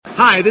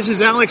Hi, this is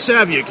Alex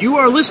Saviuk. You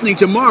are listening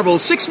to Marvel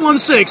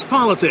 616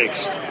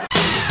 Politics.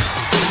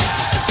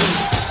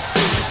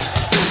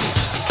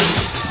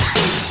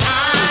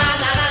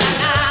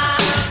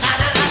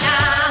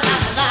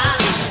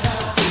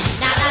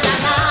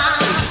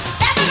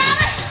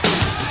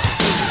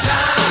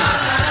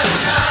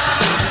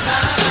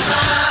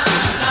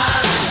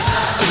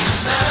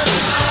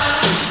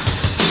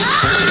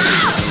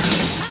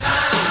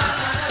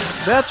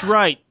 That's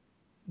right.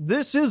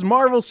 This is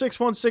Marvel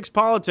 616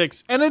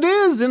 Politics, and it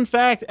is, in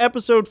fact,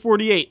 episode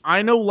 48.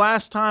 I know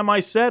last time I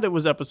said it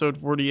was episode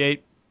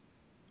 48.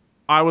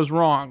 I was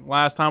wrong.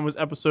 Last time was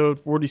episode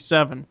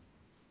 47.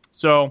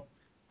 So,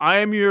 I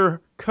am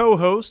your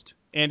co-host,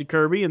 Andy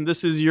Kirby, and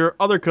this is your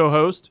other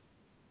co-host,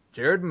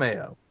 Jared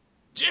Mayo.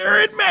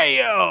 Jared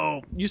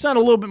Mayo! You sound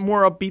a little bit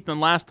more upbeat than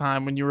last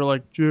time when you were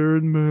like,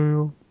 Jared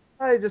Mayo.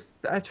 I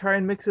try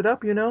and mix it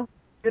up, you know?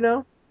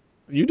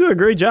 You do a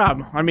great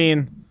job. I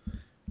mean,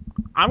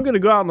 I'm going to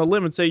go out on the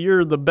limb and say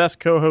you're the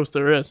best co-host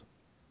there is.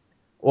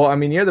 Well, I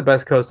mean, you're the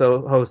best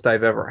co-host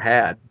I've ever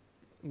had.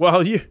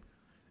 Well,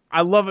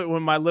 I love it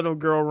when my little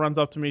girl runs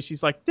up to me.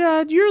 She's like,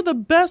 Dad, you're the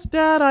best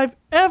dad I've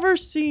ever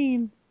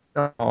seen.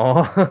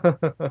 Oh.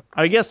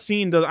 I guess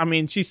seen,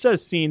 she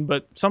says seen,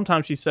 but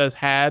sometimes she says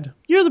had.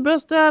 You're the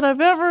best dad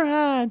I've ever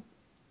had.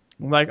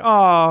 I'm like,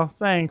 oh,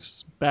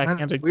 thanks.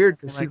 Backhanded. That's weird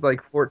because she's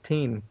like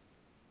 14.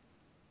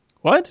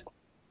 What?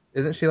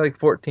 Isn't she like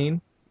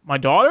 14? My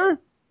daughter?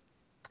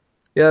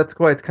 Yeah, that's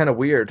why it's kind of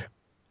weird.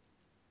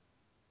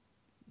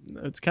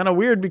 It's kind of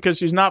weird because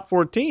she's not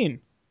 14.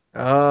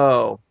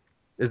 Oh.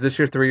 Is this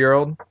your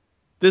 3-year-old?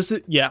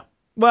 Yeah.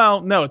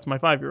 Well, no, it's my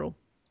 5-year-old.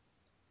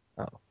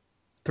 Oh.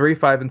 3,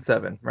 5, and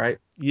 7, right?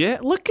 Yeah,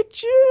 look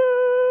at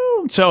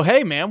you. So,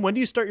 hey, man, when do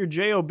you start your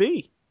JOB?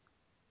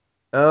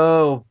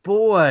 Oh,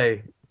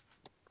 boy.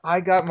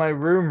 I got my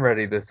room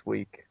ready this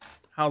week.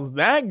 How's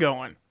that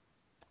going?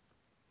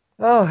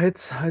 Oh,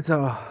 it's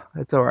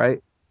all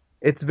right.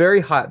 It's very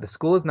hot. The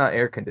school is not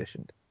air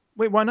conditioned.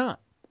 Wait, why not?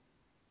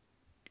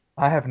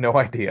 I have no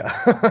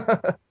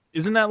idea.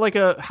 Isn't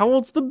that how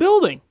old's the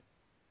building?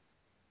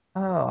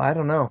 Oh, I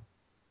don't know.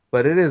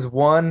 But it is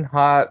one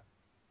hot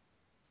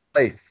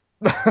place.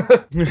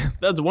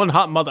 That's one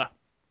hot mother.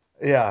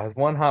 Yeah, it's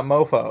one hot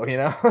mofo, you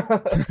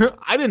know?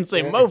 I didn't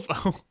say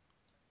mofo.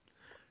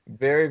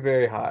 Very,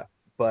 very hot.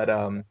 But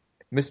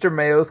Mr.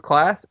 Mayo's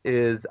class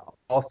is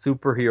all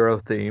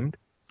superhero themed.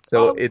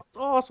 So it's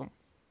awesome.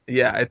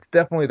 Yeah, it's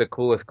definitely the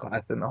coolest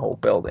class in the whole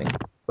building.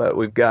 But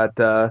we've got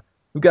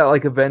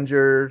like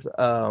Avengers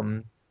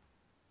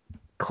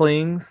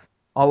clings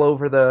all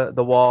over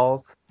the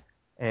walls,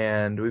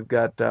 and we've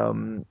got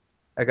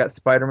I got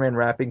Spider-Man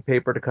wrapping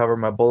paper to cover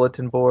my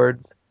bulletin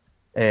boards,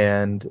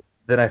 and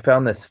then I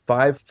found this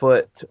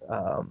 5-foot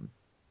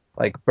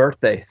like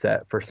birthday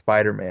set for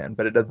Spider-Man,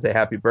 but it doesn't say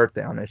Happy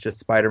Birthday on it. It's just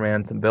Spider-Man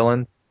and some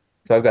villains.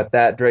 So I've got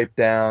that draped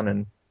down,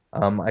 and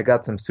I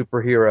got some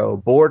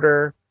superhero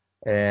border.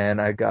 And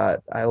I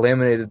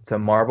laminated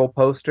some Marvel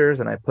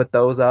posters and I put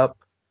those up.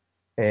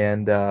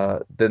 And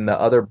then the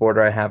other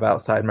border I have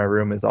outside my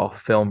room is all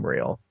film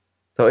reel.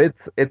 So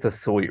it's a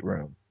sweet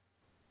room.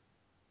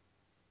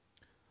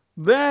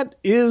 That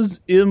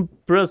is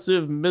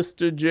impressive,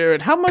 Mr.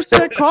 Jared. How much does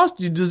that cost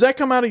you? Does that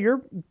come out of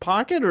your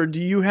pocket, or do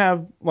you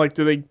have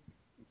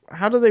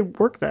how do they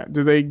work that?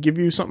 Do they give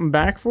you something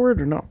back for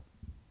it or no?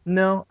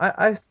 No,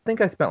 I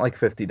think I spent like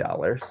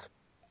 $50.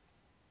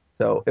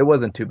 So it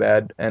wasn't too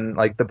bad, and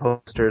like the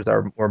posters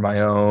were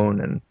my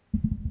own and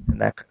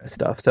that kind of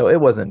stuff. So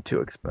it wasn't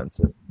too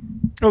expensive.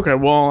 Okay,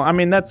 well, I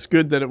mean that's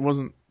good that it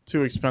wasn't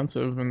too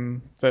expensive,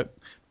 and that.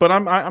 But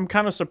I'm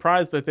kind of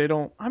surprised that they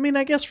don't. I mean,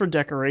 I guess for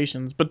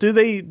decorations, but do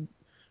they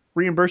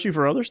reimburse you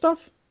for other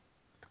stuff?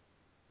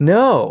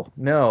 No.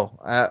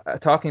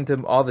 Talking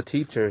to all the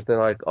teachers, they're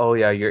like, "Oh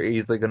yeah, you're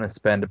easily gonna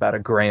spend about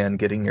 $1,000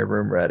 getting your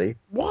room ready."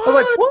 What? I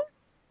was like,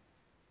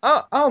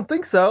 "What? I don't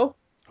think so."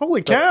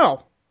 Holy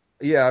cow!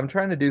 Yeah, I'm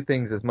trying to do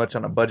things as much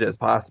on a budget as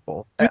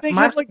possible. Do they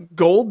have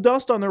gold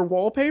dust on their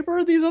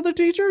wallpaper, these other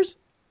teachers?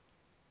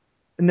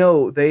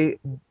 No, I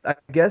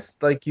guess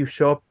you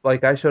show up,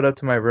 I showed up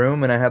to my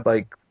room and I had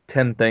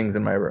 10 things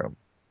in my room.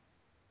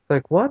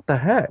 Like, what the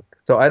heck?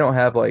 So I don't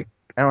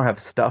have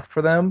stuff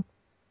for them.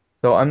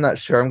 So I'm not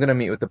sure. I'm going to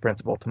meet with the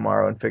principal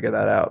tomorrow and figure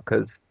that out.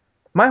 Because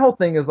my whole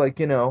thing is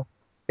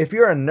if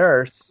you're a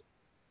nurse,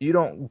 you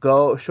don't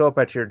show up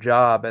at your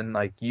job and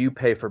you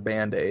pay for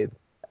Band-Aids.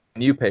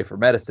 And you pay for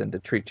medicine to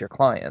treat your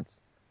clients.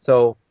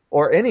 So,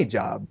 or any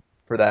job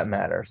for that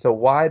matter. So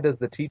why does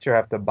the teacher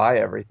have to buy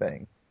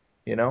everything?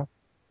 You know?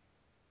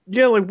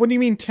 Yeah, what do you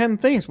mean 10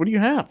 things? What do you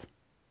have?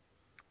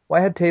 Well,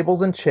 I had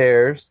tables and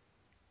chairs,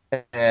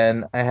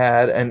 and I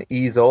had an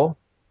easel,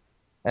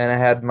 and I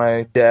had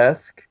my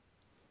desk,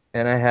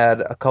 and I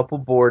had a couple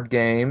board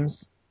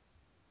games,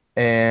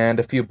 and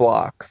a few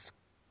blocks.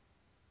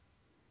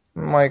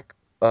 I'm like,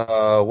 where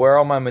are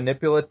all my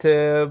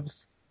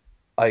manipulatives?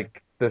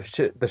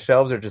 The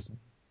shelves are just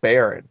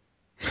barren.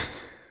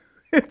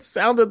 It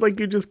sounded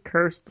like you just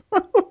cursed.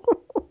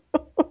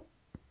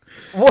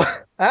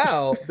 What?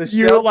 How? The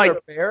You're shelves like, are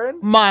barren?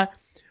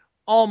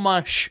 all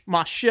my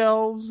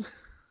shelves.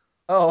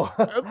 Oh.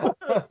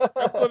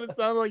 That's what it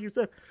sounded like you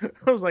said.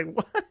 I was like,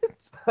 what?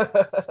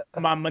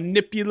 My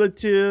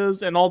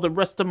manipulatives and all the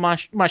rest of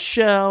my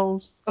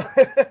shelves.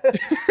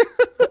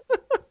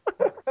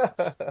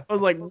 I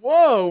was like,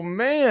 whoa,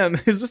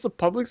 man, is this a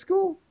public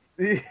school?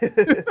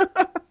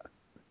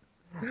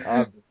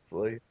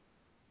 Obviously.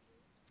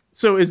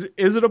 So is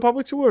it a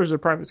public school or is it a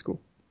private school?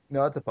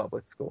 No, it's a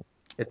public school.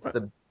 It's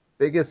the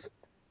biggest.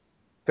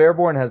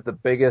 Fairborn has the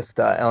biggest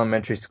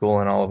elementary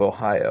school in all of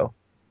Ohio.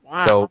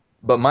 Wow. So,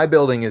 but my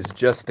building is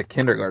just a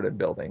kindergarten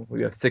building.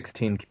 We have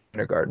 16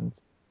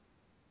 kindergartens.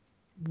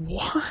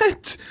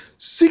 What?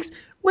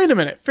 Wait a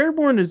minute.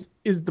 Fairborn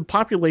is the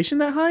population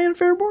that high in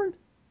Fairborn?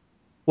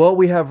 Well,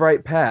 we have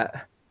Wright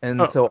Pat, and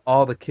Oh. so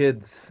all the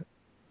kids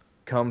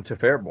come to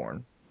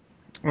Fairborn.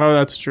 Oh,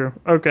 that's true.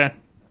 Okay.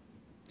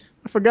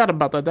 I forgot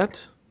about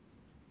that.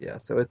 Yeah,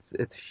 so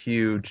it's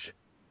huge.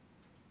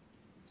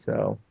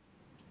 So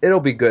it'll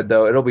be good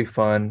though. It'll be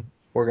fun.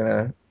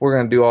 We're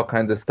gonna do all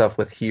kinds of stuff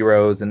with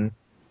heroes and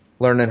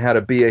learning how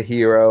to be a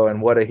hero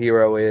and what a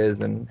hero is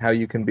and how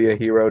you can be a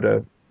hero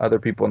to other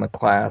people in the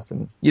class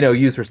and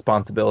use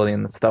responsibility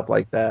and stuff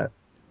like that.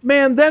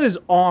 Man, that is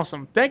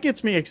awesome. That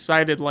gets me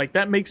excited. Like,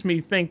 that makes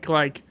me think,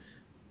 like,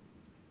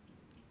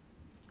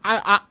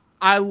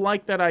 I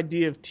like that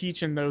idea of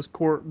teaching those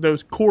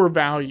core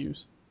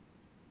values.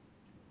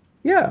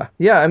 Yeah.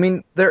 I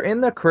mean, they're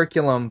in the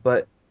curriculum,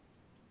 but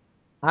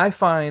I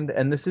find,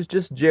 and this is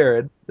just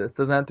Jared, this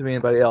doesn't have to be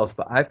anybody else,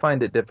 but I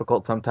find it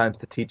difficult sometimes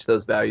to teach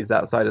those values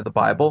outside of the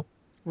Bible,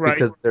 Right.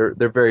 because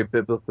they're very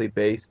biblically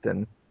based,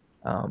 and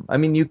I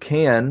mean, you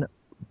can,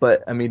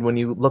 but I mean, when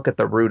you look at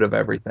the root of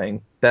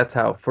everything, that's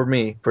how, for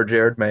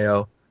Jared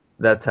Mayo,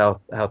 that's how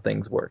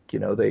things work.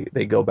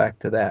 They go back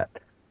to that.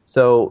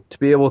 So to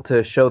be able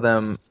to show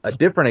them a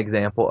different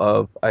example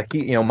of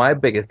my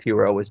biggest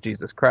hero was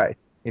Jesus Christ.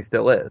 He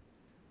still is,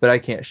 but I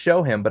can't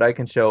show him, but I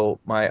can show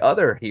my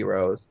other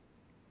heroes,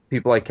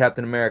 people like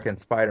Captain America and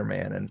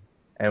Spider-Man,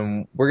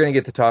 and we're gonna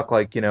get to talk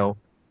like,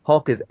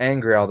 Hulk is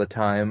angry all the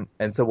time,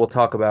 and so we'll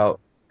talk about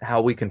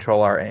how we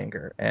control our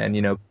anger. And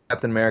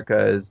Captain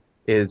America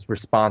is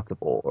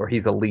responsible, or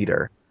he's a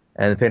leader.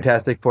 And the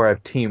Fantastic Four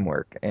have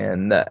teamwork,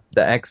 and the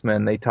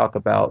X-Men, they talk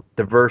about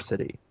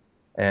diversity,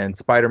 and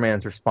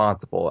Spider-Man's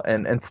responsible,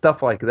 and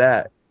stuff like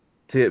that.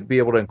 To be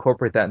able to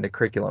incorporate that into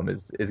curriculum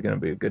is going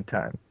to be a good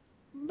time.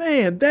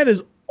 Man, that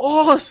is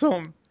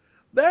awesome.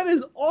 That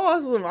is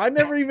awesome. That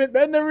never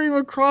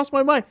even crossed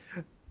my mind.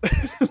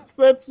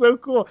 That's so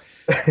cool.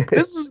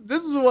 This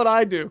is what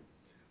I do.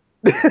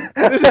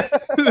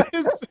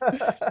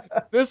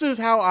 This is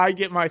how I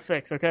get my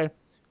fix, okay?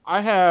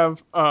 I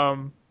have I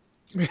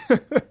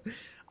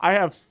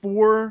have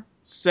 4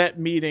 set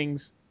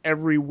meetings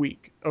every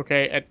week,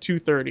 okay, at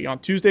 2:30 on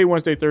Tuesday,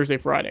 Wednesday, Thursday,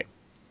 Friday.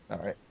 All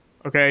right.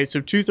 Okay, so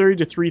 2:30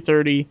 to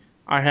 3:30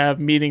 I have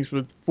meetings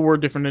with 4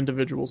 different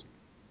individuals.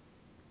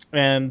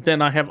 And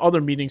then I have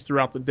other meetings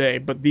throughout the day,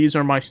 but these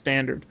are my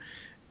standard.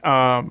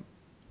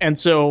 And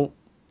so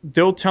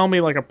they'll tell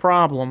me like a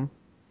problem,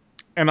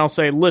 and I'll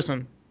say,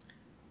 listen,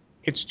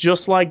 it's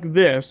just like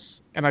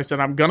this. And I said,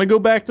 I'm going to go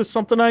back to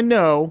something I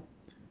know.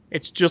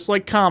 It's just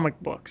like comic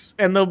books.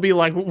 And they'll be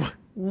like,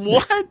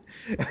 what?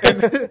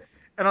 and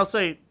I'll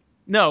say,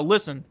 no,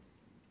 listen,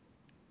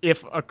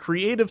 if a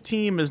creative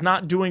team is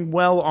not doing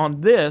well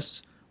on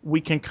this,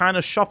 we can kind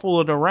of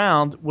shuffle it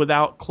around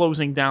without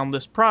closing down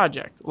this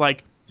project.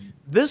 Like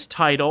this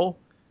title,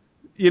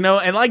 and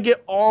I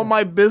get all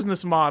my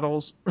business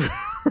models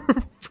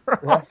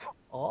That's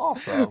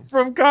awesome.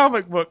 from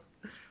comic books.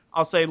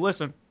 I'll say,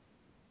 listen,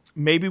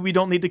 maybe we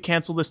don't need to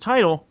cancel this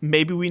title.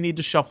 Maybe we need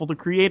to shuffle the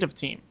creative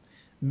team.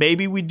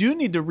 Maybe we do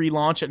need to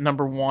relaunch at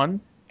number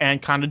 1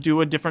 and kind of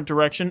do a different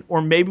direction,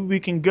 or maybe we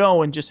can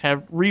go and just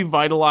have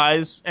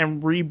revitalize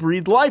and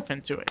rebreathe life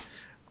into it.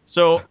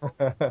 So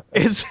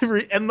here's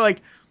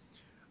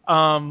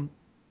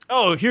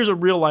a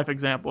real life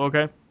example.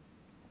 Okay,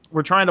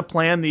 we're trying to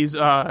plan these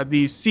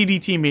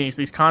CDT meetings,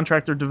 these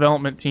contractor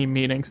development team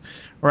meetings,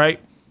 right?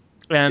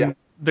 And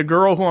the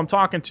girl who I'm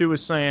talking to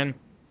is saying,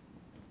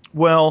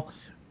 well,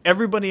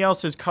 everybody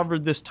else has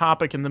covered this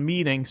topic in the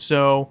meeting,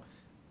 so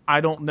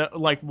I don't know,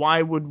 like,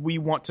 why would we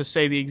want to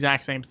say the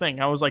exact same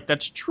thing? I was like,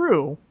 that's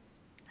true.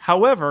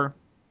 However,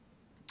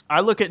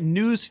 I look at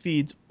news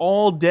feeds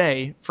all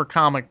day for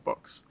comic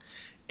books.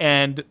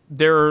 And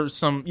there are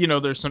some,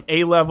 there's some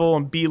A-level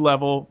and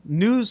B-level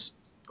news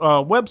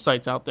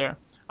websites out there.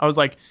 I was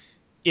like,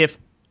 if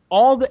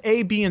all the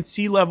A, B, and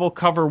C level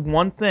cover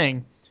one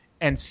thing,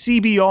 and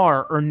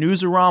CBR or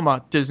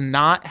Newsarama does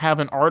not have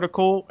an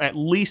article, at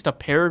least a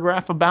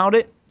paragraph about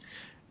it,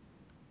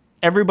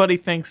 everybody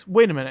thinks,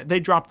 wait a minute, they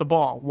dropped the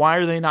ball. Why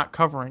are they not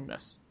covering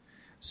this?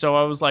 So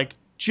I was like,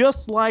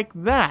 just like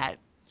that,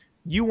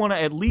 you want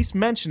to at least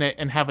mention it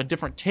and have a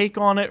different take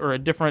on it, or a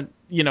different,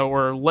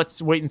 or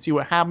let's wait and see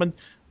what happens. I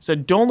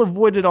said, don't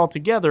avoid it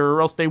altogether,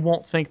 or else they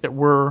won't think that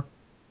we're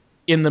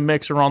in the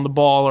mix or on the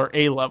ball or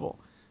A level.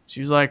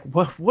 She was like,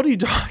 what are you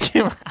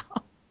talking about?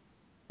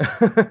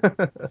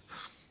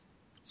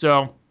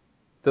 So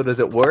So does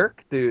it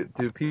work? Do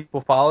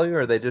people follow you,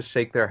 or they just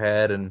shake their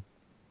head and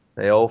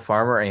say, "Oh,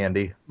 Farmer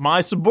Andy"?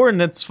 My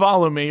subordinates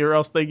follow me, or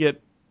else they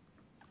get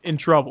in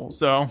trouble.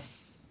 So,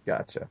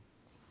 Gotcha.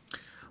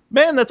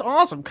 man, that's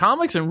awesome.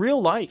 Comics in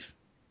real life.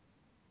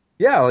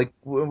 Yeah, like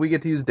we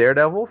get to use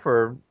Daredevil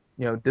for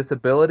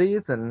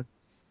disabilities, and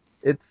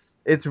it's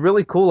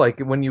really cool. Like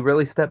when you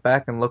really step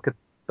back and look at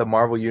the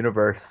Marvel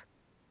universe,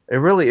 it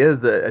really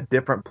is a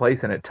different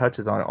place, and it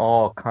touches on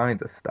all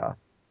kinds of stuff.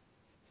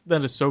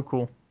 That is so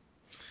cool.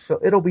 So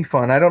it'll be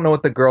fun. I don't know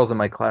what the girls in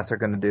my class are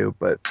going to do,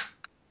 but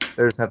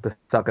they just have to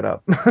suck it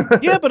up.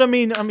 Yeah, but I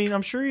mean,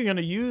 I'm sure you're going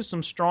to use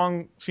some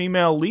strong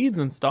female leads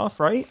and stuff,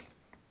 right?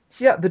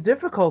 Yeah, the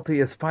difficulty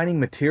is finding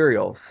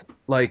materials,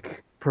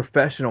 like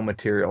professional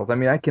materials. I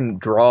mean, I can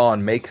draw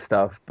and make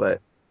stuff,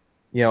 but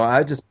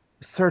I just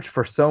searched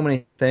for so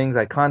many things.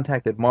 I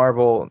contacted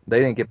Marvel. They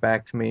didn't get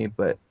back to me,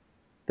 but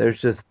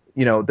there's just,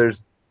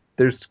 there's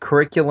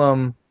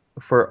curriculum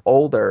for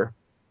older.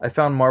 I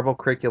found Marvel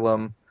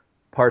curriculum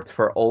parts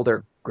for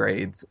older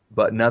grades,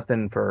 but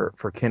nothing for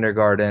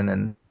kindergarten,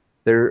 and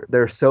there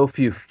are so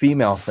few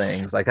female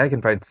things. Like I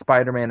can find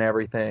Spider-Man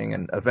everything,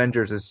 and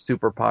Avengers is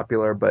super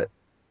popular, but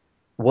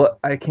what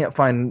I can't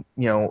find,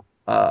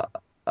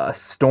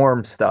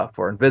 Storm stuff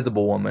or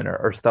Invisible Woman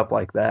or stuff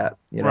like that,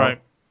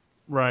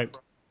 Right.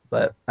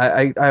 But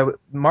I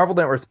Marvel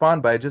didn't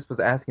respond, but I just was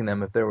asking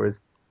them if there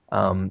was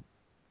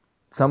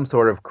some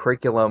sort of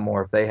curriculum,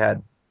 or if they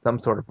had some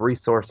sort of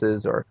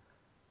resources, or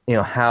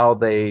how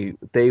they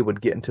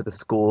would get into the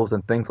schools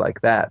and things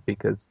like that,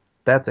 because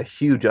that's a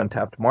huge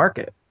untapped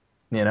market.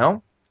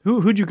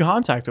 Who'd you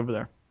contact over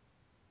there?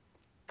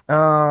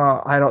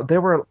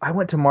 I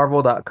went to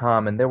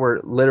Marvel.com, and there were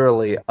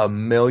literally a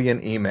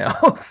million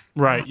emails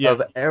Right, yeah.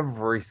 of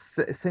every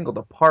single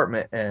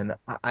department, and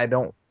I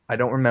don't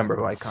remember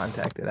who I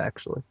contacted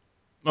actually.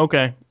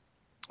 Okay.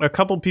 A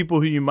couple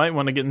people who you might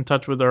want to get in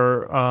touch with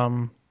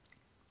are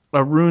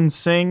Arun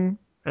Singh.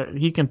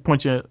 He can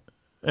point you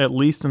at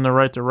least in the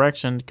right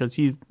direction, because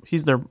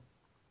he's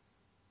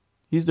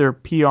their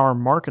PR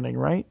marketing,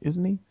 right?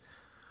 Isn't he?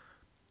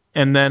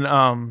 And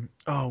then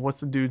what's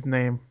the dude's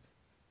name?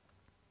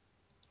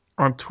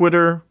 On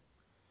Twitter,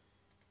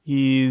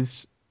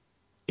 he's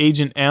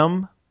Agent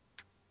M.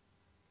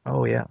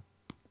 Oh yeah.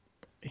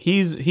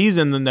 He's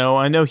in the know.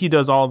 I know he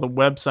does all the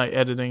website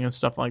editing and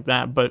stuff like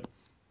that, but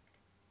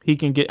he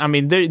can get. I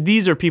mean,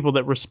 these are people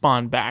that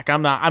respond back. I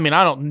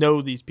don't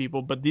know these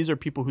people, but these are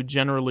people who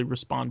generally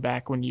respond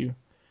back when you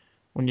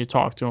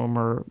talk to them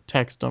or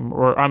text them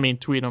or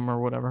tweet them or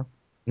whatever.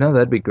 No,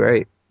 that'd be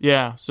great.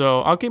 Yeah,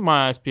 so I'll keep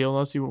my eyes peeled.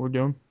 I'll see what we're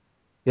doing.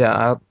 Yeah,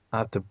 I'll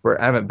have to.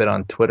 I haven't been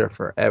on Twitter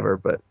forever,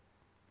 but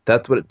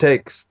that's what it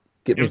takes.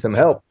 Get me some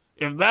help.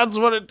 If that's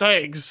what it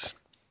takes.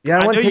 Yeah,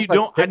 I know you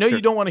don't. I know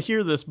you don't want to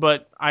hear this,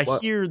 but I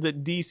hear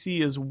that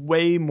DC is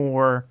way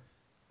more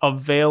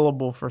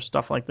available for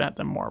stuff like that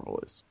than Marvel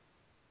is.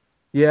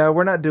 Yeah,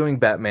 we're not doing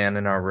Batman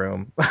in our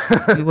room.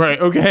 Right.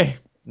 Okay.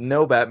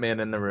 No Batman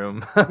in the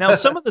room. Now,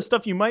 some of the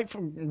stuff you might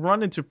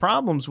run into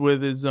problems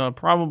with is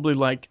probably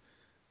like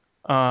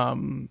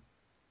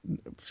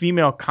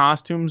female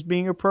costumes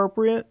being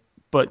appropriate,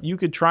 but you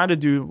could try to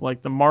do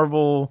like the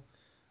Marvel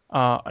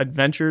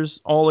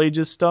Adventures all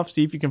ages stuff.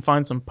 See if you can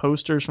find some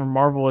posters from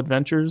Marvel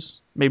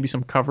Adventures, maybe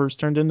some covers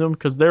turned into them,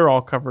 because they're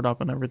all covered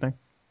up and everything.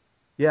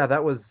 Yeah,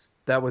 that was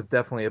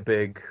definitely a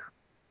big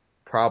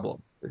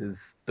problem.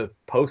 Is the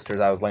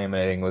posters I was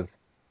laminating was,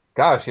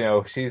 gosh,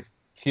 she's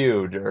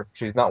huge, or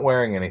she's not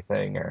wearing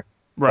anything, or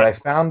right. But I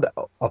found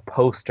a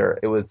poster.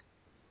 It was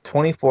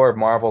 24 of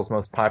Marvel's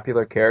most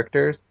popular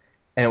characters,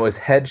 and it was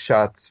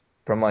headshots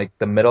from like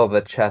the middle of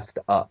the chest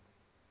up.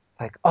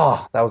 Like,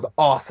 oh, that was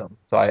awesome.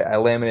 So I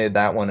laminated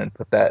that one and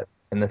put that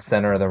in the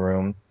center of the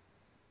room.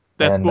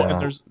 That's cool.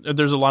 And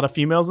there's a lot of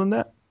females in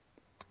that?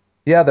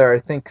 Yeah, there are, I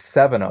think,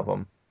 7 of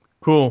them.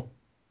 Cool.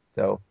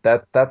 So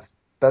that's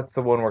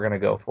the one we're going to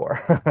go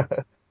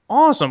for.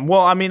 Awesome.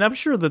 Well, I'm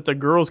sure that the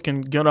girls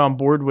can get on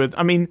board with.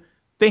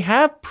 They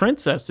have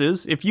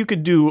princesses. If you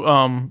could do,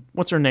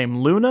 what's her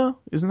name? Luna?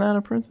 Isn't that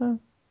a princess?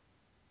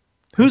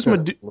 Who's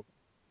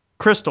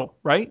Crystal,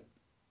 right?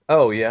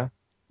 Oh, yeah.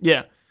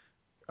 Yeah.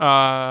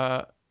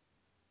 I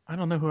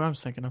don't know who I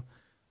was thinking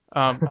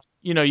of.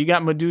 You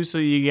got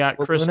Medusa, you got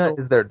Crystal. Luna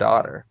is their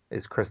daughter,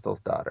 is Crystal's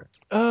daughter.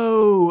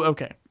 Oh,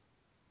 okay.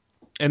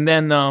 And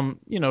then,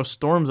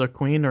 Storm's a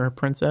queen or a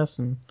princess.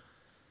 And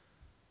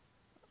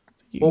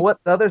well,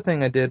 what the other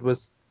thing I did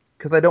was,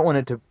 because I don't want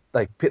it to,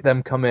 like,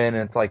 them come in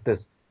and it's like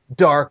this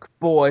dark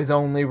boys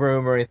only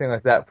room or anything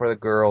like that for the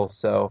girls.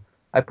 So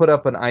I put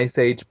up an Ice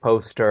Age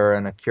poster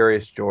and a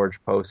Curious George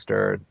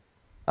poster.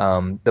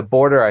 The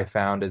border I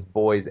found is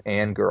boys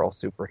and girl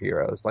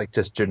superheroes, like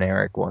just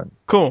generic ones.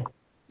 Cool.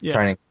 Yeah.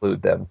 Trying to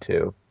include them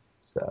too.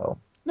 So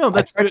no,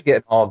 that's I tried good. to get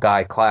an all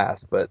guy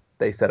class, but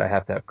they said I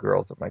have to have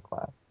girls in my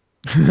class.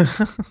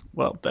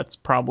 Well, that's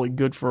probably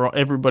good for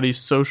everybody's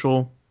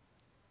social.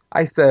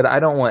 I said I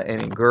don't want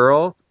any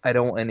girls. I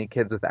don't want any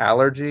kids with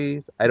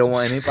allergies. I don't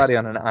want anybody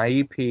on an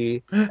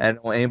IEP. And I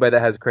don't want anybody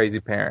that has crazy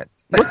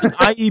parents. What's an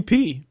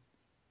IEP?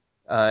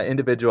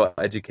 individual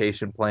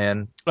education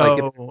plan.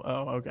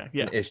 Okay,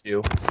 yeah. An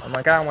issue. I'm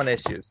like, I don't want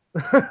issues.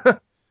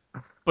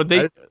 But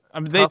they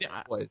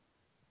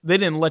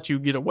didn't let you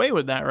get away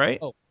with that, right?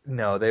 Oh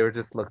no, they were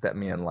just looked at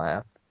me and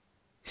laughed.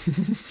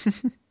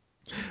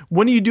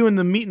 When are you doing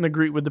the meet and the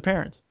greet with the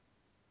parents?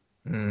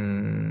 The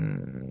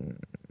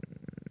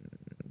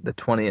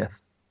 20th.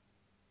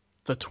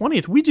 The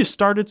 20th. We just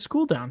started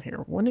school down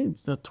here. When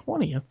is the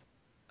 20th?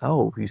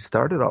 Oh, you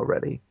started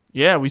already?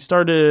 Yeah, we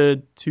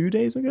started 2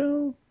 days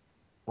ago.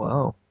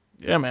 Whoa.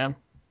 Yeah, man.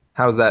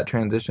 How's that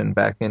transition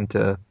back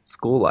into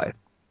school life?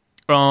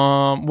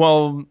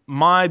 Well,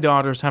 my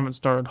daughters haven't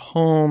started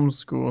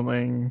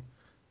homeschooling.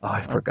 Oh,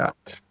 I forgot.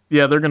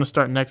 Yeah, they're going to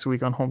start next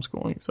week on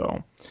homeschooling.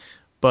 So,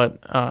 but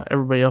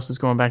everybody else is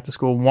going back to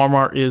school.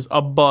 Walmart is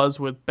abuzz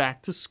with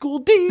back to school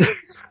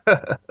deals.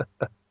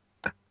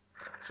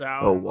 So,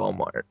 oh,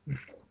 Walmart.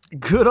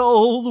 Good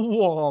old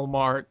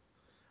Walmart.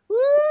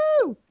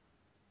 Woo!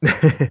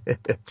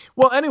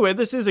 Well, anyway,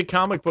 this is a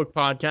comic book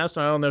podcast.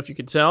 I don't know if you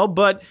could tell,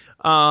 but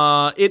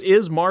it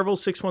is Marvel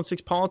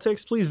 616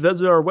 Politics. Please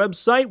visit our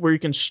website where you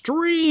can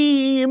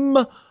stream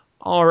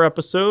our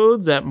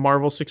episodes at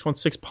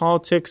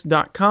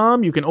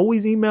marvel616politics.com. You can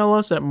always email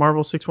us at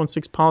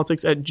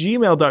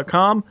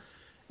marvel616politics@gmail.com.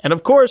 And,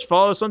 of course,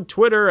 follow us on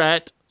Twitter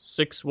at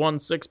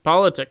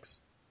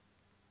 616politics.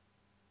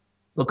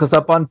 Look us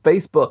up on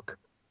Facebook,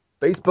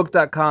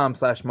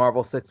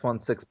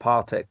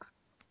 facebook.com/marvel616politics.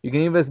 You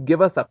can even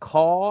give us a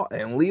call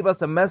and leave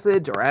us a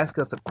message or ask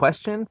us a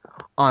question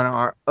on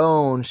our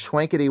own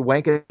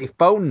schwankety-wankety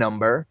phone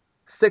number,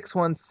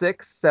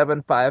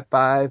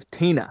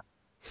 616-755-TINA.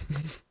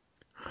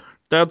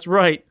 That's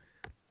right.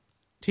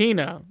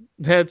 Tina.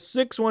 That's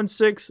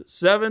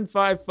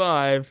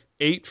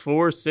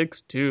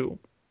 616-755-8462.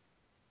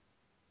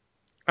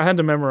 I had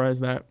to memorize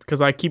that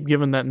because I keep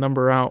giving that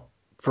number out.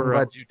 I'm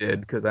glad you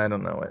did, because I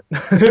don't know it.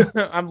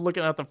 I'm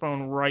looking at the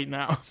phone right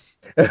now.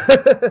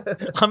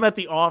 I'm at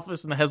the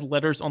office and it has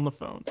letters on the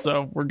phone,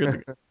 so we're good to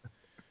go.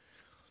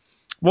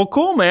 Well,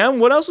 cool, man.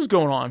 What else is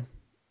going on?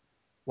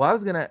 Well, I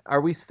was gonna. Are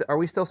we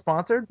still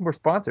sponsored? We're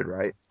sponsored,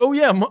 right? Oh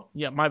yeah,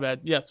 my bad.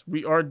 Yes,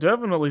 we are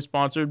definitely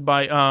sponsored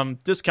by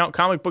Discount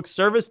Comic Book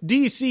Service,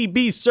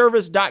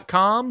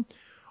 DCBService.com.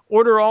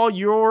 Order all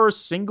your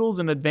singles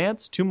in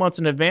advance, 2 months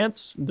in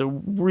advance. The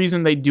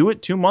reason they do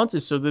it 2 months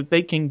is so that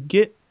they can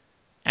get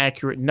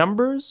accurate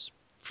numbers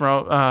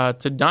from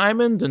to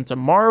Diamond and to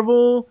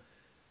Marvel,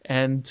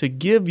 and to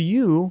give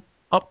you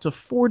up to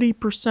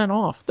 40%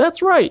 off.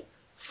 That's right,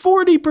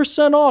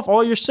 40% off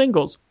all your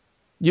singles.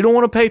 You don't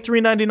want to pay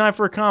 $3.99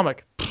 for a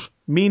comic. Pfft,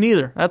 me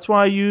neither. That's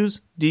why I use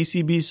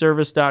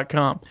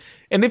DCBService.com.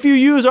 And if you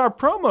use our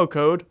promo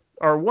code,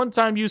 our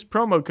one-time use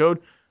promo code,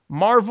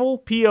 Marvel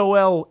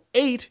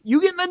POL8,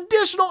 you get an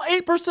additional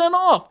 8%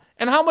 off.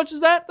 And how much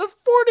is that? That's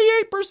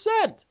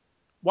 48%.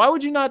 Why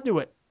would you not do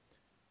it?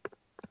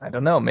 I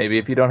don't know. Maybe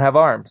if you don't have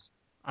arms.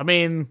 I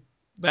mean,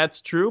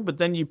 that's true, but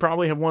then you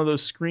probably have one of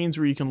those screens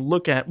where you can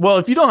look at. Well,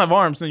 if you don't have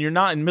arms, then you're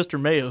not in Mr.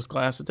 Mayo's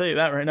class. I'll tell you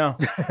that right now.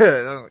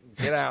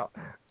 Get out.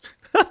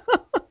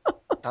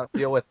 How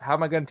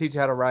am I going to teach you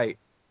how to write?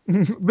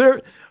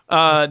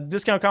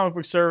 Discount Comic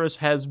Book Service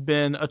has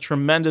been a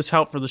tremendous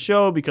help for the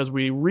show because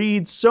we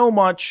read so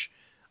much.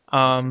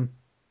 So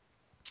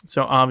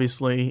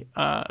obviously,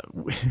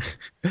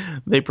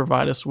 they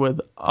provide us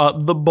with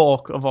the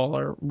bulk of all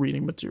our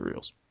reading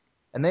materials.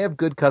 And they have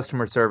good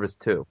customer service,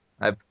 too.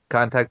 I've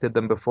contacted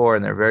them before,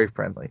 and they're very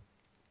friendly.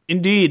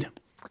 Indeed.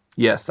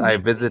 Yes, I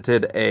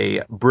visited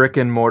a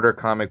brick-and-mortar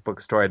comic book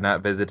store I had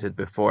not visited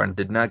before and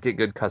did not get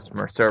good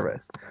customer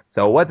service.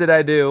 So what did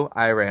I do?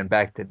 I ran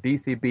back to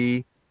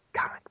DCB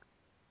Comic.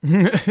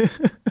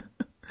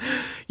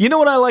 You know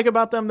what I like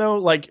about them, though?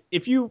 Like,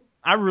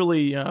 I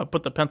really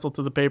put the pencil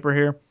to the paper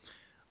here.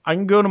 I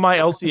can go to my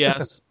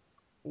LCS,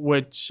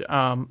 which,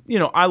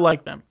 I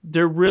like them.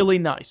 They're really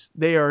nice.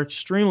 They are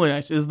extremely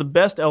nice. It is the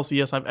best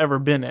LCS I've ever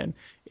been in.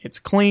 It's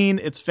clean.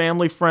 It's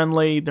family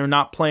friendly. They're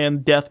not playing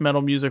death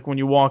metal music when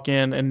you walk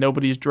in, and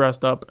nobody's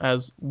dressed up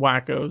as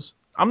wackos.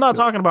 I'm not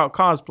talking about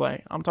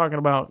cosplay. I'm talking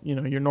about,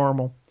 your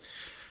normal.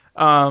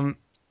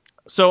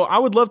 So I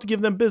would love to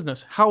give them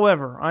business.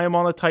 However, I am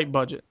on a tight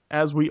budget,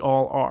 as we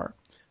all are.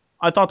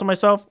 I thought to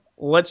myself,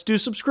 let's do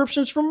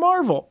subscriptions for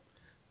Marvel.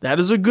 That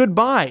is a good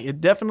buy.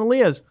 It definitely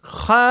is.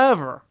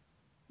 However,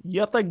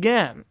 yet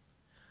again,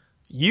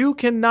 you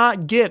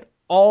cannot get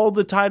all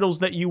the titles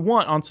that you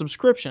want on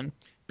subscription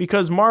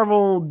because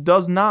Marvel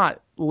does not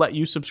let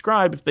you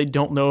subscribe if they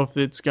don't know if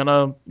it's going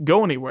to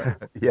go anywhere.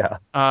 Yeah.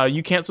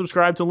 You can't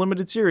subscribe to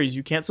limited series.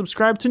 You can't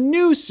subscribe to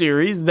new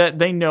series that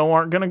they know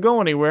aren't going to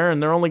go anywhere,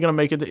 and they're only going to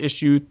make it to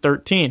issue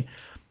 13.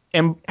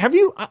 And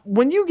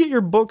when you get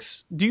your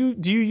books, do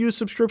you use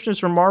subscriptions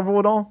for Marvel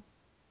at all?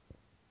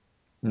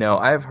 No,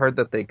 I've heard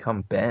that they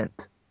come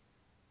bent.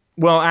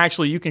 Well,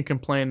 actually, you can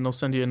complain and they'll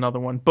send you another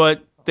one.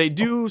 But they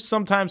do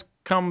sometimes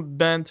come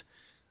bent.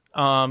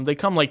 They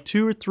come like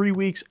 2 or 3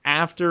 weeks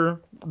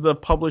after the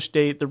published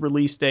date, the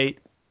release date.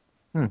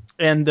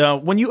 And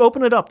when you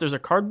open it up, there's a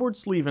cardboard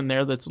sleeve in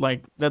there that's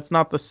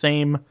not the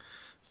same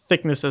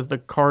thickness as the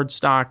card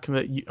stock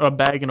a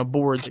bag and a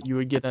board that you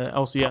would get at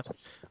LCS.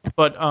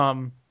 But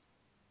on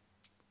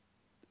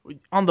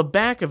the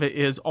back of it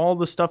is all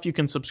the stuff you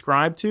can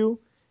subscribe to,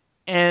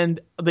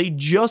 and they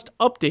just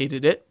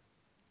updated it,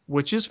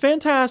 which is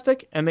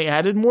fantastic, and they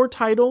added more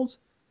titles,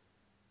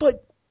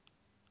 but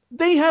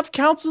they have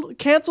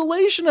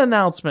cancellation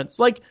announcements.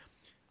 Like,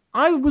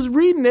 I was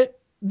reading it,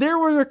 there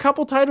were a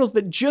couple titles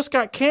that just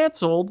got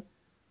canceled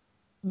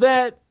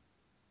that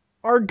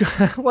are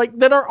like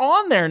that are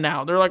on there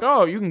now. They're like,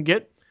 oh, you can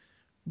get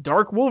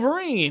Dark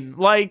Wolverine.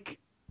 Like,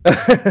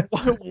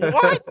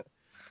 what?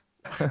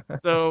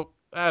 So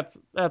that's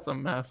a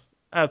mess.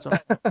 That's a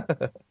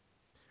mess.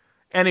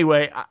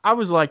 Anyway, I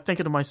was like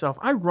thinking to myself,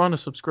 I run a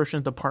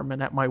subscription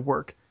department at my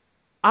work.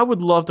 I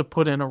would love to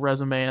put in a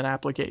resume and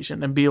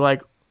application and be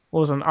like,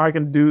 listen, I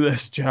can do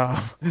this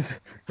job.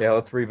 Yeah,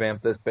 let's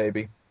revamp this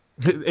baby.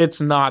 It's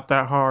not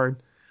that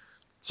hard.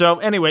 So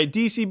anyway,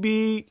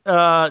 DCBS,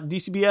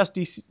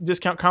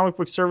 Discount Comic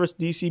Book Service,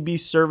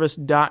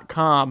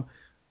 DCBService.com.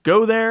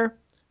 Go there.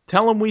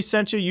 Tell them we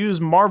sent you.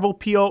 Use Marvel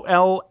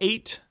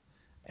POL8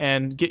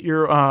 and get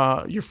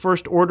your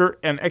first order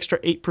an extra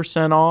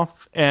 8%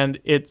 off. And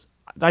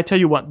I tell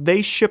you what,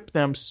 they ship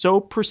them so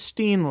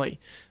pristinely.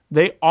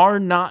 They are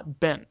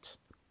not bent.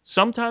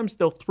 Sometimes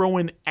they'll throw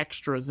in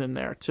extras in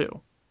there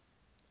too.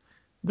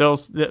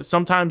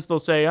 Sometimes they'll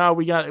say, "Oh,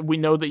 we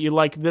know that you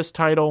like this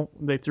title."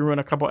 They threw in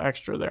a couple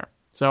extra there,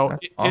 so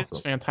awesome.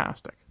 It's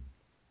fantastic.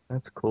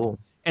 That's cool.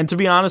 And to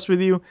be honest with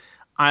you,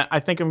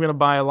 I think I'm going to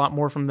buy a lot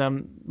more from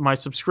them. My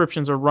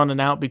subscriptions are running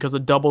out because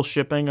of double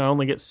shipping. I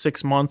only get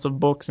 6 months of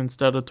books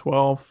instead of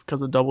 12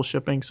 because of double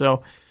shipping.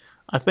 So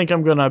I think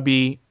I'm going to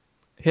be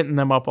hitting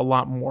them up a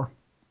lot more.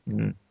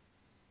 Mm-hmm.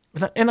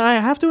 And I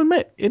have to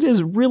admit, it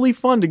is really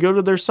fun to go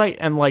to their site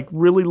and like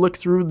really look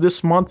through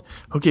this month.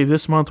 Okay,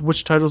 this month,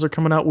 which titles are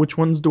coming out? Which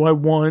ones do I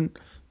want?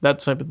 That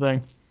type of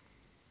thing.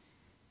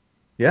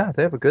 Yeah,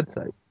 they have a good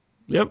site.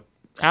 Yep,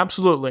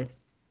 absolutely.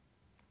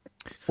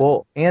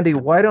 Well, Andy,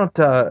 why don't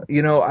I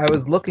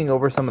was looking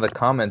over some of the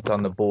comments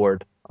on the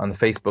board on the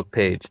Facebook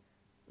page,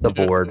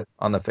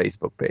 on the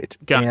Facebook page,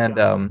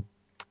 and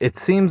it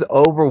seems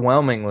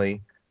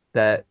overwhelmingly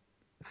that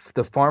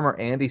the Farmer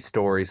Andy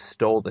stories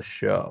stole the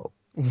show.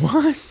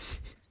 What?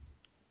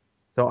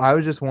 So I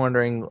was just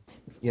wondering,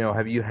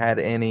 have you had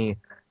any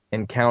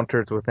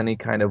encounters with any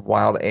kind of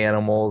wild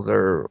animals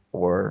or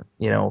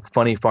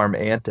funny farm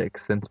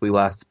antics since we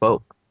last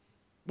spoke?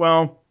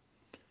 Well,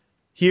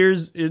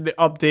 here's the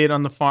update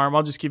on the farm.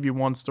 I'll just give you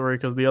one story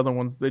because the other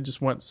ones, they just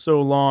went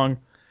so long.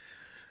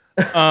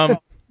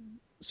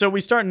 So we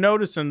start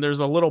noticing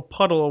there's a little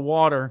puddle of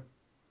water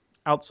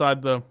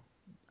outside the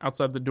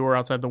door,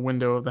 outside the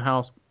window of the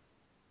house.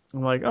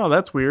 I'm like, oh,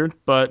 that's weird,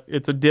 but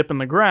it's a dip in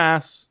the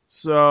grass.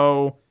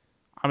 So,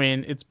 I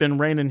mean, it's been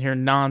raining here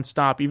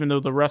nonstop. Even though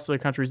the rest of the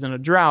country's in a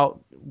drought,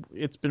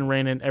 it's been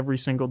raining every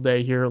single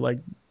day here, like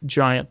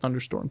giant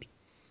thunderstorms.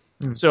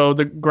 So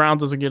the ground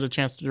doesn't get a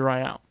chance to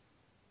dry out.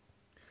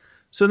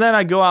 So then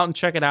I go out and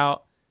check it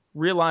out,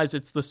 realize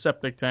it's the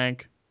septic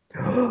tank.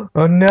 Oh,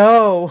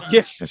 no.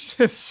 Yes.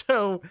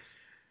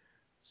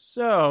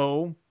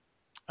 So,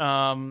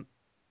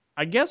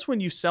 I guess when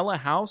you sell a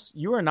house,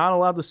 you are not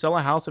allowed to sell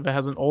a house if it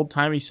has an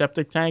old-timey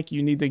septic tank.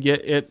 You need to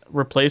get it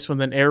replaced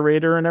with an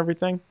aerator and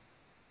everything.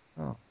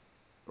 Oh.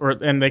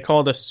 And they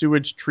call it a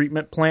sewage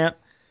treatment plant.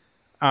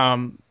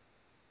 And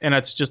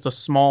it's just a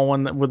small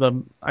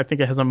one I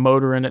think it has a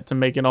motor in it to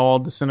make it all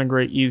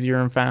disintegrate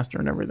easier and faster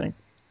and everything.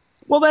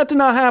 Well, that did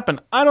not happen.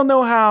 I don't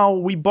know how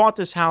we bought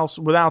this house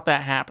without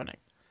that happening.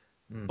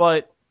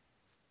 But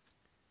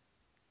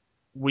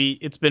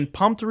it's been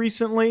pumped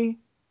recently.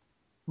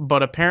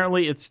 But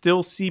apparently it's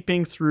still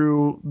seeping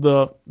through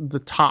the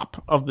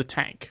top of the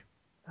tank.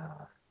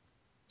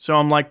 So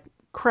I'm like,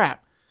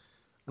 crap.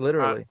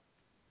 Literally.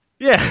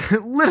 Yeah,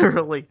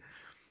 literally.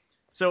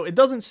 So it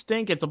doesn't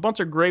stink. It's a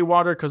bunch of gray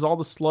water because all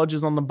the sludge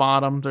is on the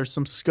bottom. There's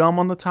some scum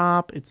on the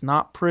top. It's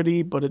not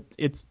pretty, but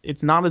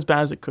it's not as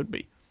bad as it could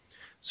be.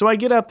 So I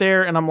get out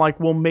there and I'm like,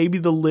 well, maybe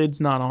the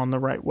lid's not on the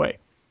right way.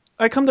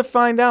 I come to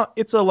find out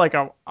it's a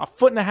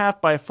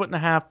 1.5 by 1.5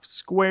 foot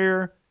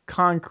square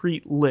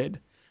concrete lid.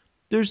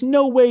 There's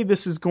no way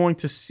this is going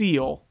to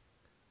seal.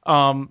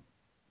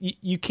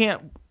 You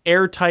can't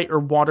airtight or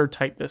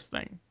watertight this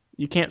thing.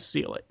 You can't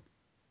seal it.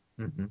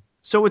 Mm-hmm.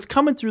 So it's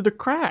coming through the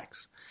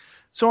cracks.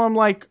 So I'm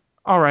like,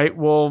 all right,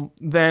 well,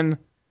 then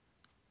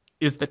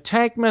is the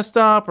tank messed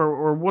up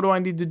or what do I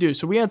need to do?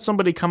 So we had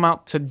somebody come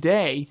out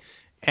today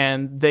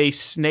and they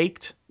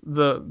snaked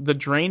the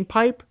drain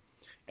pipe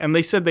and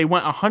they said they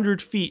went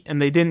 100 feet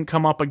and they didn't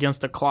come up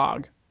against a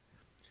clog.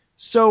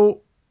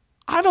 So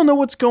I don't know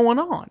what's going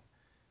on.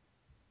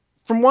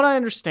 From what I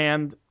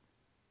understand,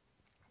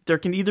 there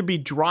can either be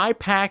dry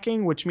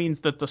packing, which means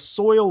that the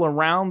soil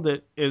around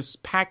it is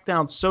packed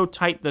down so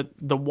tight that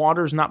the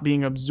water is not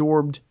being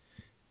absorbed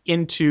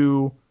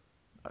into,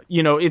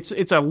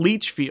 it's a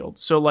leach field.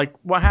 So like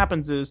what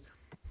happens is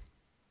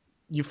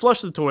you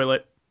flush the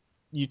toilet,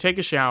 you take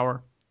a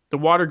shower, the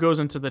water goes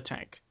into the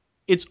tank.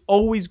 It's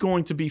always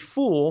going to be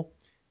full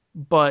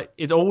but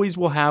it always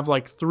will have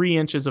like 3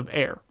 inches of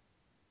air.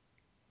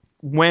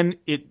 When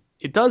it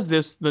does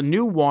this, the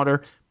new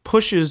water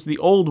pushes the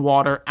old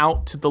water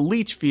out to the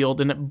leach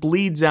field and it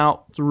bleeds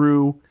out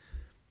through,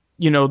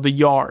 the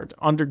yard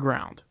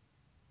underground.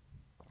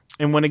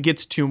 And when it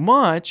gets too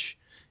much,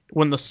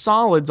 when the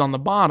solids on the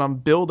bottom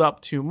build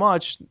up too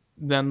much,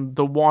 then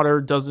the water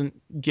doesn't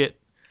get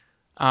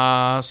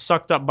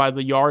sucked up by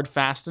the yard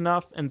fast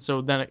enough, and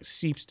so then it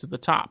seeps to the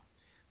top.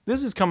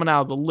 This is coming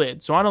out of the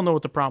lid, so I don't know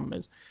what the problem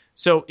is.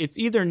 So it's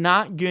either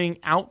not getting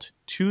out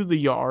to the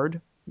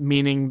yard,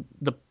 meaning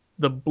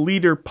the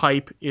bleeder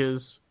pipe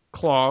is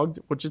clogged,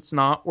 which it's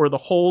not, or the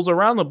holes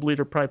around the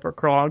bleeder pipe are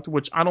clogged,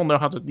 which I don't know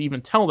how to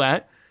even tell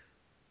that,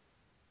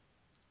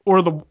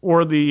 or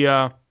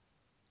the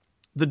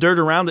dirt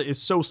around it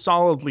is so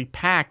solidly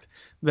packed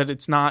that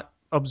it's not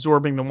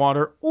absorbing the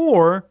water,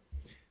 or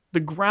the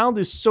ground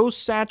is so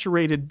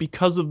saturated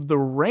because of the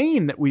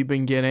rain that we've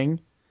been getting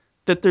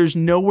that there's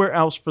nowhere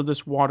else for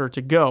this water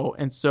to go.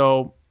 And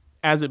so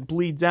as it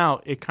bleeds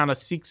out, it kind of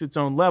seeks its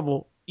own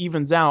level,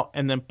 evens out,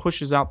 and then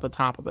pushes out the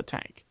top of the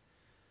tank.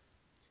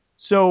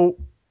 So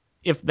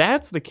if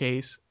that's the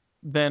case,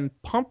 then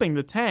pumping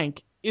the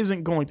tank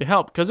isn't going to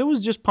help, because it was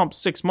just pumped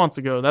 6 months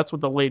ago. That's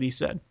what the lady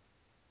said.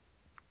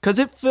 Because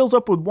it fills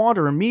up with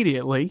water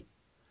immediately,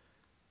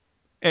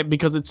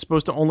 because it's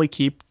supposed to only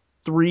keep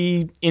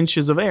 3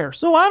 inches of air.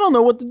 So I don't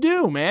know what to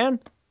do, man.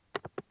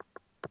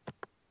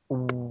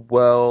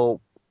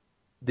 Well,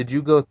 did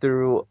you go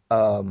through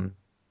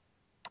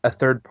a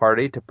third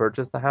party to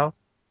purchase the house?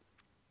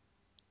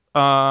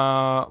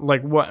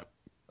 Like what?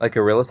 Like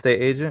a real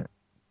estate agent?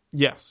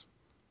 Yes.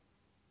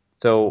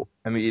 So,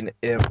 I mean,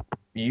 if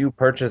you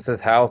purchased this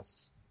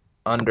house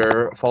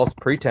under false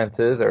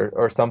pretenses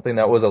or something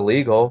that was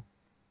illegal,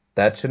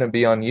 that shouldn't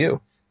be on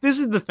you. This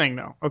is the thing,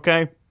 though,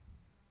 okay?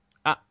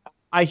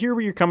 I hear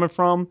where you're coming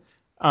from.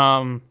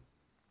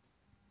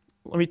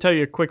 Let me tell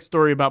you a quick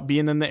story about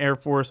being in the Air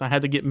Force. I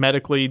had to get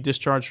medically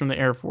discharged from the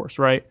Air Force,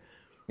 right?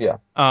 Yeah.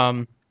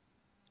 And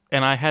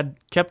I had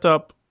kept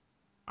up,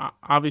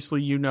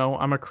 obviously,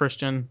 I'm a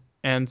Christian,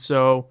 and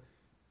so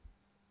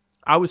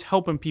I was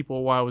helping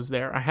people while I was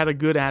there. I had a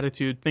good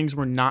attitude. Things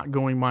were not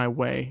going my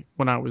way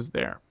when I was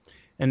there.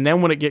 And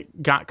then when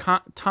it got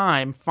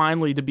time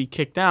finally to be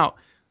kicked out,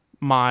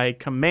 my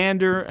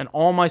commander and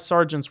all my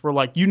sergeants were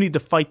like, you need to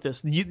fight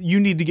this. You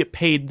need to get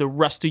paid the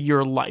rest of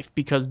your life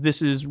because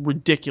this is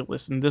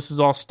ridiculous and this is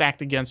all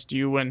stacked against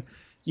you. And,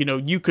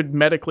 you could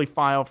medically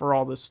file for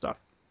all this stuff.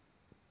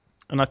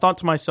 And I thought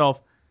to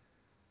myself,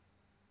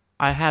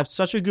 I have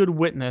such a good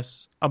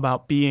witness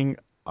about being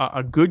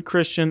a good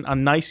Christian, a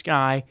nice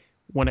guy.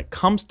 When it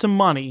comes to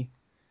money,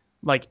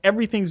 like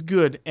everything's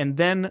good. And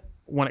then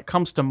when it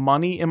comes to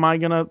money, am I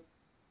going to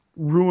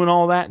ruin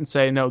all that and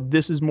say, no,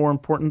 this is more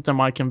important than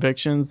my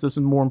convictions. This is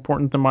more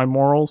important than my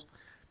morals.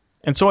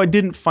 And so I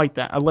didn't fight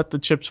that. I let the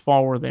chips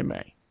fall where they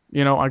may.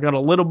 I got a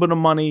little bit of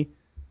money,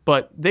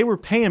 but they were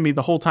paying me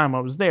the whole time I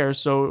was there.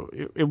 So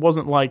it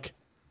wasn't like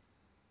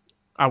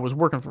I was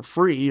working for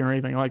free or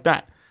anything like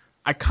that.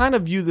 I kind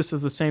of view this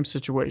as the same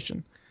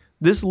situation.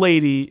 This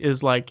lady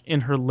is like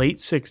in her late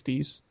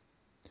 60s.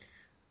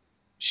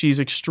 She's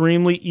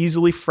extremely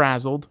easily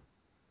frazzled.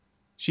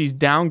 She's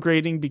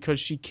downgrading because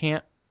she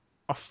can't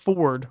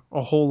afford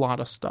a whole lot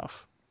of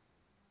stuff.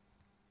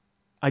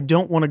 I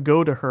don't want to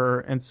go to her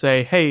and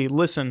say, hey,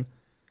 listen,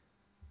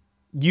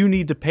 you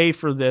need to pay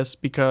for this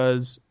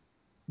because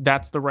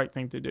that's the right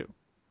thing to do.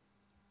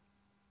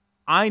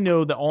 I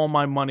know that all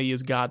my money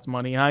is God's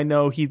money. I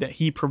know that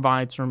he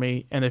provides for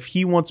me. And if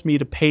he wants me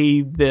to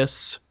pay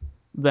this,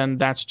 then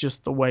that's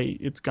just the way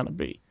it's going to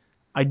be.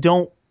 I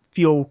don't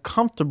feel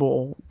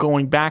comfortable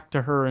going back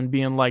to her and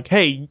being like,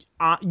 hey,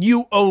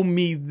 you owe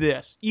me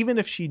this, even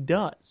if she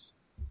does.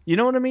 You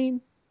know what I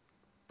mean?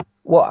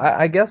 Well,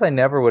 I guess I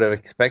never would have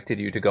expected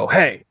you to go,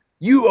 hey,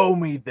 you owe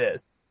me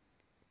this.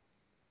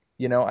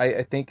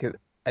 I think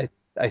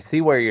I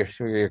see where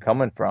you're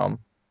coming from,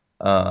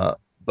 but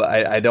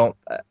I don't.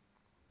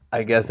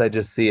 I guess I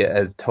just see it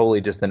as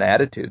totally just an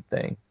attitude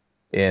thing,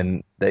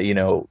 in that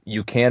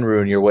you can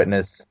ruin your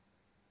witness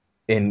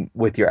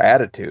with your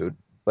attitude,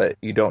 but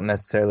you don't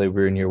necessarily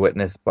ruin your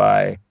witness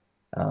by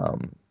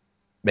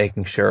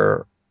making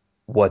sure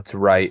what's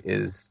right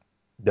is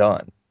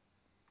done.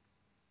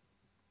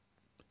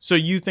 So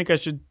you think I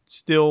should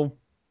still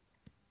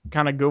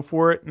kind of go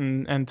for it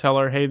and tell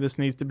her, hey, this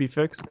needs to be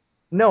fixed?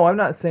 No, I'm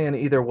not saying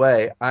either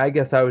way. I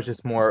guess I was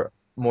just more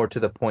to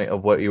the point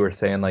of what you were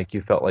saying, like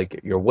you felt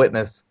like your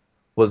witness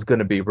was going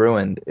to be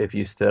ruined if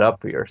you stood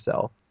up for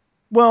yourself.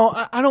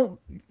 Well, I don't...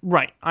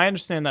 Right, I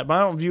understand that, but I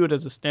don't view it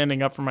as a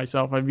standing up for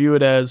myself. I view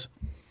it as...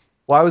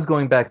 Well, I was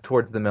going back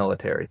towards the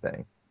military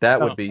thing.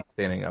 That would be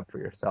standing up for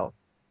yourself.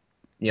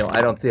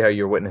 I don't see how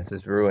your witness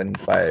is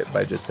ruined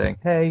by just saying,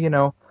 hey,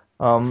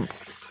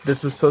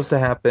 this was supposed to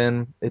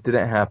happen. It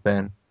didn't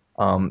happen.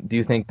 Do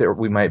you think that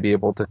we might be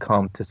able to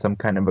come to some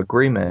kind of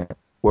agreement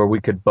where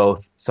we could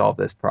both solve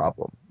this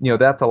problem?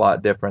 That's a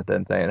lot different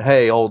than saying,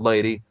 hey, old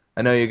lady,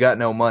 I know you got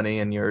no money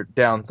and you're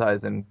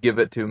downsizing. Give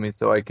it to me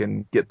so I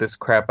can get this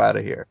crap out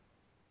of here.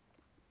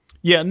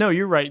 Yeah, no,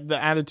 you're right.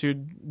 The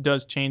attitude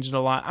does change it a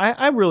lot.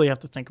 I really have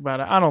to think about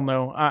it. I don't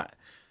know.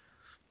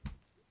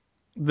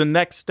 The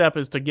next step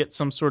is to get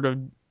some sort of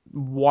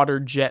water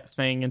jet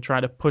thing and try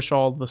to push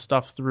all the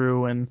stuff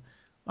through. And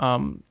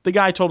the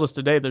guy told us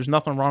today there's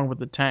nothing wrong with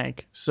the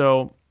tank.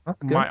 So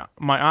my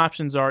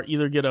options are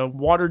either get a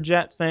water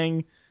jet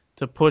thing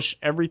to push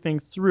everything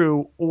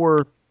through,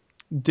 or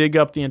dig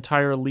up the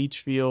entire leach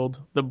field,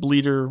 the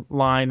bleeder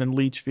line and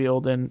leach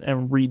field, and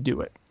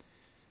redo it.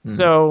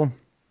 So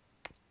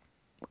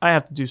I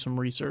have to do some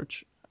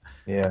research.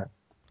 Yeah.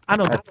 I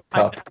don't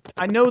know.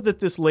 I know that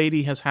this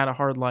lady has had a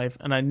hard life,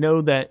 and I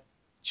know that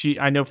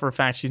I know for a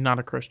fact she's not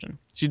a Christian.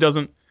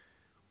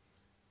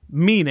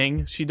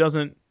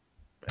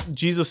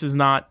 Jesus is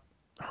not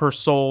her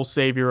sole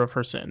savior of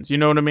her sins. You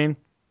know what I mean?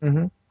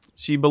 Mm-hmm.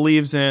 She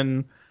believes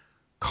in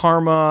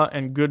karma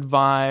and good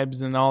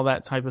vibes and all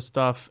that type of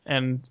stuff.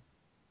 And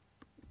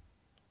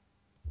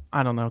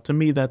I don't know. To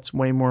me, that's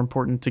way more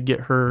important to get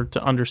her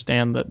to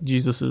understand that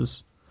Jesus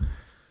is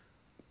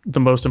the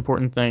most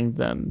important thing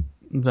than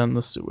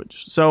the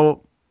sewage.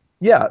 So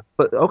yeah,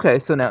 but okay.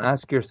 So now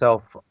ask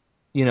yourself,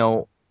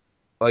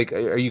 like,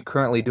 are you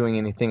currently doing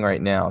anything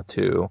right now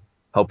to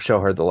help show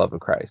her the love of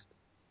Christ?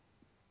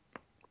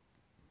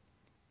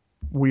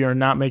 We are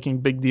not making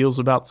big deals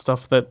about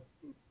stuff that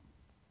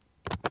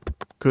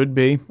could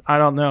be. I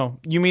don't know.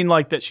 You mean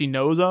like that she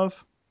knows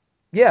of?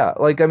 Yeah,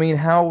 like, I mean,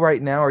 how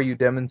right now are you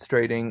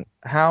demonstrating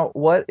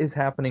what is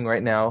happening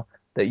right now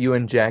that you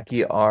and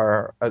Jackie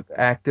are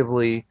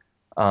actively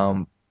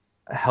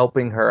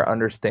helping her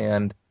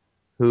understand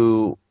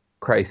who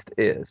Christ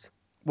is?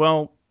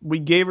 Well, we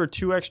gave her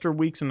 2 extra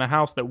weeks in the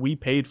house that we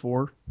paid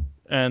for,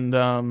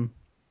 and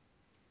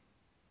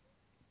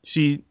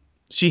she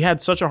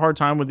had such a hard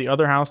time with the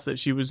other house that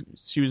she was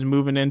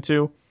moving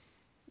into,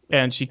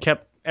 and she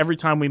kept, every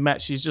time we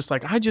met, she's just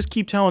like, I just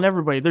keep telling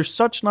everybody, they're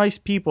such nice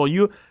people.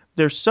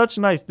 They're such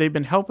nice. They've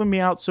been helping me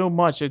out so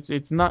much.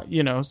 It's not,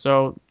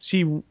 so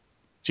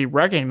she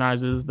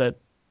recognizes that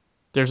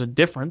there's a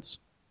difference.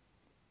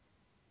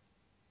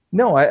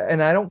 No, I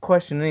don't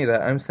question any of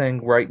that. I'm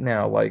saying right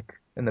now, like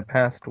in the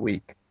past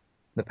week,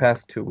 the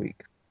past 2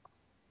 weeks.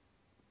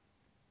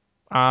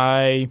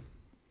 In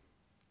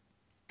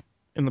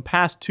the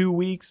past 2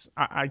 weeks,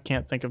 I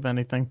can't think of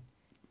anything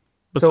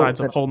besides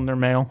holding their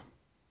mail.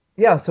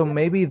 Yeah, so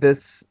maybe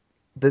this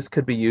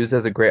could be used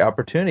as a great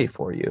opportunity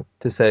for you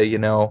to say,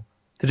 to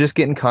just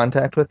get in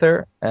contact with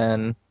her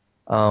and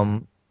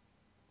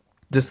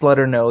just let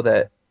her know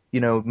that,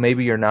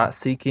 maybe you're not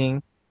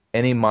seeking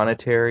any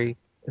monetary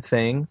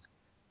things,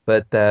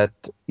 but that,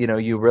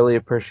 you really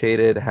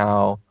appreciated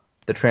how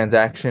the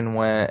transaction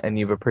went and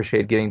you've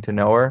appreciated getting to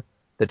know her,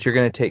 that you're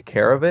going to take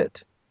care of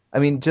it. I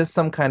mean, just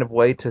some kind of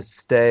way to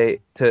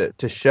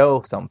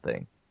show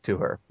something to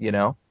her,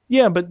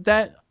 Yeah, but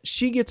that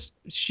she gets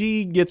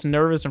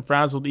nervous and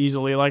frazzled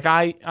easily. Like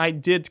I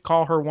did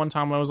call her one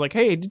time. I was like,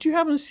 hey, did you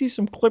happen to see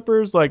some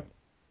clippers, like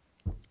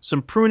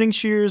some pruning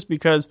shears?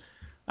 Because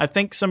I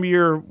think some of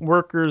your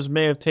workers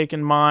may have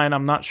taken mine.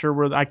 I'm not sure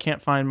where. I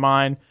can't find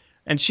mine.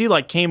 And she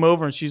like came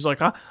over and she's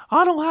like, I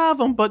don't have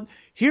them, but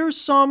here's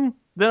some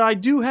that I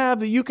do have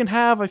that you can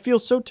have. I feel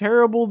so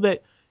terrible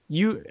that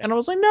you. And I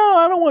was like, no,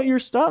 I don't want your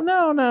stuff.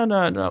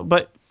 No.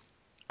 But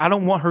I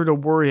don't want her to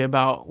worry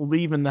about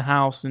leaving the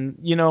house. And,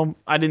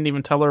 I didn't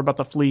even tell her about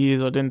the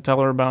fleas. I didn't tell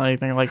her about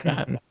anything like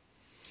that.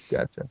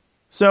 Gotcha.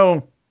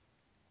 So,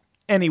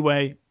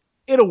 anyway,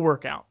 it'll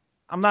work out.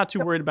 I'm not too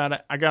worried about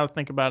it. I got to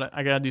think about it.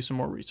 I got to do some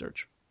more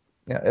research.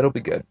 Yeah, it'll be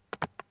good.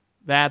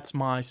 That's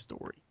my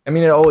story. I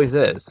mean, it always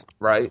is,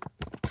 right?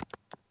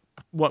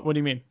 What do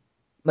you mean?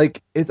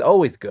 Like, it's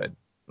always good.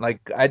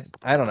 Like, I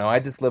don't know. I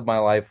just live my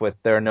life with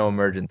there are no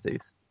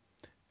emergencies.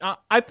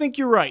 I think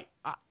you're right.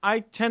 I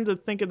tend to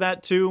think of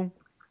that too.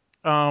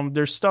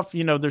 There's stuff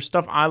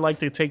I like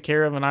to take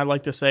care of, and I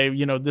like to say,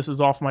 this is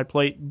off my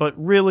plate. But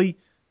really,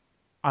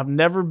 I've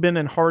never been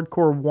in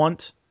hardcore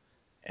want,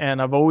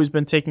 and I've always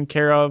been taken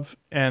care of.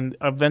 And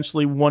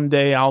eventually, one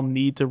day, I'll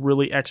need to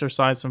really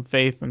exercise some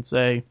faith and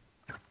say,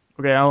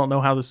 okay, I don't know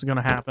how this is going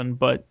to happen,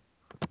 but.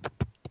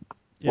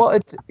 Yeah. Well,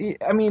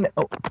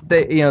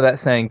 that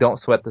saying, don't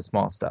sweat the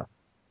small stuff.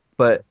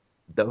 But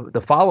the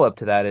follow-up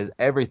to that is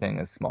everything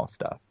is small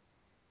stuff.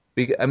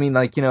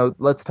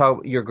 Let's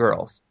talk your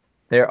girls.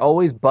 They're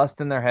always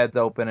busting their heads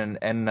open and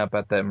ending up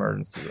at the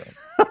emergency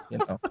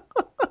room.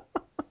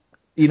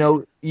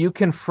 You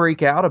can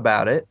freak out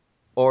about it,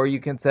 or you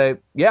can say,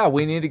 yeah,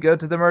 we need to go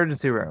to the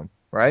emergency room,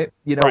 right?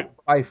 Right.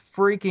 By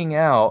freaking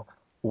out,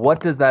 what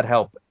does that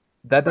help?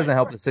 That doesn't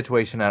help the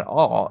situation at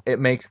all. It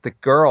makes the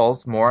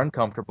girls more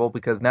uncomfortable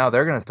because now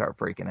they're going to start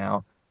freaking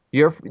out.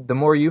 The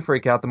more you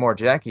freak out, the more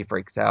Jackie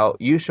freaks out.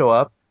 You show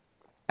up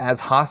as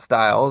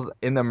hostiles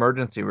in the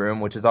emergency room,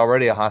 which is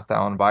already a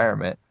hostile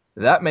environment.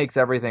 That makes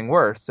everything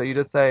worse. So you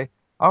just say,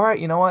 all right,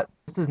 you know what?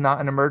 This is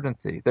not an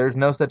emergency. There's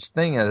no such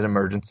thing as an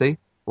emergency.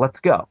 Let's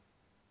go.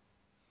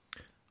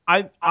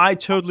 I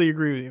totally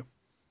agree with you.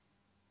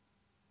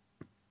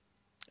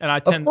 And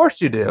Of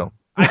course you do.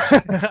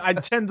 I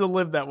tend to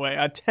live that way.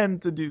 I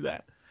tend to do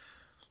that.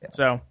 Yeah.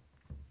 So,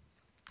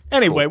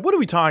 Anyway, Cool. what are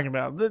we talking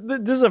about?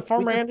 This is a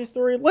Farmer Andy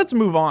story? Let's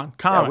move on. Yeah,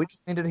 Comics. we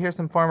just needed to hear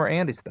some Farmer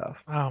Andy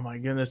stuff. Oh my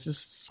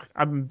goodness,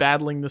 I've been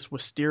battling this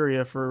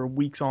wisteria for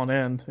weeks on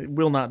end. It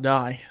will not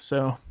die.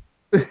 So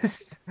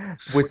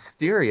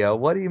Wisteria?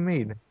 What do you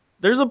mean?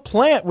 there's a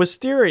plant,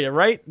 wisteria,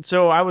 right?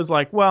 So I was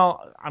like,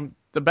 well,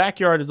 the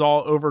backyard is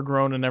all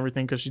overgrown and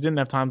everything because she didn't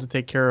have time to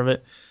take care of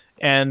it,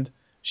 and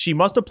she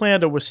must have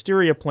planted a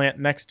wisteria plant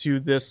next to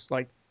this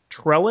like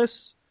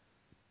trellis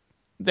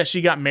that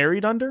she got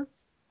married under,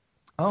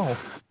 Oh,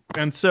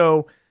 and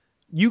so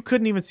you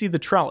couldn't even see the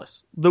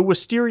trellis. The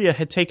wisteria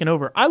had taken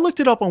over. I looked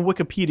it up on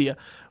Wikipedia.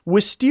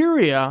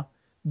 Wisteria,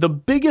 the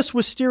biggest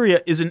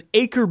wisteria is an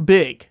acre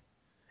big,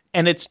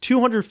 and it's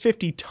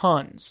 250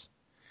 tons.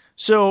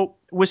 So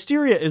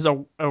wisteria is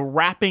a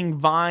wrapping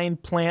vine,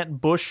 plant,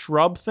 bush,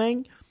 shrub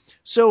thing.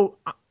 So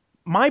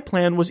my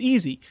plan was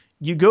easy.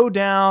 You go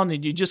down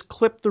and you just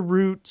clip the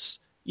roots,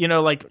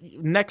 like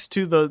next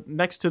to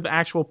the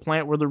actual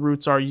plant where the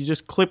roots are. You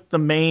just clip the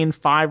main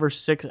 5 or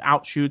 6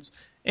 outshoots,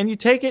 and you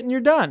take it and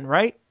you're done,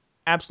 right?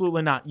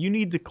 Absolutely not. You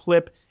need to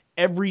clip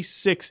every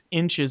 6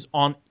 inches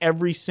on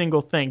every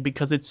single thing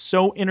because it's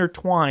so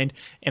intertwined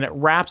and it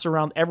wraps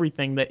around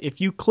everything that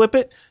if you clip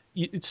it,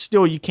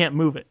 you can't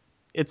move it.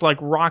 It's like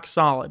rock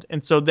solid.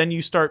 And so then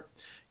you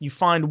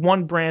find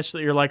one branch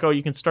that you're like, oh,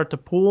 you can start to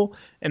pull,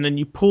 and then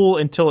you pull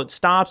until it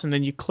stops, and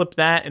then you clip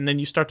that, and then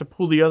you start to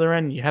pull the other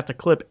end, and you have to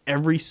clip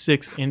every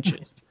 6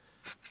 inches.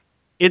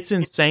 It's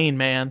insane,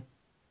 man.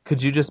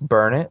 could you just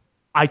burn it?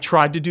 I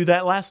tried to do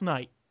that last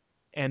night,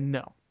 and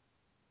no.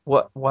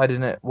 What? Why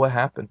didn't it? What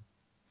happened?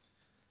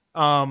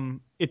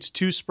 It's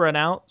too spread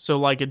out, so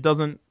like it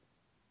doesn't.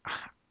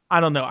 I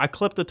don't know. I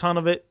clipped a ton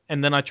of it,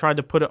 and then I tried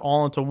to put it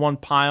all into one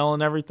pile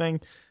and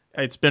everything.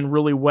 It's been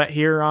really wet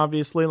here,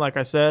 obviously, like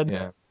I said.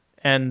 Yeah.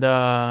 And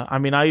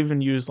I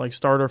even use like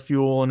starter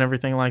fuel and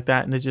everything like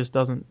that, and it just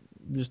doesn't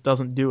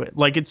do it.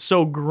 Like it's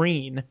so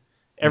green,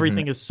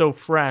 everything is so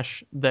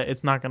fresh that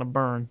it's not gonna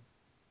burn.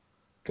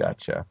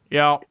 Gotcha.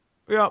 Yeah.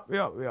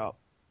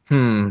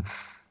 Hmm.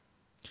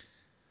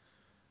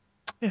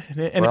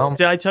 And Well-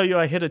 did I tell you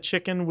I hit a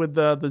chicken with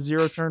the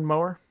 0-turn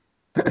mower?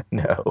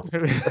 No.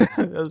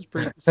 That was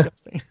pretty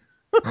disgusting.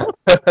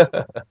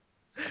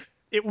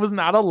 It was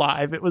not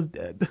alive. It was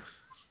dead.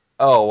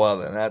 Oh, well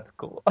then, that's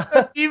cool.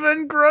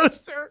 Even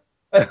grosser.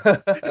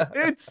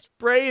 It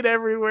sprayed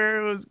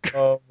everywhere. It was.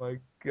 Oh my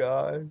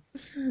god.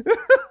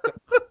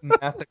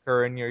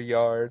 Massacre in your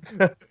yard.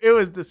 It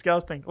was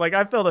disgusting. Like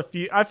I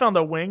found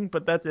a wing,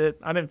 but that's it.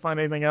 I didn't find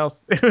anything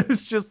else. It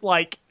was just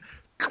like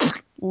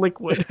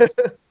liquid.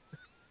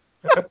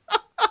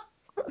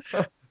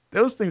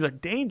 Those things are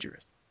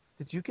dangerous.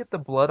 Did you get the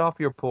blood off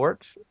your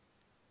porch?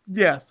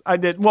 Yes, I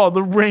did. Well,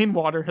 the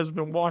rainwater has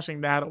been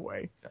washing that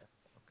away.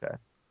 Okay.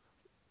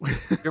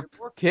 Your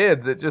poor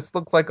kids, it just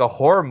looks like a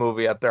horror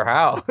movie at their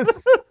house.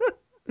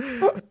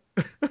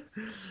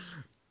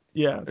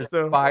 Yeah. There's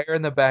So fire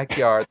in the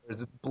backyard,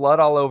 there's blood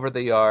all over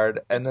the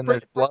yard, and then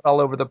there's blood all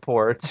over the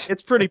porch.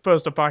 it's pretty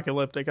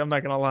post-apocalyptic. I'm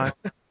not gonna lie.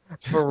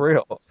 For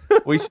real.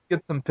 We should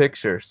get some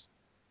pictures.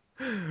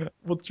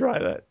 We'll try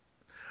that.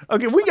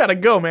 Okay, we gotta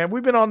go, man.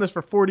 We've been on this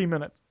for 40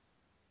 minutes.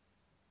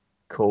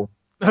 Cool.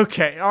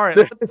 Okay, all right.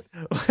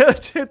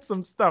 Let's hit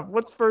some stuff.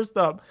 What's first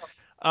up?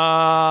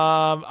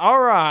 All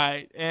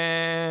right,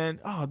 and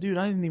oh, dude,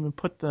 I didn't even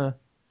put the.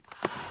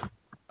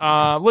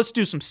 Let's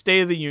do some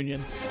State of the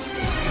Union.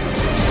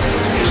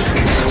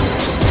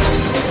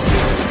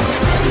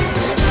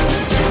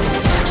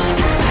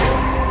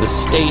 The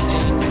state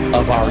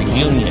of our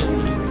union.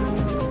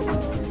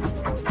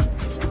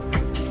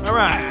 All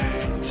right.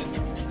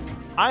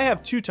 I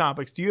have 2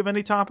 topics. Do you have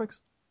any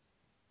topics?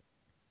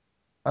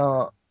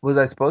 Was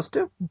I supposed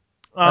to?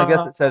 I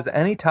guess it says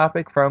any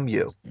topic from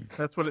you.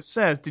 That's what it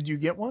says. Did you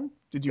get one?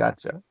 Did you?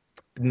 Gotcha.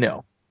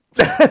 No.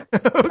 Okay.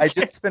 I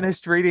just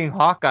finished reading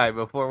Hawkeye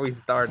before we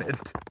started.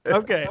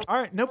 Okay. All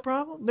right. No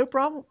problem. No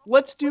problem.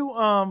 Let's do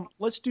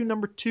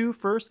number 2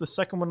 first. The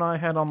second one I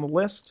had on the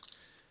list.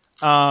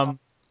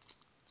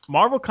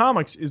 Marvel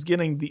Comics is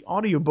getting the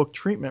audiobook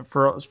treatment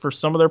for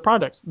some of their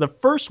projects. The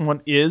first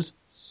one is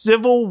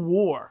Civil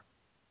War.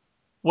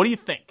 What do you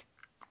think?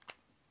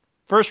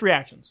 First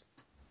reactions.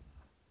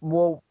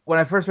 Well, when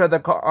I first read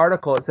the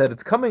article, it said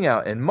it's coming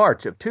out in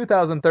March of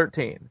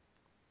 2013.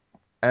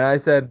 And I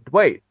said,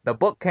 wait, the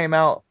book came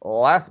out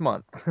last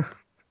month.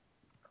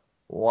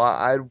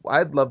 Well,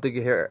 I'd love to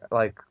hear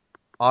like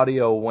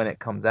audio when it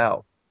comes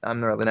out.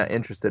 I'm really not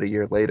interested a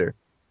year later.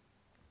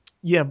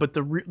 Yeah, but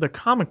the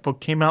comic book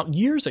came out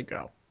years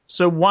ago.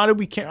 So why do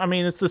we care? I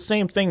mean, it's the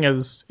same thing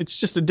as it's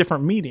just a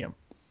different medium.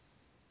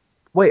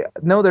 Wait,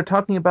 no, they're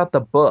talking about the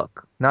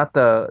book, not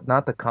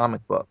the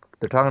comic book.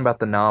 They're talking about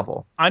the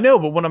novel. I know,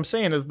 but what I'm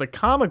saying is the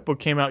comic book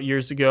came out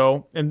years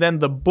ago, and then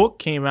the book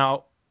came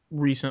out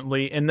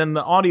recently, and then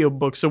the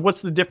audiobook. So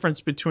what's the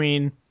difference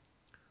between,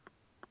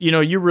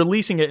 you're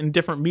releasing it in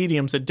different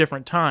mediums at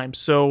different times.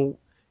 So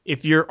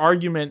if your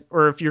argument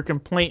or if your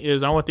complaint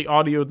is I want the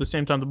audio at the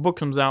same time the book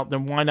comes out,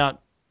 then why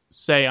not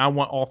say I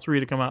want all 3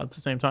 to come out at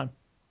the same time?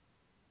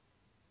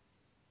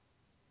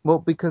 Well,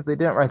 because they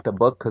didn't write the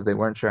book because they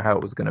weren't sure how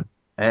it was going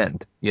to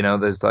end. You know,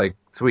 there's like,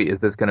 sweet, is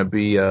this going to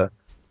be we're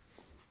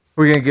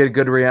going to get a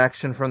good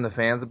reaction from the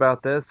fans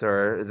about this,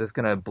 or is this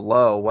going to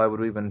blow? Why would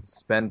we even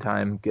spend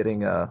time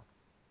getting a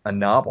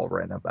novel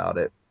written about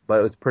it? But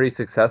it was pretty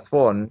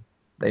successful, and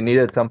they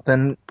needed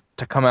something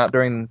to come out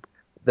during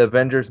the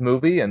Avengers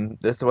movie, and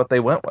this is what they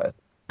went with.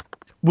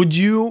 Would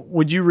you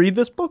read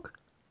this book?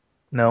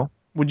 No,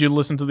 Would you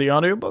listen to the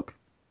audiobook?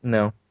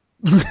 no.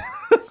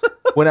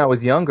 When I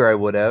was younger, I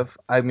would have.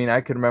 I mean,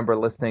 I could remember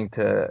listening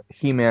to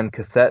He-Man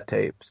cassette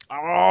tapes.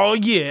 Oh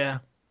yeah,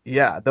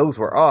 Yeah, those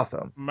were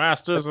awesome.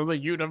 Masters of the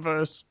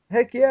Universe.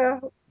 Heck yeah,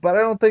 but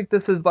I don't think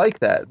this is like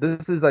that.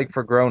 This is like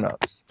for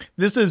grown-ups.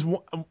 This is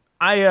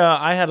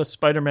I had a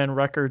Spider-Man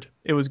record.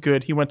 It was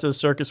good. He went to the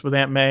circus with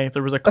Aunt May.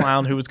 There was a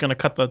clown who was going to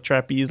cut the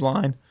trapeze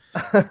line.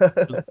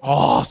 It was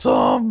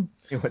awesome.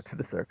 He went to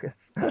the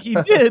circus. He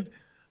did.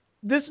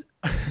 This,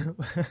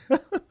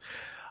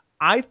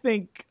 I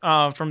think,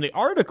 from the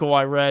article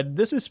I read,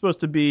 this is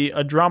supposed to be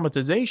a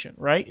dramatization,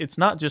 right? It's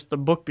not just the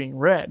book being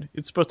read.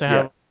 It's supposed to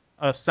have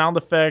sound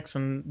effects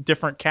and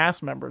different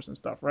cast members and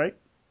stuff, right?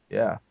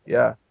 Yeah.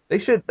 They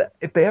should,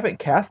 if they haven't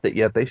cast it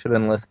yet, they should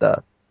enlist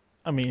us.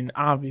 I mean,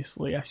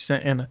 obviously, I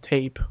sent in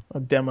a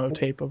demo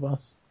tape of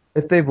us.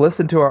 If they've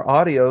listened to our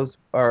audios,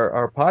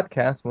 our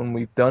podcast when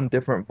we've done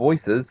different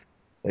voices,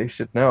 they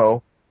should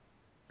know.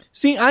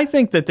 See, I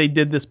think that they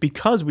did this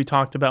because we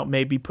talked about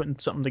maybe putting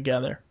something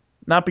together.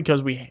 Not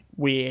because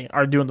we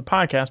are doing the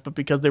podcast, but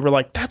because they were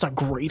like, that's a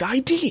great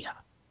idea.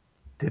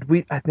 Did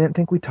we? I didn't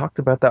think we talked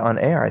about that on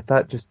air. I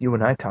thought just you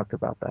and I talked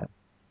about that.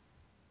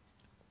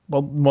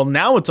 Well,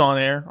 now it's on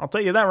air. I'll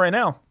tell you that right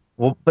now.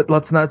 Well, but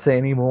let's not say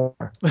any more.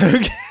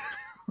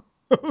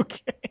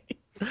 Okay.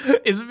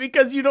 Is it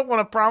because you don't want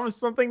to promise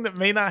something that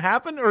may not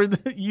happen, or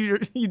that you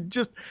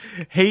just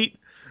hate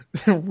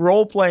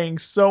role playing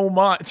so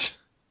much?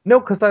 No,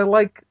 because I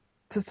like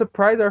to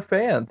surprise our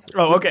fans.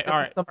 Oh, okay, all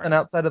right. Something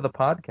outside of the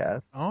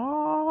podcast.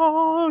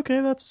 Oh,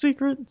 okay, that's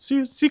secret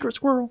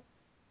squirrel.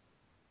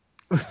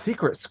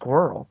 Secret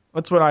squirrel.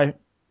 That's what I.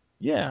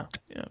 Yeah.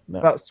 No.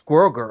 About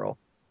Squirrel Girl.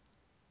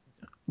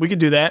 We could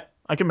do that.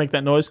 I can make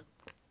that noise.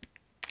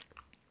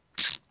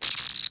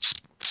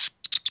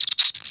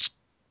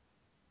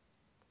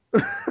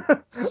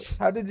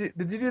 How did you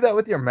do that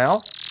with your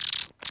mouth?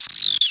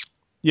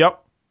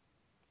 Yep.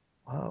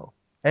 Wow.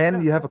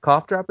 And you have a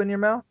cough drop in your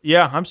mouth?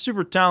 Yeah, I'm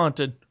super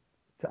talented.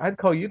 I'd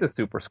call you the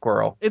super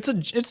squirrel. It's a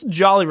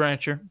Jolly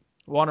Rancher,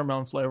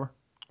 watermelon flavor.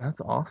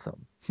 That's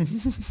awesome.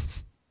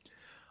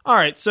 All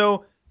right,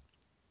 so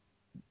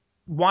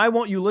why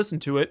won't you listen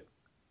to it?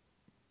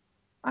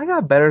 I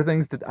got better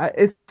things to do.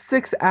 It's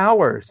 6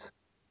 hours.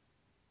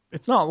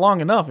 It's not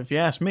long enough, if you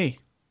ask me.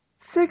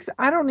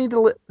 I don't need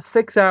to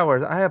 6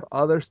 hours. I have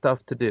other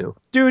stuff to do.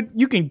 Dude,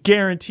 you can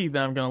guarantee that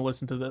I'm going to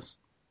listen to this.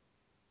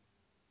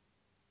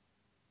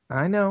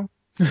 I know.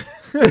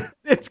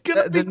 It's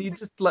gonna be. Then you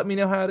just let me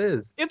know how it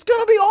is. It's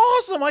gonna be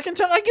awesome. I can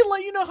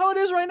let you know how it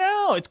is right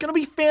now. It's gonna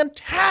be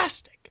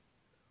fantastic.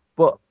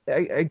 Well,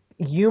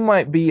 you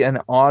might be an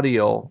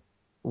audio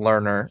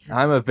learner.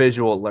 I'm a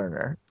visual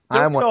learner.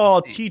 Don't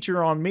call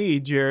teacher on me,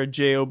 Jared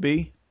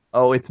J.O.B.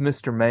 Oh, it's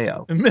Mr.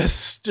 Mayo.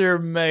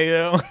 Mr.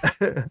 Mayo.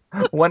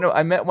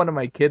 I met one of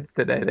my kids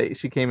today.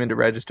 She came in to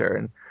register,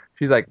 and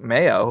she's like,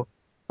 Mayo?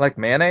 Like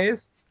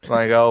mayonnaise? I'm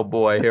like, oh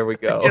boy, here we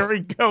go. Here we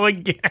go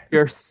again.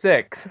 You're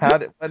 6.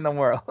 What in the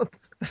world?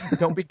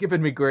 Don't be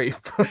giving me grief.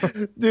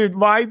 Dude,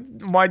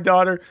 my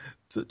daughter,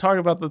 talk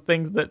about the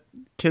things that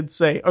kids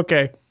say.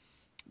 Okay,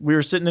 we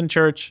were sitting in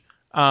church,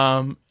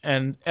 and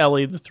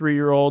Ellie, the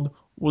 3-year-old,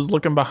 was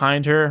looking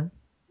behind her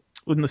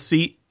in the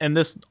seat, and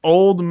this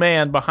old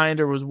man behind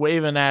her was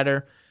waving at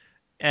her,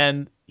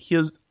 and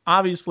he's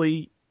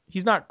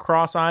not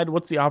cross-eyed.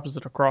 What's the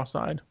opposite of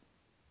cross-eyed?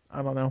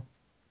 I don't know.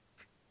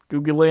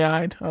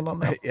 Googly-eyed? I don't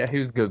know. Yeah, he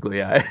was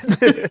googly-eyed.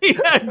 He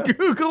had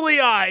googly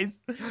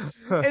eyes.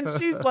 And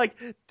she's like,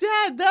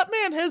 Dad, that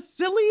man has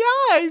silly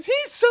eyes.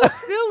 He's so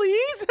silly.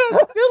 He's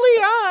got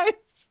silly eyes.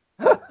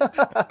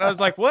 And I was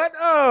like, what?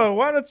 Oh,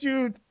 why don't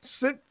you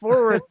sit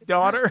forward,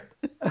 daughter?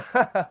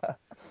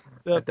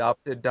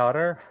 Adopted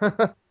daughter?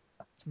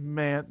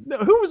 Man,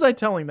 who was I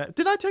telling that?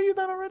 Did I tell you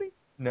that already?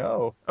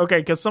 No. Okay,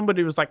 because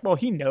somebody was like, well,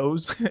 he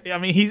knows. I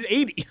mean, he's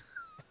 80.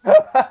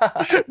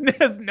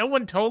 Has no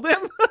one told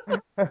him?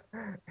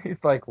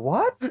 He's like,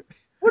 what?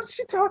 What's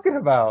she talking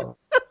about?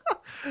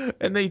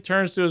 And then he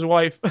turns to his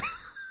wife.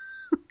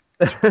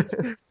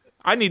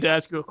 I need to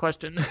ask you a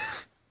question.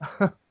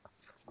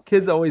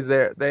 Kids always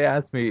there. They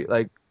ask me,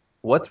 like,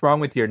 what's wrong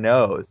with your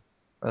nose?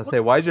 I'll say,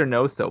 why's your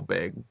nose so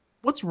big?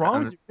 What's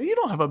wrong with you? You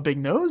don't have a big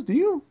nose, do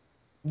you?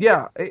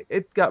 Yeah,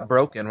 it got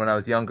broken when I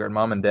was younger, and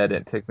Mom and Dad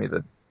didn't take me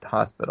to the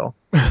hospital.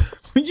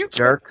 You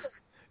jerks.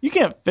 You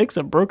can't fix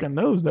a broken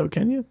nose, though,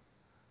 can you?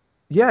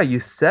 Yeah, you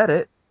set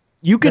it.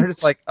 You can. They're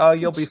just like, oh,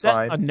 you'll be set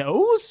fine. A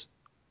nose?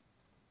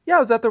 Yeah, I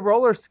was at the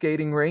roller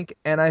skating rink,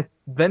 and I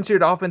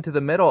ventured off into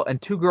the middle,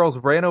 and 2 girls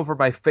ran over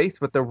my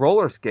face with their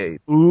roller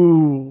skates.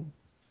 Ooh.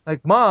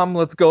 Like, Mom,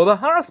 let's go to the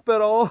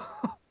hospital.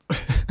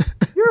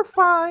 you're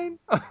fine.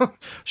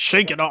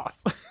 Shake it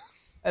off.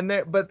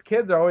 But the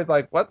kids are always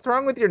like, what's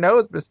wrong with your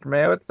nose, Mr.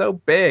 Mayo? It's so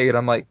big. And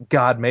I'm like,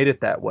 God made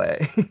it that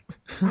way.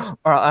 Or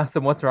I'll ask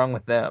them what's wrong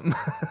with them.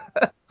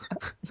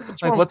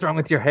 What's wrong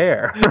with your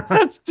hair?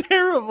 That's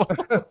terrible.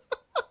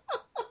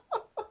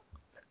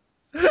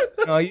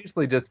 No, I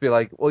usually just be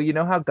like, well, you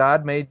know how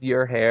God made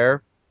your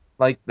hair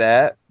like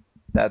that?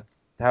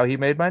 That's how he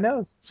made my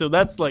nose. So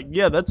that's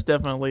that's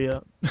definitely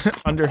a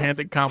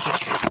underhanded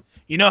compliment.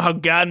 You know how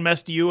God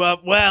messed you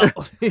up? Well,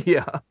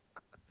 Yeah.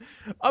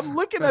 I'm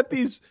looking at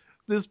this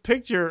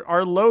picture,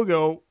 our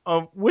logo,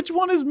 of which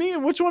one is me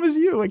and which one is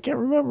you. I can't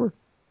remember.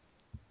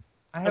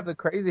 I have the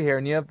crazy hair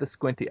and you have the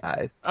squinty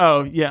eyes.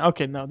 Oh, yeah.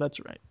 Okay, no, that's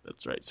right.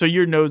 That's right. So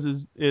your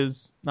nose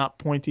is not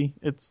pointy.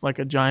 It's like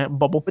a giant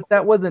bubble. But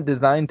that wasn't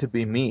designed to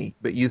be me.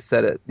 But you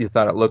said it. You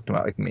thought it looked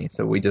like me.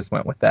 So we just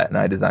went with that and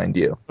I designed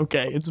you.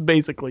 Okay, it's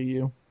basically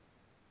you.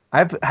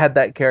 I've had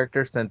that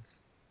character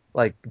since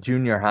like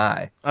junior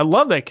high. I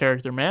love that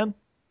character, man.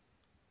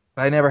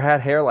 I never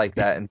had hair like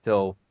that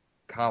until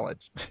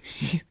college.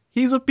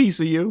 He's a piece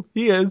of you.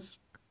 He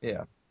is.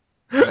 Yeah.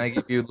 And I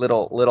give you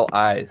little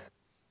eyes.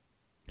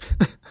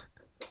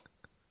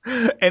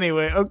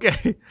 Anyway,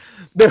 okay.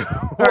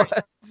 All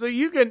right. So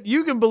you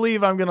can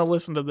believe I'm gonna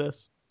listen to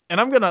this,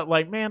 and I'm gonna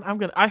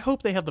I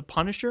hope they have the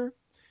Punisher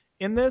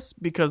in this,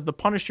 because the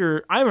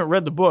Punisher, I haven't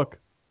read the book.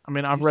 I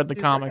mean, I've read the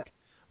comic,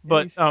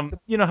 but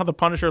you know how the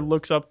Punisher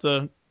looks up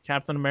to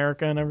Captain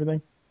America and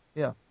everything.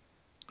 Yeah.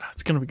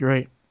 It's gonna be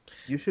great.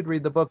 You should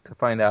read the book to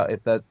find out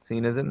if that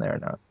scene is in there or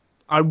not.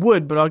 I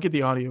would, but I'll get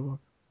the audiobook.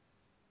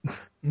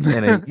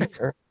 In a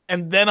year.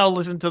 And then I'll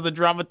listen to the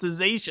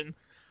dramatization.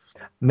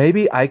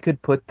 Maybe I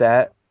could put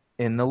that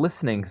in the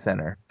listening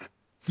center.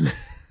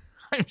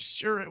 I'm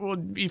sure it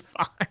would be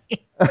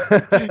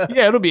fine.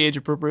 Yeah, it'll be age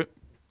appropriate.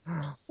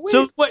 Wait,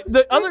 So what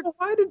the other?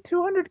 Why did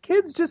 200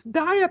 kids just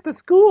die at the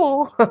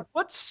school?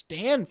 What's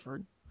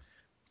Stanford?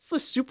 It's the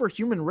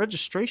Superhuman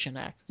Registration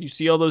Act. You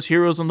see all those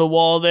heroes on the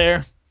wall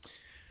there?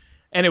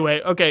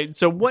 Anyway, okay.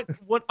 So what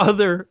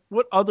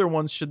other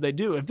ones should they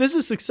do? If this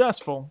is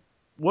successful,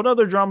 what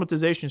other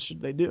dramatizations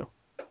should they do?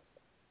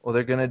 Well,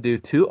 they're gonna do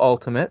 2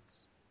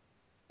 Ultimates,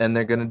 and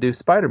they're gonna do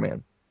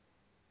Spider-Man.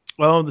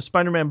 Well, the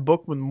Spider-Man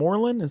book with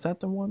Moreland, is that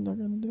the one they're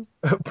gonna do?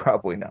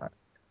 Probably not.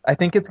 I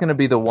think it's gonna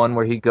be the one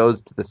where he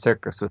goes to the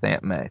circus with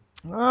Aunt May.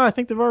 I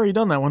think they've already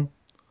done that one.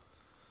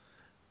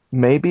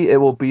 Maybe it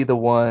will be the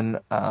one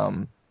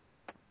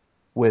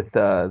with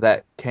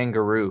that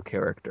kangaroo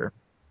character.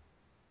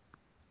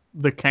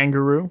 The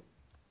kangaroo?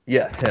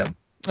 Yes, him.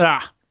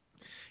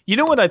 You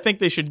know what I think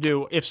they should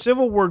do? If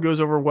Civil War goes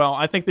over well,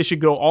 I think they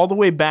should go all the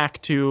way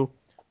back to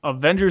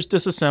Avengers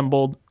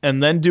Disassembled,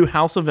 and then do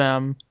House of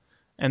M,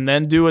 and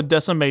then do a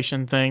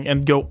Decimation thing,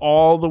 and go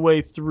all the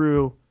way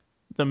through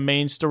the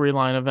main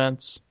storyline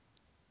events.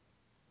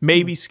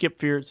 Maybe skip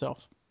Fear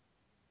Itself.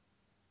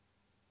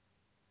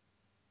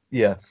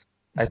 Yes,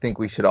 I think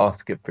we should all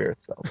skip Fear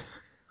Itself.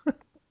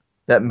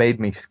 That made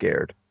me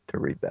scared to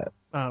read that.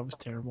 Oh, it was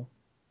terrible.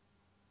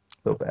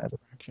 So bad.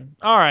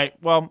 All right.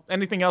 Well,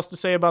 anything else to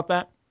say about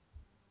that?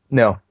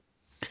 No.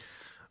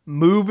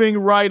 Moving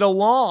right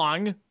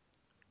along,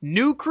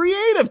 new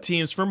creative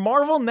teams for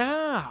Marvel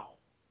Now.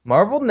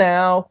 Marvel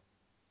Now.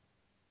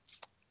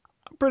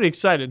 I'm pretty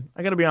excited.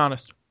 I got to be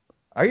honest.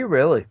 Are you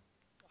really?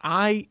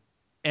 I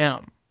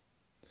am.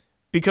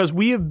 Because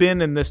we have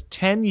been in this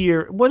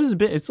 10-year... What has it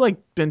been? It's like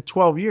been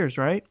 12 years,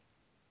 right?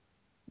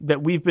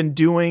 That we've been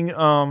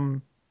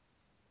doing...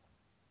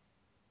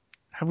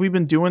 Have we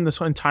been doing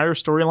this entire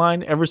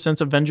storyline ever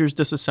since Avengers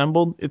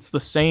Disassembled? It's the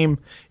same.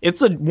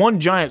 It's a one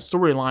giant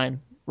storyline,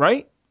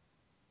 right?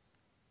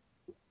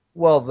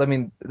 Well, I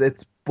mean,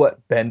 it's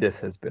what Bendis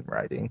has been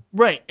writing.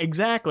 Right,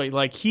 exactly.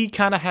 Like, he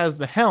kind of has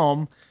the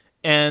helm,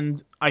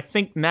 and I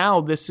think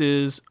now this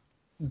is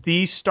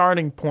the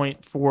starting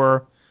point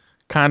for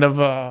kind of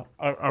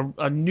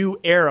a new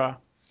era.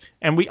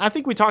 And I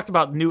think we talked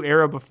about new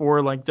era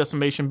before, like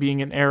Decimation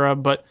being an era,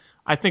 but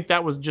I think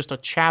that was just a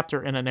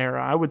chapter in an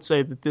era. I would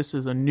say that this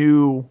is a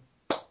new,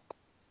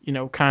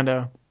 kind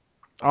of,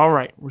 all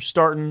right, we're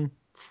starting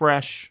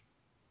fresh.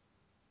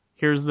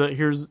 Here's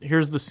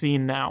the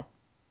scene now.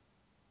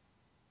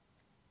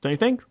 Don't you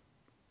think?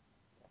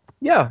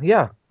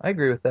 Yeah, I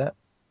agree with that.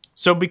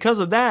 So because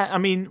of that, I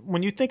mean,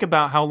 when you think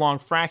about how long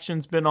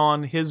Fraction's been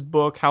on his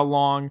book, how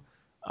long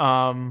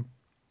Bendis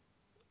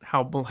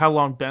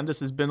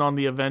has been on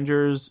the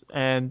Avengers,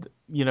 and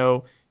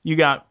you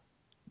got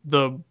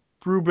the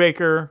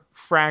Brubaker,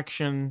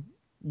 Fraction,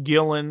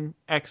 Gillen,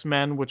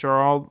 X-Men, which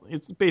are all,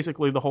 it's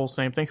basically the whole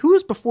same thing. Who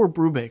was before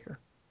Brubaker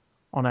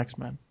on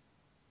X-Men?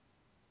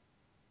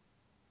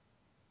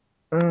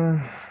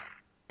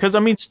 Because, I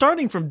mean,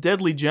 starting from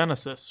Deadly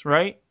Genesis,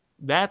 right?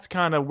 That's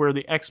kind of where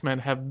the X-Men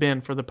have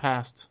been for the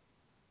past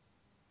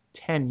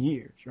 10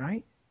 years,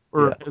 right?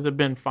 Or has it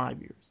been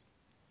 5 years?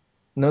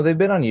 No, they've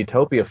been on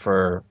Utopia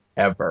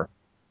forever.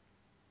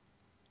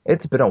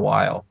 It's been a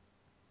while.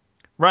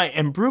 Right,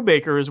 and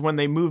Brubaker is when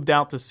they moved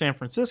out to San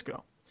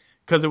Francisco,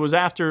 because it was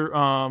after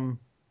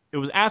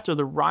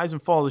the rise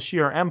and fall of the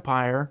Shi'ar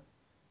Empire,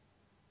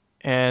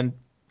 and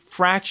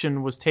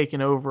Fraction was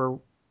taken over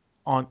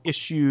on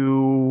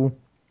issue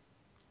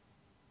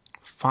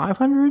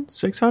 500,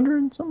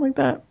 600, something like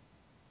that.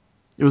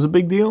 It was a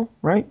big deal,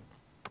 right?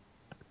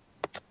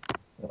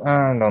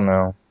 I don't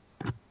know.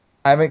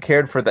 I haven't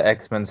cared for the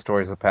X-Men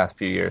stories the past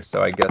few years,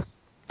 so I guess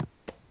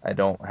I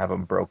don't have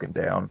them broken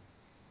down.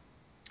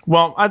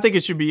 Well, I think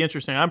it should be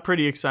interesting. I'm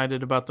pretty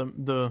excited about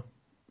the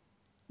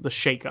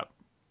shakeup.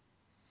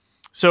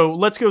 So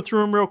let's go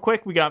through them real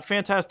quick. We got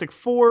Fantastic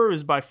Four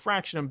is by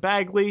Fraction and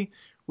Bagley.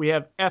 We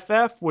have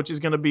FF, which is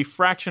going to be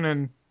Fraction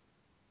and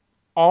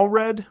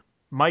Allred,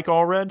 Mike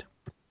Allred.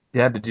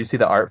 Yeah, did you see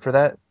the art for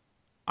that?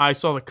 I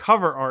saw the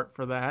cover art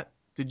for that.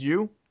 Did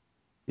you?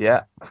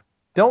 Yeah.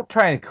 Don't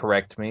try and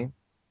correct me.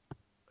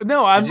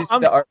 No, Did you see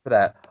the art for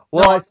that?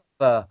 Well, No, I saw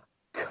the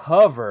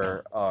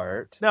cover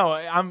art. No,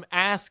 I'm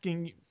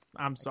asking.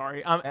 I'm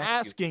sorry. I'm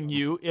asking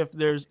you if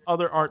there's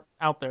other art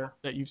out there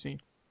that you've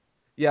seen.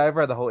 Yeah, I've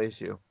read the whole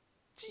issue.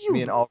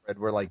 Me and Allred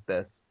were like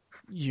this.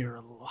 You're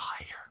a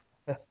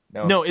liar.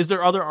 No. No, is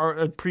there other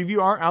art,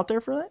 preview art out there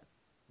for that?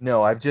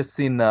 No, I've just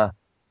seen the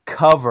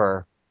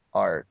cover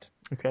art.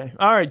 Okay.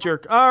 All right,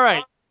 jerk. All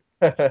right.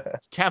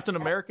 Captain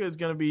America is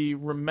going to be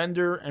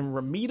Remender and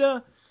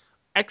Ramita.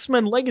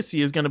 X-Men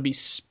Legacy is going to be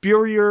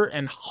Spurrier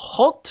and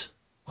Hult.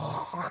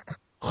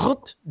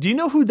 Hult. Do you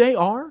know who they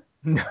are?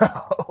 No.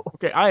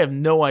 Okay, I have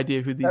no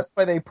idea who these... That's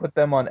why they put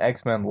them on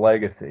X-Men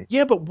Legacy.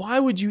 Yeah, but why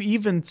would you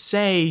even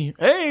say,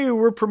 hey,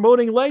 we're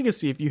promoting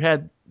Legacy if you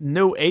had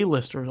no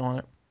A-listers on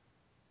it?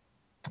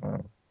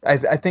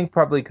 I think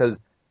probably because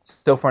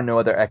so far no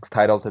other X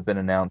titles have been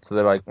announced, so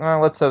they're like,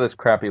 let's throw this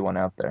crappy one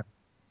out there.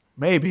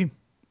 Maybe.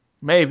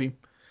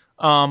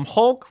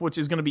 Hulk, which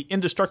is going to be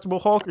Indestructible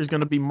Hulk, is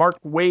going to be Mark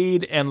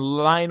Waid and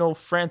Lionel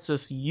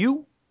Francis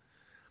Yu.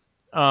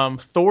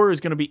 Thor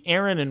is going to be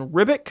Aaron and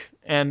Ribic,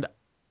 and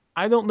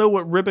I don't know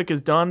what Ribic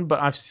has done,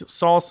 but I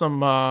saw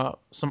some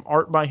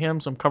art by him,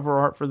 some cover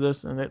art for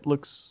this, and it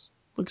looks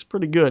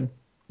pretty good.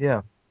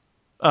 Yeah.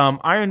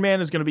 Iron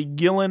Man is going to be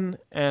Gillen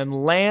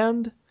and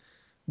Land.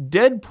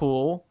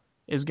 Deadpool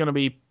is going to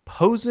be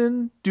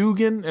Posen,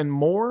 Dugan, and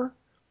Moore.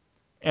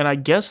 And I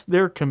guess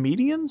they're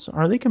comedians?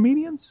 Are they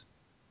comedians?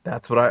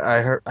 That's what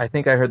I heard. I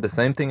think I heard the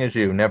same thing as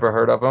you. Never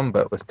heard of them,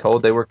 but was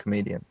told they were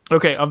comedians.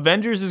 Okay,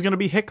 Avengers is going to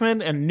be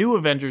Hickman, and New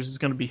Avengers is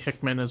going to be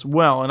Hickman as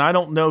well. And I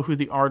don't know who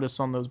the artists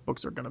on those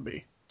books are going to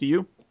be. Do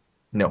you?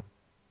 No.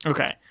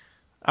 Okay.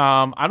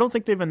 I don't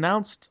think they've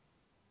announced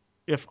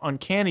if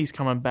Uncanny's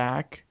coming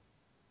back.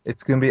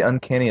 It's going to be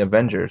Uncanny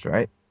Avengers,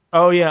 right?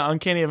 Oh, yeah,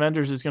 Uncanny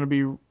Avengers is going to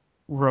be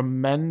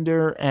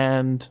Remender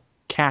and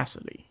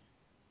Cassidy.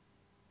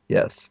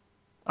 Yes.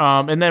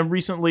 And then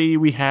recently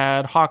we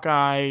had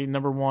Hawkeye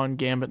 #1,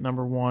 Gambit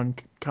 #1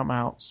 come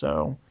out.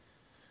 So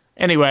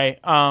anyway,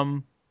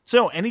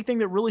 so anything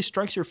that really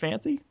strikes your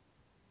fancy?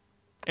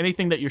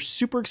 Anything that you're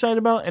super excited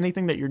about?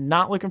 Anything that you're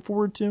not looking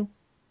forward to?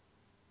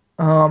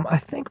 I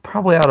think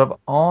probably out of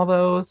all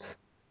those,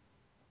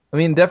 I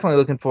mean, definitely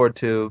looking forward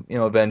to,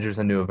 Avengers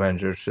and New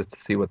Avengers just to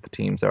see what the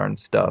teams are and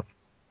stuff.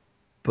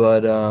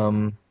 But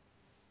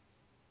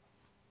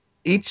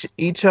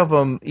each of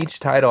them, each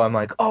title, I'm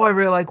like, oh, I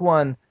really like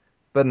one,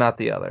 but not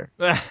the other.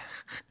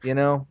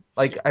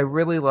 Like I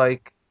really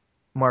like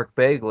Mark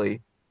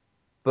Bagley,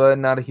 but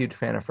not a huge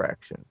fan of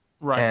Fraction.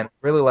 Right. And I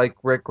really like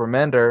Rick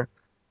Remender,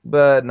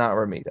 but not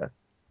Ramita.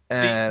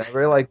 And I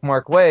really like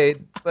Mark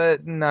Waid,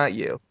 but not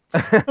you.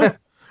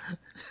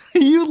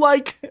 You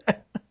like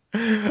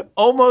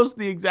almost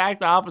the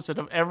exact opposite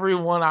of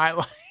everyone I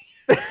like.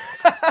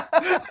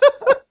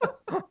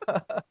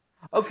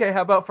 Okay,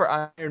 how about for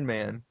Iron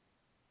Man?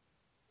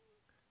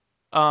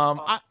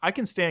 I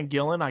can stand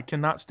Gillen. I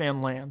cannot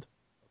stand Land.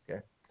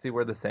 Okay, see,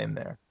 we're the same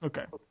there.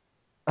 Okay.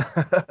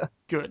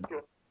 Good.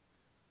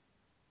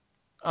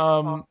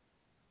 So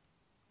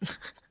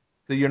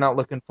you're not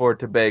looking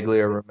forward to Bagley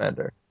or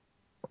Remender?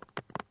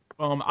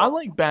 I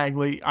like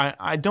Bagley.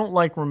 I don't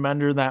like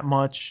Remender that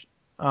much.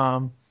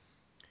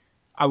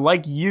 I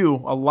like you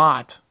a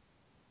lot.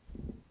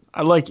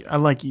 I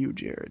like you,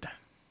 Jared.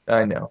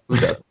 I know. Who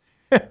doesn't?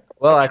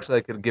 Well, actually,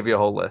 I could give you a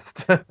whole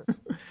list.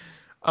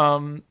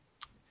 I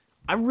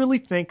really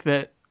think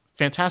that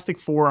Fantastic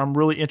Four, I'm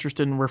really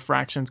interested in where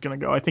Fraction's going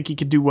to go. I think he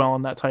could do well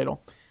in that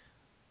title.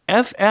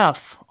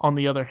 FF, on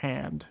the other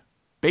hand,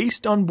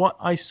 based on what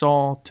I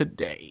saw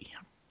today,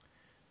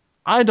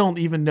 I don't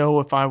even know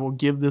if I will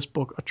give this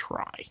book a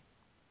try.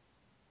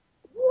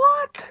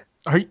 What?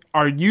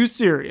 Are you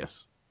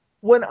serious?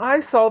 When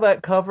I saw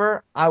that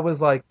cover, I was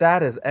like,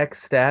 that is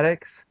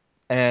Ecstatics,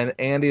 and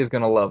Andy is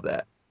going to love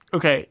that.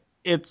 Okay,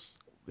 it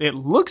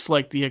looks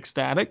like the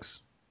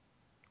Ecstatics,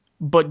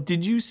 but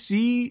did you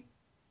see?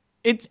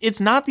 It's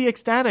not the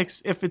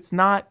Ecstatics if it's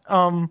not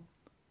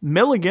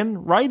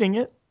Milligan writing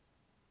it.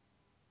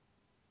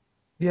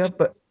 Yeah,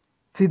 but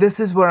see, this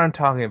is what I'm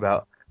talking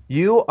about.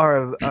 You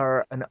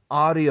are an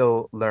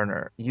audio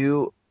learner.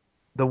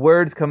 The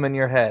words come in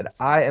your head.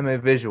 I am a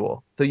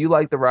visual. So you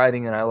like the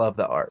writing and I love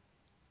the art.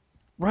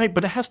 Right,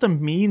 but it has to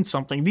mean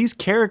something. These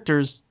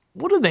characters,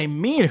 what do they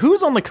mean?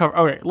 Who's on the cover?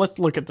 Okay, let's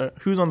look at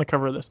who's on the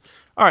cover of this.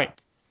 All right.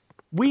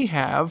 we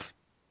have.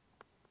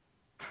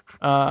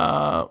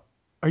 Are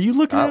you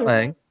looking Scott at?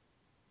 Lang.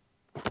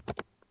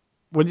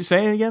 What'd you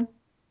say again?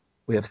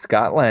 We have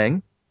Scott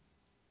Lang.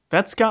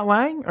 That's Scott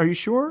Lang? Are you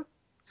sure?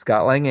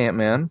 Scott Lang,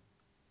 Ant-Man.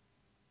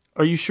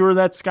 Are you sure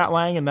that's Scott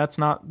Lang and that's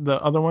not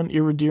the other one,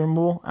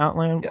 Irredeemable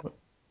Outland? Yes.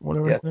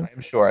 Whatever. Yes,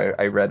 I'm sure.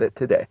 I read it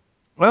today.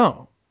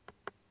 Oh.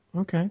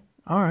 Okay.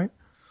 All right.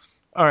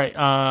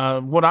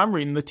 What I'm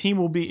reading, the team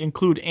will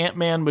include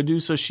Ant-Man,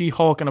 Medusa,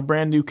 She-Hulk, and a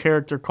brand new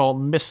character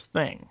called Miss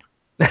Thing.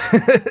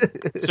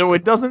 So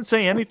it doesn't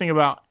say anything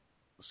about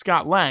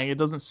Scott Lang. It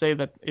doesn't say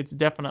that it's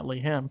definitely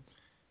him.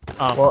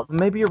 Well,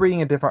 maybe you're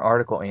reading a different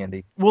article,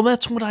 Andy. Well,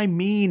 that's what I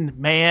mean,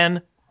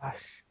 man. Gosh.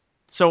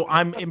 So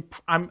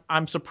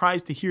I'm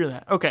surprised to hear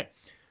that. Okay.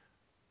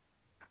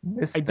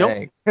 Miss I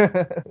don't-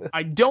 Thing.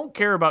 I don't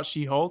care about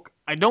She-Hulk.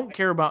 I don't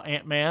care about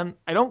Ant-Man.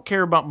 I don't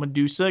care about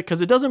Medusa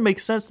because it doesn't make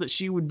sense that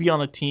she would be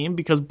on a team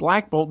because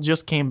Black Bolt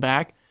just came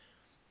back.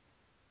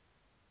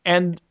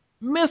 And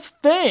Miss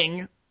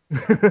Thing,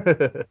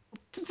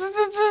 this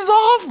is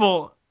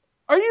awful.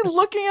 Are you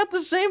looking at the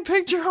same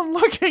picture I'm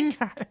looking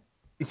at?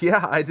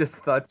 Yeah, I just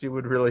thought you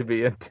would really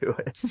be into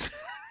it.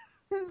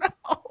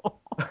 No.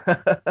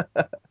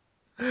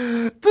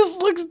 This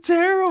looks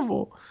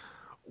terrible.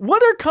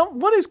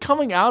 What is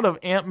coming out of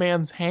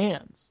Ant-Man's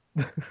hands?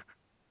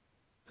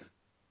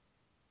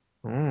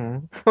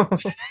 They're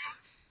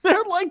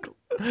like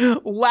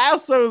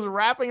lassos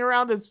wrapping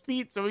around his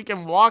feet so he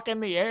can walk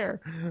in the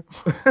air.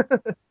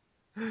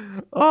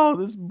 Oh,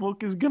 this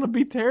book is going to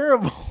be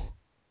terrible.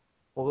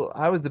 Well,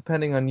 I was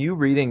depending on you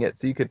reading it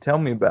so you could tell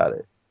me about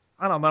it.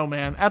 I don't know,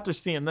 man. After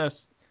seeing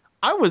this,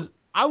 I was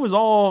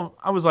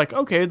like,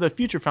 okay, the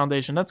Future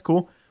Foundation, that's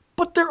cool.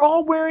 But they're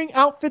all wearing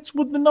outfits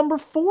with the number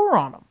 4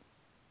 on them.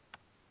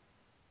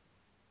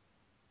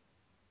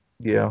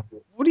 Yeah.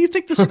 What do you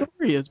think the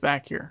story is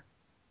back here?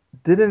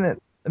 Didn't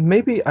it?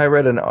 Maybe I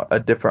read a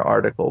different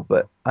article,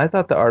 but I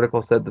thought the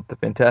article said that the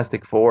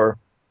Fantastic Four,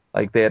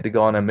 like they had to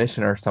go on a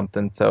mission or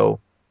something, so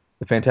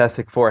the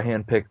Fantastic Four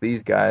handpicked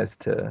these guys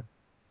to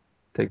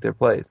take their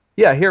place.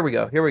 Yeah, here we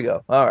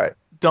go. All right.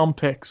 Dumb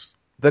picks.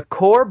 The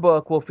core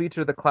book will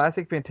feature the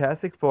classic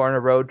Fantastic Four on a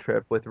road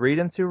trip with Reed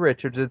and Sue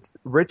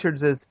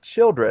Richards as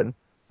children,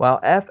 while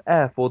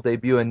FF will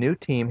debut a new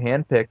team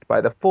handpicked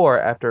by the Four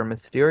after a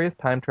mysterious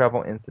time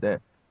travel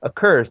incident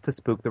occurs to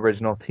spook the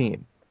original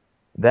team.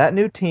 That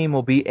new team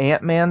will be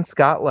Ant-Man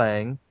Scott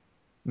Lang,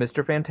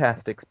 Mr.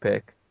 Fantastic's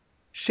pick,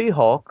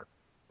 She-Hulk,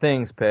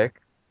 Thing's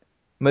pick,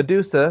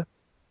 Medusa,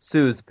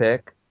 Sue's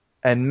pick,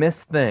 and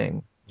Miss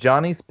Thing,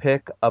 Johnny's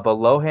pick of a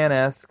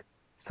Lohan-esque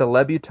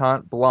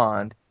celebutante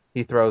blonde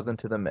he throws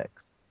into the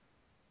mix.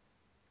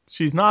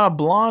 She's not a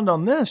blonde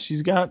on this.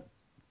 She's got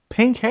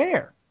pink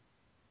hair.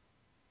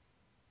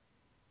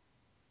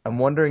 I'm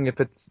wondering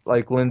if it's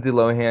like Lindsay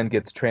Lohan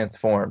gets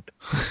transformed.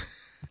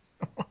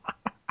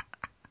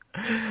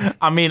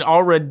 I mean,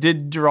 Allred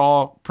did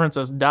draw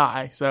Princess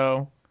Di,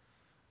 so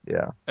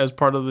Yeah. as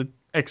part of the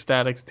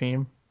Ecstatics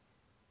team.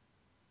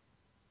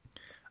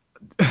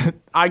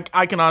 I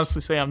can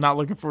honestly say I'm not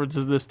looking forward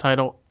to this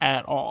title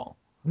at all.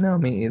 No,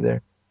 me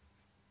either.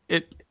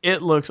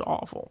 It looks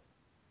awful.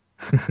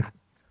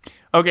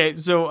 Okay,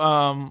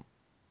 so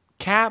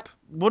Cap.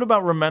 What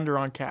about Remender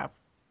on Cap?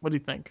 What do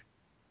you think?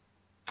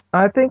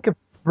 I think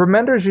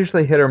Remender's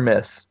usually hit or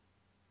miss.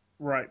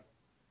 Right.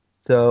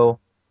 So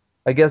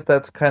I guess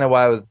that's kind of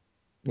why I was,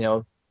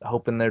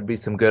 hoping there'd be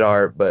some good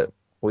art, but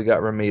we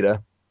got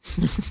Ramita.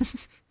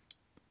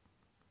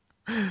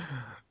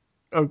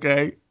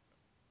 Okay.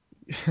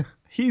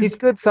 He's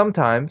good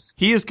sometimes.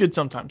 He is good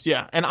sometimes,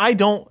 yeah. And I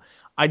don't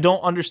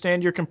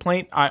understand your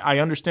complaint. I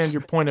understand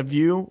your point of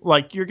view.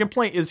 Like, your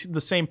complaint is the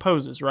same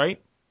poses,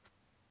 right?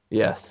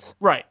 Yes.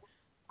 Right.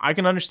 I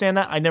can understand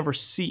that. I never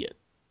see it.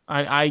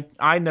 I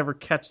never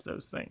catch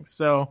those things.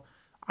 So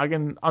I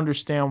can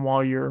understand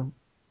why you're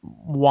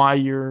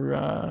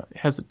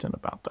hesitant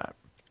about that.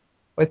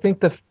 I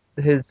think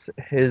his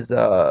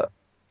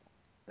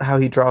how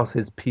he draws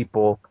his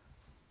people,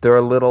 they're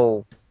a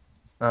little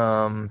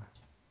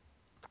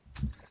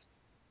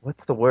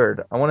what's the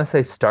word? I want to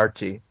say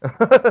starchy.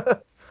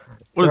 What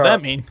does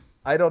that mean?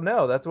 I don't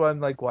know. That's why I'm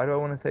like, why do I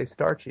want to say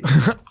starchy?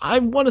 I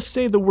want to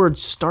say the word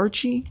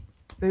starchy.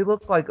 They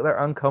look like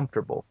they're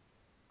uncomfortable.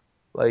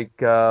 Like,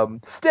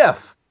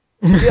 stiff.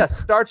 Yes,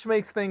 starch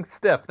makes things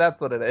stiff.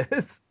 That's what it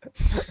is.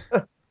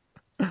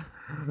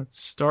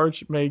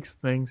 Starch makes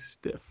things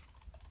stiff.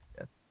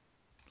 Yes.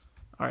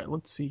 All right,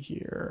 let's see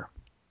here.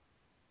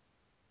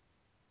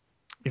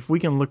 If we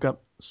can look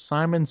up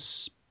Simon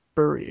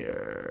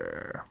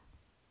Spurrier.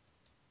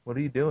 What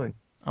are you doing?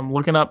 I'm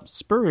looking up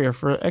Spurrier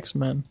for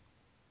X-Men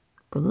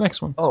for the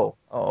next one. Oh,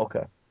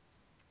 okay.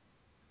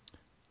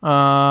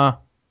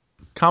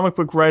 Comic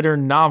book writer,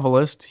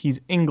 novelist.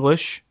 He's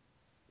English.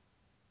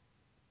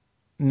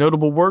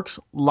 Notable works: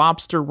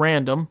 Lobster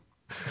Random,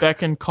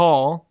 Beck and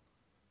Call,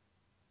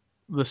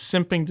 The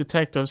Simping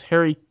Detectives,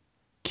 Harry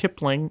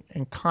Kipling,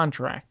 and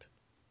Contract.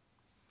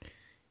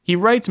 He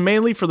writes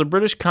mainly for the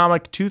British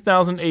comic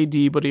 2000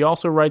 AD, but he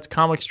also writes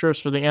comic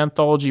strips for the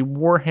anthology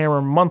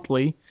Warhammer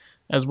Monthly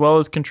as well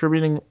as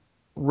contributing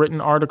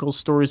written articles,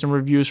 stories, and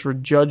reviews for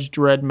Judge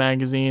Dredd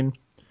magazine.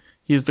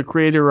 He is the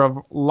creator of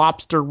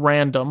Lobster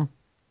Random.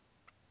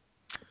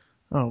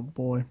 Oh,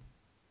 boy.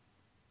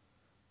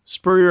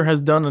 Spurrier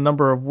has done a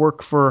number of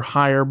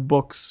work-for-hire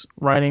books,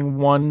 writing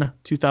one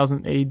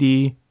 2000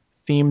 AD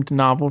themed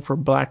novel for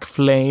Black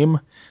Flame.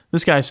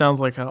 This guy sounds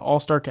like an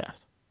all-star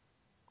cast.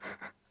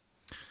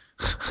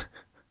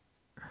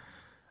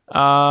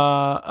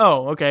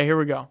 Okay, here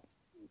we go.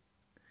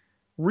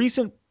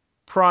 Recent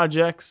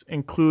projects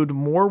include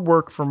more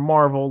work for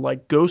Marvel,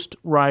 like Ghost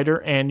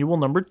Rider Annual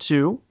Number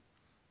 2,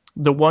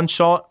 the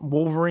one-shot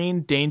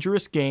Wolverine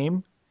Dangerous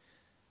Game,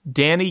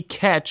 Danny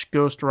Ketch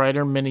Ghost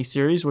Rider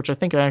miniseries, which I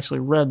think I actually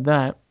read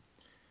that,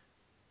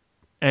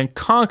 and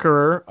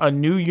Conqueror, a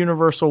new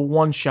Universal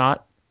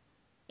one-shot,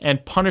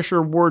 and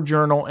Punisher War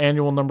Journal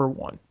Annual Number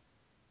 1.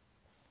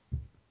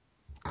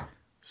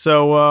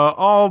 So,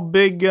 all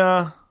big...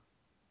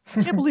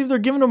 I can't believe they're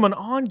giving him an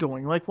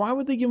ongoing. Like, why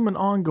would they give him an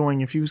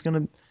ongoing if he was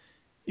going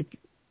to...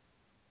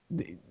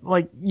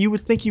 Like, you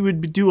would think he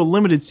would do a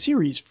limited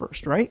series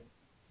first, right?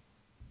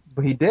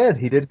 But he did.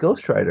 He did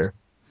Ghost Rider.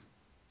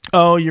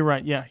 Oh, you're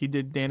right. Yeah, he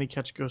did Danny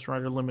Ketch Ghost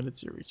Rider limited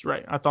series.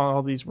 Right. I thought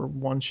all these were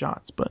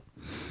one-shots, but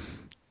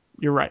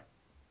you're right.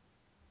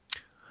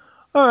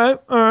 All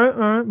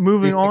right.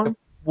 Moving on.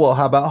 Well,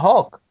 how about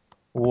Hulk?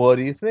 What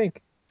do you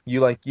think? You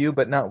like you,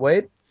 but not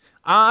Wade?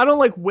 I don't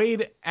like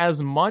Wade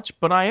as much,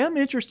 but I am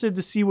interested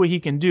to see what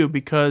he can do,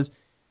 because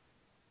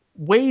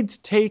Wade's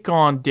take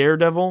on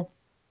Daredevil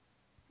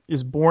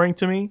is boring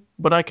to me,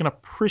 but I can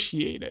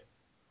appreciate it.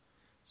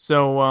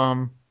 So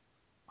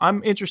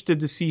I'm interested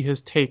to see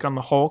his take on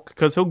the Hulk,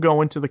 because he'll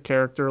go into the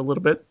character a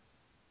little bit.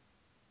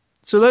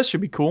 So that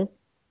should be cool.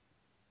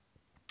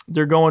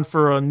 They're going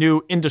for a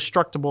new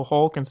indestructible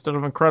Hulk instead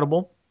of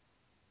Incredible.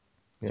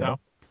 Yeah.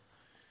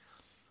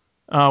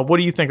 So what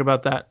do you think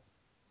about that?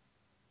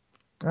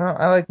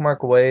 I like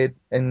Mark Waid,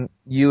 and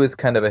you is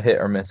kind of a hit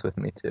or miss with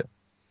me too.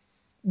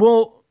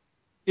 Well,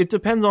 it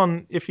depends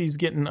on if he's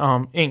getting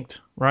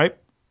inked, right?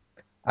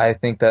 I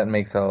think that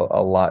makes a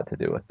lot to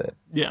do with it.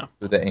 Yeah.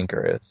 Who the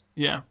inker is.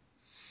 Yeah.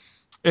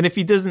 And if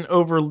he doesn't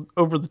over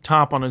the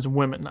top on his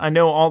women. I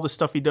know all the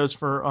stuff he does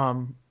for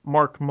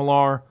Mark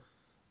Millar.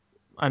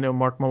 I know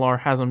Mark Millar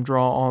has him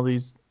draw all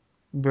these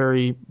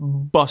very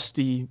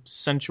busty,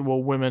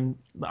 sensual women.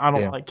 I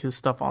don't like his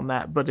stuff on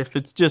that. But if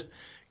it's just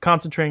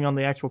concentrating on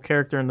the actual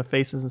character and the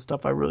faces and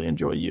stuff, I really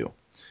enjoy you.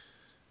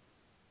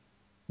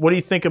 What do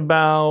you think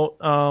about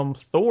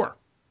Thor?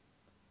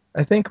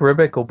 I think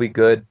Ribic will be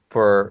good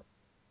for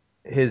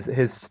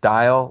his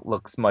style.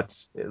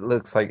 It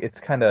looks like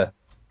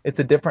it's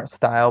a different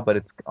style, but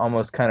it's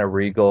almost kind of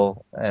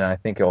regal, and I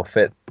think it'll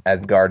fit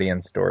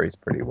Asgardian stories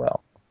pretty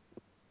well.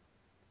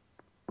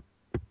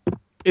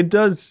 It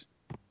does.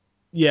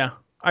 Yeah,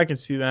 I can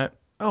see that.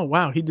 Oh,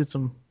 wow, he did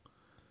some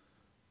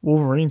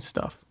Wolverine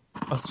stuff.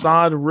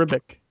 Assad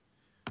Ribic.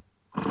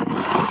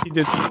 He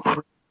did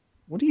some...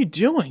 What are you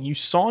doing? You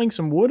sawing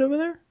some wood over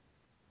there?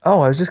 Oh,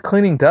 I was just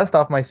cleaning dust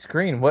off my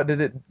screen. What did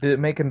it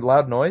make a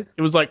loud noise?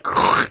 It was like...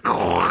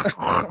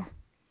 Oh,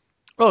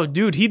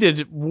 dude, he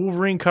did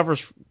Wolverine covers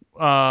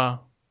for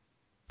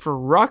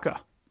Rucka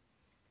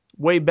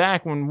way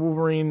back when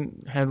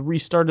Wolverine had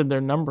restarted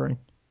their numbering.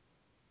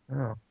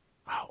 Oh.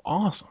 Wow,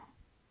 awesome.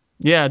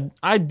 Yeah,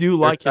 I do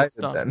like his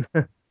stuff. Then.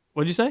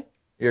 What'd you say?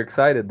 You're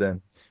excited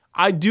then.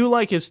 I do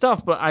like his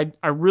stuff, but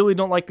I really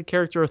don't like the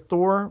character of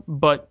Thor.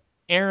 But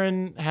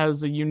Aaron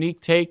has a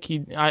unique take.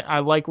 I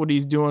like what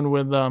he's doing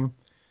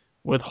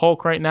with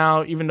Hulk right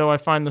now, even though I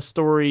find the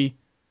story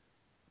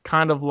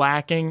kind of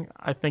lacking.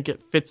 I think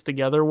it fits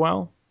together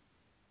well.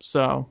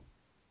 So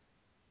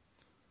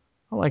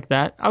I like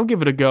that. I'll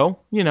give it a go.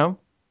 You know,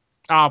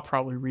 I'll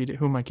probably read it.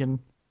 Who am I kidding?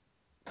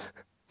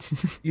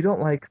 You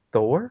don't like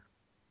Thor?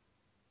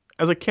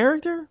 As a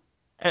character?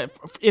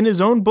 In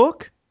his own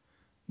book?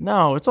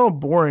 No, it's all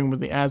boring with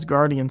the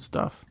Asgardian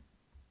stuff.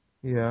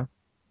 Yeah.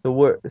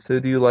 So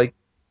do you like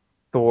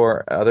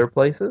Thor other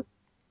places?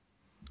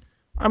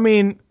 I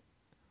mean,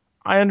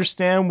 I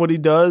understand what he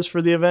does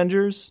for the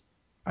Avengers.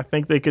 I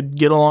think they could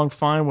get along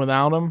fine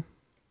without him.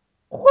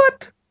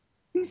 What?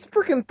 He's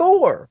freaking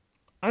Thor.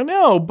 I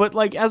know, but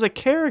like as a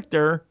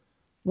character,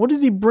 what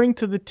does he bring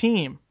to the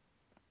team?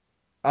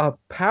 A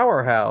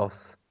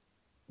powerhouse.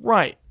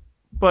 Right.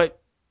 But,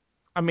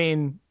 I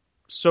mean,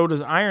 so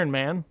does Iron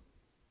Man.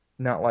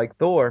 Not like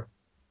Thor.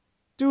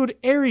 Dude,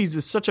 Ares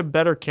is such a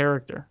better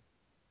character.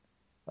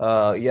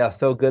 Yeah,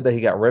 so good that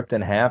he got ripped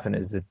in half and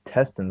his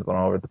intestines went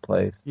all over the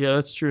place. Yeah,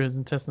 that's true. His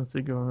intestines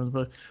did go over the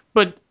place.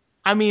 But,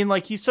 I mean,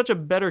 like, he's such a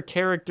better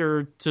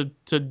character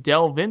to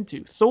delve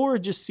into. Thor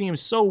just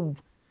seems so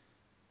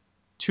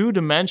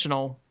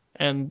two-dimensional,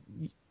 and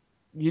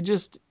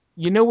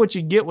you know what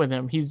you get with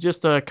him. He's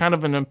just a kind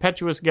of an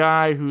impetuous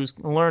guy who's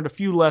learned a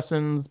few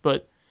lessons,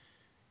 but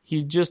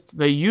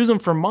they use him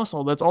for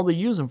muscle. That's all they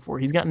use him for.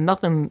 He's got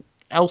nothing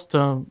else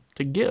to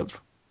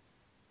give.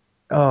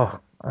 Oh,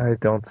 I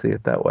don't see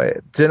it that way.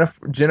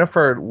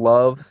 Jennifer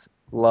loves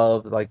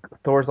like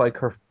Thor's like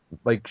her,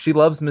 like she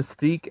loves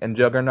Mystique and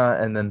Juggernaut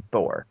and then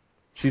Thor.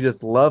 She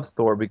just loves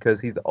Thor because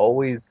he's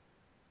always,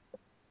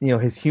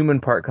 his human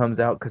part comes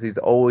out because he's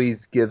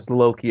always gives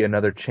Loki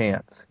another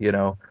chance.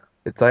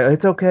 It's like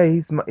it's okay.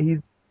 He's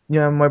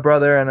my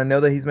brother, and I know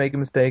that he's making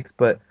mistakes,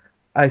 but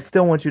I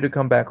still want you to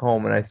come back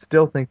home, and I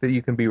still think that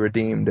you can be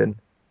redeemed. And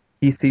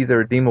he sees a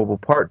redeemable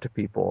part to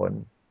people,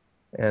 and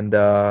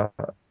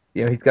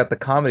he's got the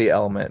comedy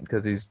element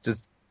because he's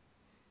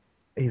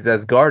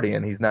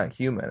Asgardian. He's not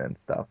human and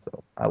stuff.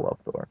 So I love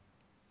Thor.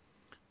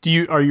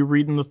 Are you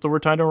reading the Thor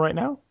title right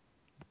now?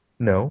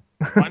 No.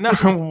 Why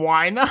not?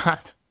 Why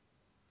not?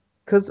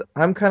 Because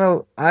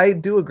I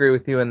do agree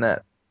with you in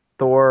that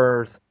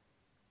Thor's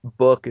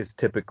book is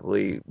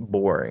typically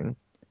boring.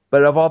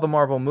 But of all the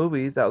Marvel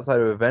movies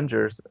outside of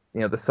Avengers,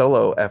 the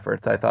solo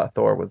efforts, I thought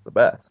Thor was the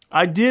best.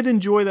 I did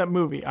enjoy that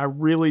movie. I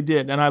really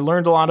did. And I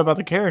learned a lot about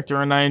the character,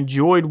 and I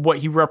enjoyed what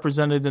he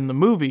represented in the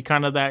movie,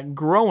 kind of that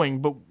growing,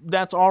 but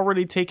that's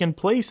already taken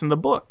place in the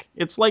book.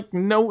 It's like,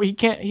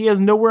 he has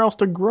nowhere else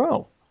to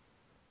grow.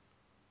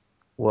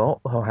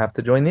 Well, he'll have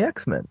to join the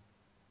X-Men.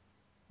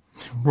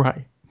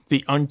 Right.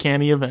 The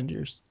Uncanny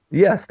Avengers.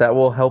 Yes, that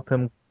will help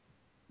him.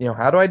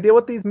 How do I deal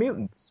with these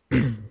mutants?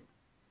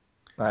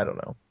 I don't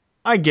know.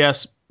 I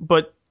guess,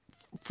 but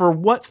for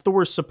what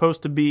Thor's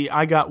supposed to be,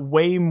 I got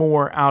way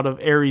more out of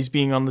Ares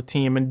being on the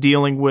team and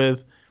dealing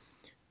with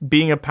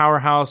being a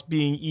powerhouse,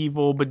 being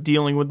evil, but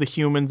dealing with the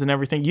humans and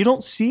everything. You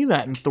don't see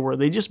that in Thor.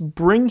 They just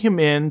bring him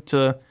in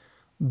to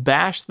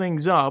bash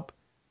things up.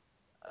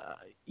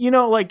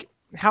 Like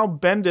how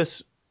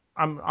Bendis,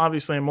 I'm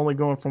only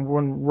going from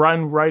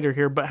one writer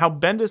here, but how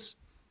Bendis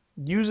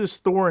uses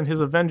Thor in his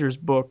Avengers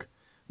book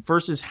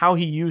versus how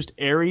he used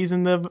Ares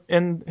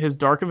in his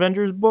Dark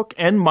Avengers book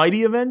and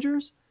Mighty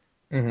Avengers.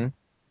 Mm-hmm.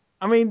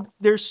 I mean,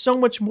 there's so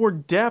much more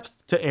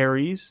depth to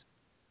Ares,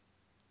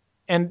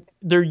 and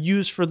they're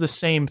used for the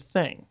same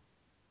thing.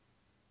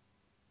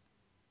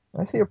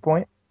 I see your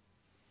point.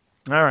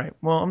 All right.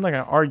 Well, I'm not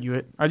going to argue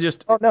it.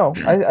 Oh, no.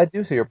 I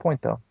do see your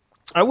point, though.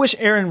 I wish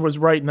Aaron was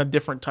writing a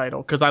different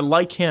title, because I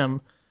like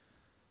him,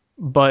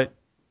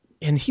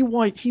 and he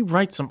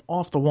writes some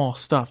off-the-wall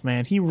stuff,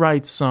 man. He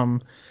writes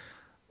some...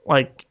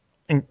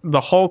 and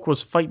the Hulk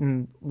was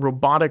fighting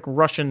robotic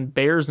Russian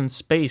bears in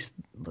space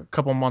a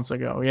couple months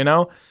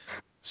ago,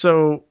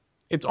 So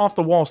it's off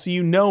the wall. So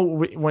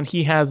when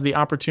he has the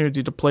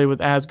opportunity to play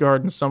with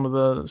Asgard and some of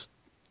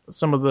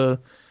the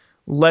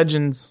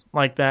legends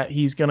like that,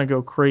 he's gonna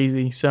go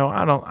crazy. So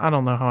I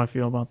don't know how I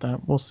feel about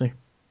that. We'll see.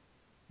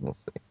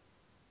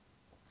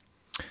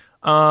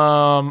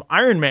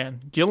 Iron Man,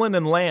 Gillen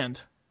and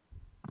Land.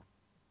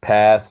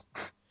 Pass.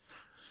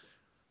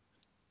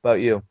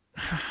 About you?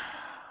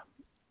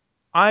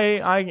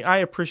 I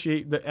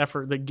appreciate the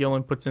effort that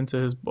Gillen puts into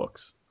his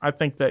books. I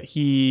think that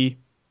he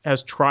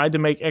has tried to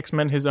make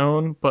X-Men his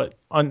own, but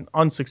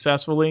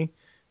unsuccessfully,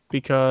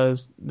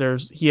 because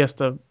he has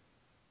to.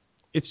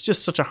 It's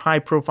just such a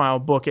high-profile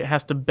book. It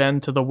has to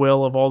bend to the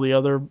will of all the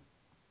other,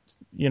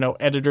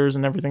 editors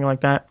and everything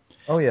like that.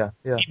 Oh yeah.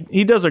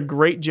 He does a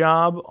great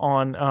job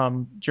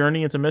on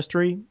Journey into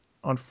Mystery.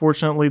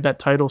 Unfortunately, that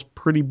title's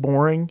pretty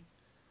boring.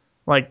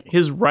 Like,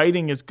 his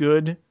writing is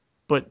good,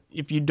 but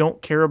if you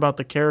don't care about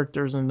the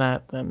characters in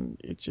that, then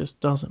it just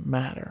doesn't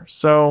matter.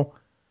 So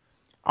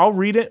I'll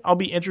read it. I'll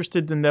be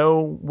interested to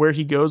know where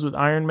he goes with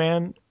Iron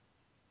Man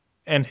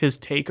and his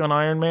take on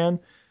Iron Man.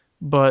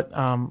 But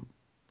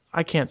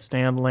I can't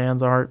stand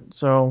Land's art,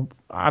 so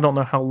I don't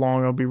know how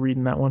long I'll be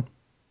reading that one.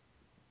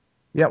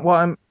 Yeah,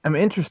 well, I'm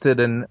interested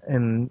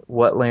in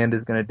what Land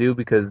is going to do,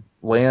 because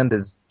Land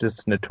is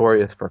just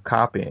notorious for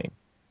copying,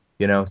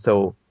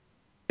 So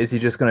is he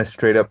just going to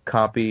straight up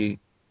copy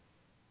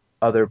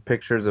other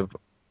pictures of?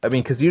 I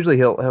mean, because usually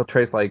he'll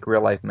trace like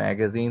real life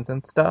magazines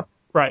and stuff.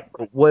 Right.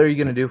 What are you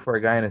going to do for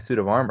a guy in a suit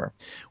of armor?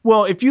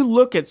 Well, if you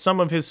look at some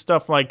of his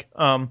stuff, like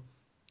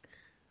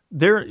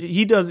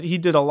he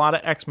did a lot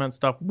of X-Men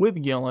stuff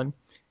with Gillen,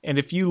 and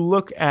if you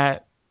look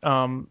at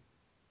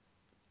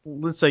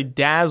let's say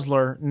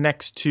Dazzler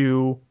next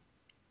to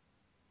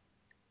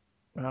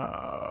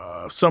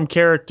some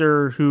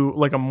character who,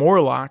 like a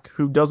Morlock,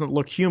 who doesn't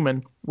look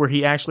human, where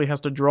he actually has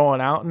to draw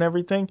it out and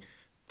everything,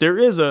 there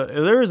is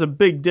a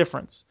big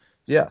difference.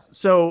 Yeah.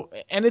 So,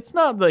 and it's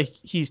not that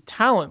he's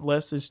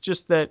talentless. It's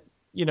just that,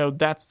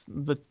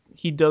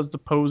 he does the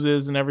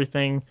poses and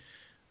everything.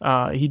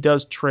 He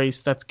does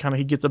trace.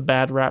 He gets a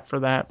bad rap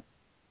for that.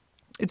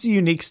 It's a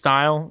unique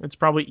style. It's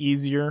probably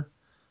easier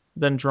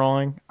than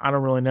drawing. I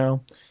don't really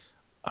know.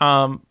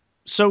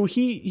 So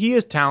he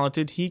is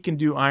talented. He can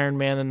do Iron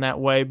Man in that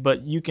way,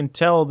 but you can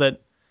tell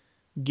that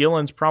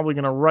Gillen's probably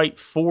going to write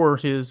for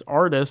his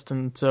artist,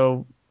 and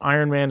so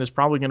Iron Man is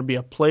probably going to be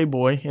a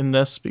playboy in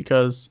this,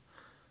 because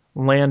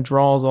Land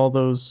draws all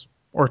those,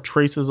 or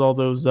traces all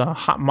those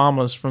hot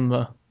mamas from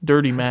the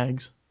dirty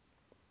mags.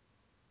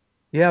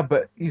 Yeah,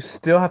 but you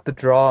still have to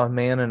draw a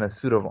man in a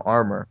suit of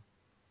armor.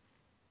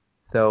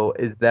 So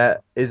is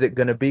it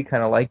going to be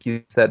kind of like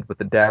you said with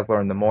the Dazzler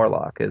and the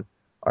Morlock?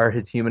 Are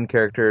his human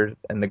characters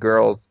and the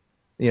girls,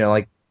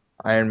 like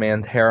Iron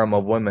Man's harem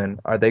of women,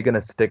 are they going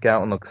to stick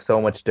out and look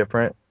so much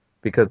different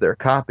because they're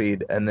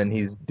copied, and then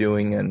he's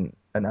doing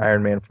an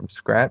Iron Man from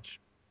scratch.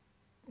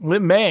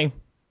 It may.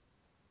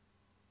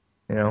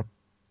 You know,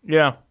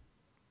 Yeah.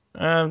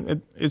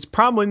 It's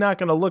probably not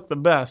going to look the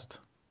best.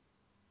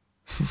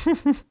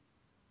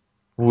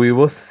 we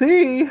will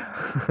see.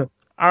 All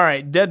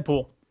right,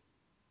 Deadpool.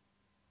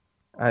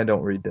 I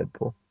don't read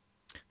Deadpool.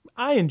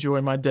 I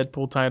enjoy my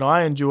Deadpool title.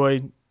 I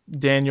enjoy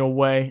Daniel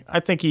Way. I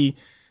think he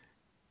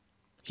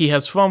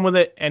has fun with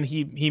it, and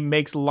he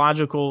makes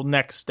logical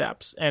next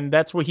steps. And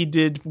that's what he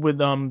did with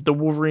the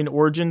Wolverine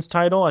Origins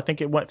title. I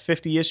think it went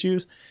 50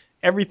 issues.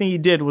 Everything he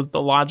did was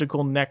the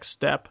logical next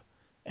step,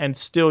 and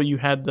still you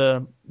had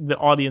the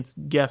audience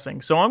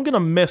guessing. So I'm going to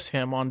miss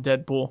him on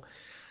Deadpool.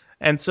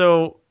 And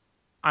so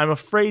I'm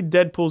afraid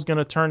Deadpool's going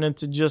to turn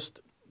into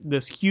just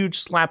this huge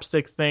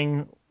slapstick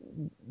thing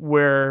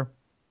where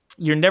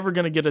you're never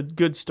going to get a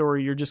good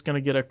story. You're just going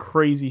to get a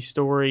crazy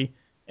story,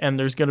 and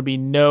there's going to be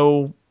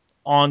no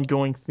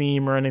ongoing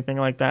theme or anything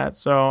like that.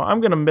 So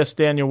I'm going to miss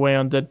Daniel Way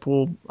on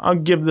Deadpool. I'll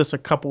give this a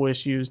couple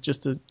issues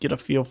just to get a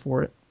feel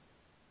for it.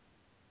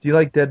 Do you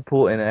like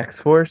Deadpool and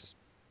X-Force?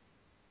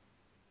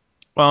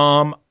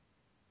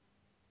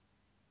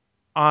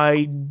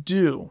 I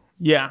do.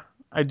 Yeah,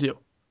 I do.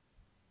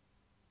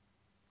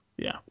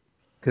 Yeah.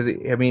 Because,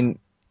 I mean,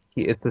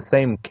 it's the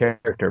same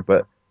character,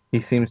 but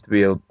he seems to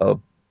be a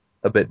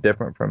bit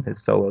different from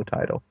his solo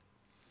title.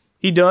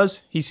 He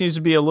does. He seems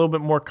to be a little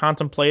bit more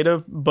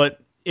contemplative,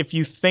 but if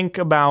you think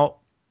about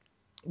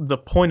the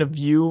point of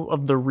view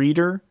of the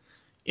reader,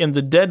 in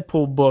the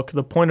Deadpool book,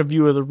 the point of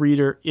view of the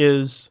reader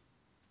is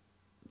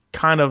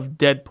kind of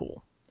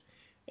Deadpool.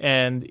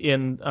 And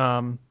in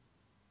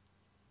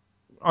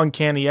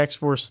Uncanny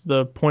X-Force,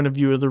 the point of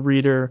view of the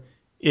reader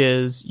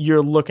is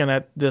you're looking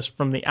at this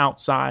from the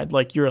outside,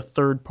 like you're a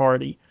third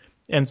party.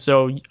 And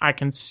so I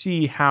can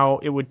see how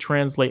it would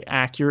translate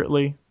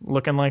accurately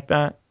looking like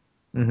that.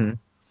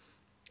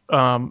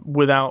 Mm-hmm.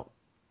 Without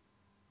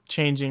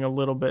changing a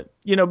little bit.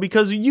 You know,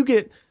 because you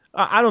get,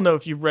 I don't know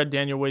if you've read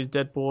Daniel Way's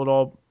Deadpool at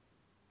all,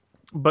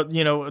 but,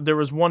 you know, there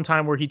was one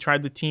time where he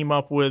tried to team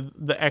up with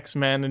the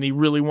X-Men, and he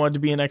really wanted to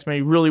be an X-Men.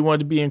 He really wanted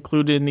to be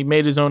included, and he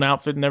made his own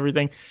outfit and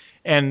everything.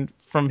 And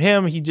from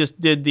him, he just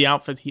did the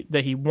outfit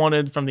that he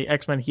wanted. From the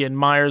X-Men, he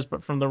admires,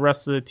 but from the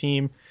rest of the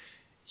team,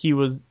 he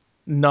was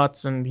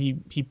nuts, and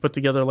he put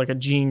together like a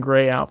Jean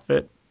Grey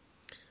outfit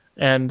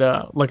and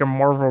like a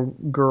Marvel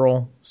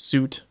Girl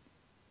suit.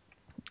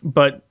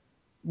 But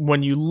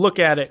when you look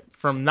at it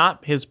from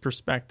not his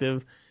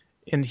perspective,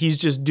 and he's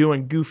just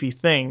doing goofy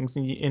things,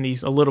 and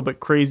he's a little bit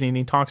crazy, and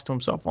he talks to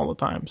himself all the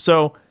time.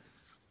 So,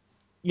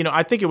 you know,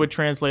 I think it would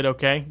translate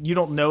okay. You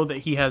don't know that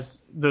he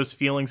has those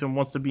feelings and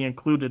wants to be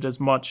included as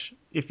much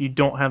if you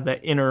don't have that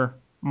inner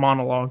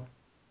monologue.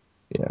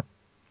 Yeah.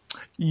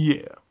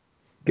 Yeah.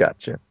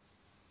 Gotcha.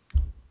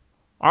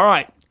 All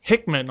right.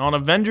 Hickman on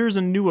Avengers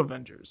and New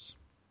Avengers.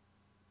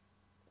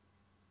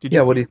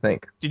 What do you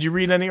think? Did you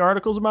read any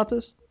articles about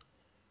this?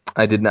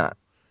 I did not.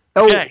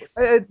 Oh, Okay.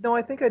 No,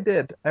 I think I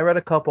did. I read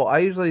a couple.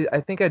 I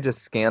think I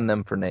just scan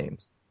them for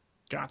names.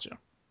 Gotcha.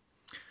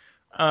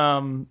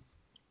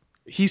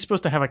 He's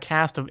supposed to have a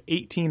cast of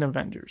 18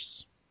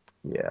 Avengers.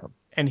 Yeah.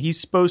 And he's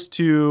supposed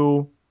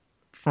to,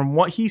 from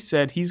what he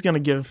said, he's going to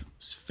give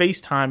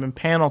FaceTime and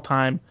panel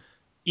time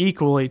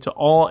equally to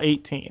all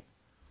 18.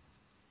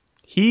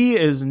 He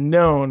is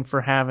known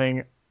for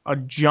having a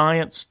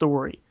giant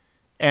story.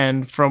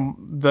 And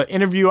from the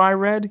interview I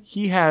read,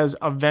 he has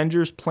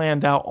Avengers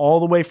planned out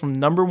all the way from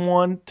number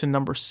 1 to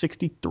number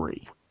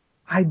 63.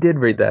 I did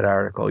read that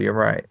article. You're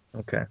right.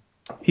 Okay.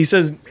 He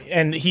says,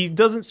 and he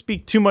doesn't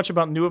speak too much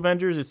about New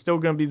Avengers. It's still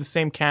going to be the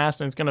same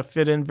cast, and it's going to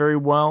fit in very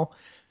well.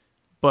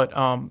 But,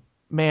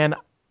 man,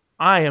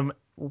 I am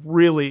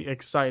really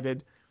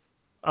excited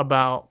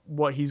about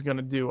what he's going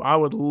to do. I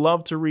would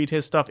love to read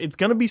his stuff. It's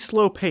going to be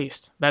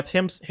slow-paced. That's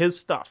his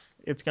stuff.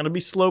 It's going to be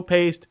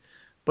slow-paced,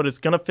 but it's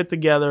going to fit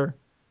together.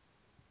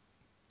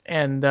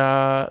 And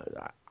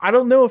I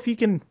don't know if he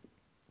can...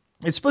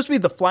 It's supposed to be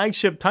the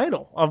flagship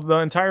title of the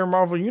entire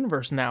Marvel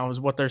Universe now, is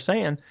what they're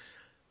saying.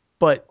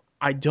 But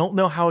I don't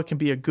know how it can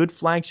be a good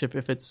flagship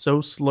if it's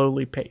so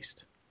slowly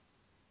paced.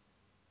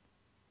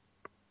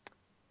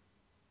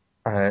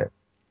 I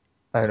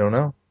don't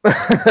know.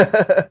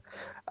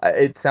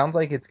 It sounds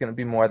like it's going to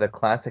be more the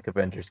classic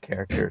Avengers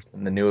characters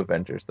than the new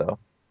Avengers, though.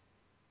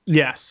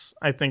 Yes,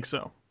 I think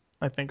so.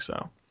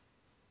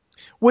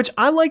 Which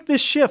I like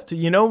this shift,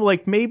 you know,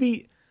 like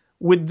maybe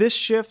with this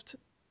shift,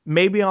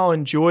 maybe I'll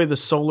enjoy the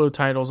solo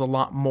titles a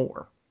lot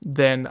more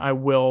than I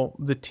will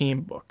the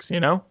team books, you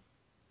know?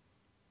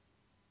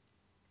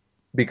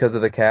 Because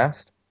of the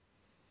cast?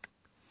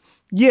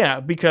 Yeah,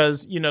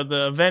 because, you know,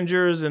 the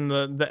Avengers and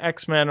the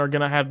X-Men are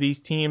going to have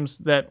these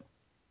teams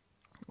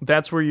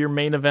that's where your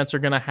main events are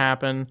going to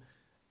happen.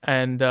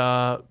 And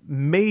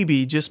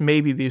maybe, just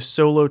maybe, these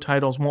solo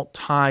titles won't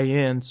tie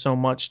in so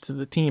much to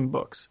the team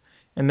books.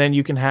 And then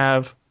you can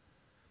have,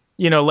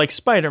 you know, like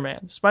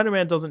Spider-Man.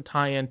 Spider-Man doesn't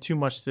tie in too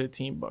much to the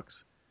team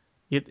books.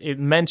 It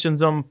mentions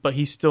them, but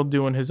he's still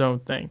doing his own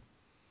thing.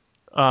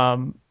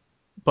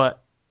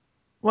 But,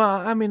 well,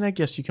 I mean, I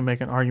guess you can make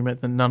an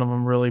argument that none of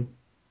them really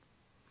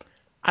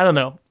I don't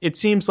know. It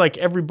seems like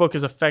every book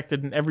is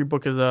affected, and every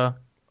book is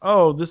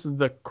this is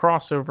the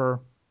crossover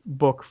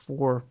book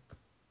for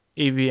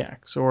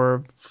AVX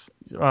or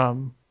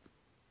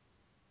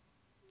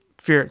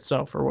Fear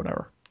Itself or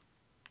whatever.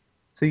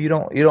 So you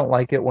don't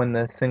like it when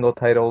the single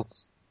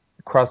titles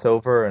cross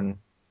over and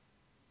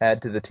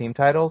add to the team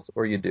titles,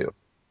 or you do?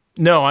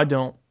 No, I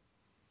don't.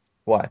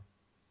 Why?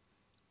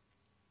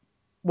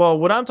 Well,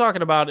 what I'm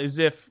talking about is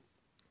if,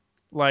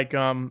 like,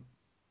 it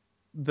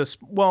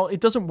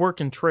doesn't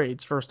work in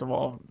trades, first of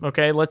all.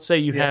 Okay, let's say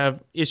you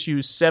have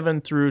issues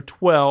 7 through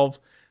 12,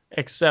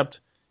 except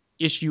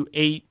issue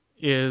 8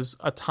 is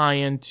a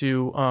tie-in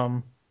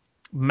to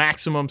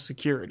Maximum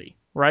Security,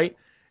 right?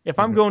 If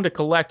I'm going to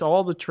collect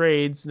all the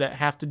trades that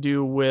have to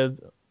do with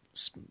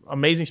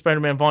Amazing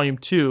Spider-Man Volume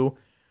 2,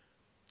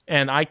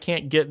 and I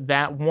can't get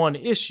that one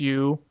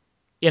issue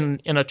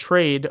in a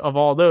trade of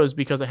all those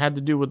because it had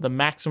to do with the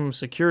Maximum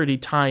Security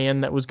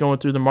tie-in that was going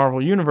through the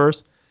Marvel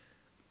Universe,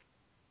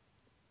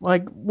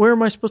 like, where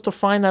am I supposed to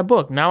find that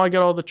book? Now I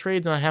got all the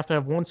trades and I have to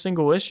have one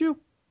single issue?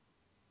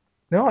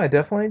 No, I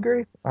definitely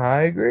agree.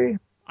 I agree.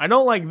 I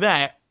don't like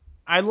that.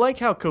 I like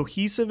how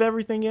cohesive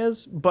everything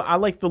is, but I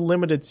like the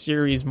limited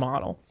series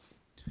model.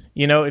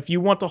 You know, if you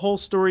want the whole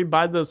story,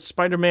 buy the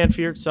Spider-Man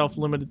Fear Itself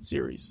limited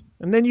series.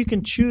 And then you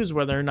can choose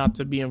whether or not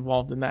to be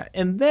involved in that.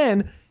 And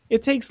then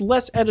it takes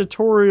less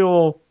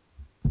editorial,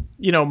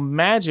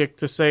 magic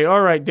to say, all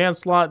right, Dan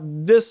Slott,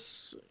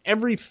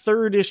 every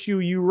third issue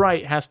you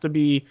write has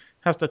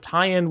to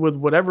tie in with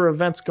whatever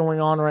event's going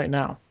on right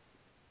now.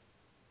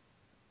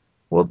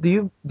 Well,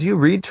 do you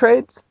read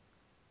trades?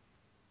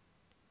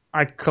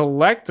 I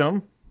collect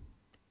them.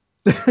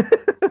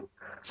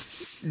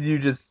 You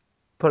just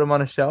put them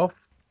on a shelf?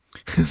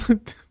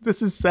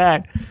 This is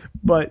sad,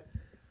 but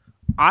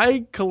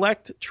I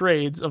collect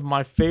trades of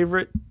my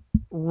favorite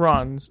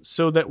runs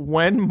so that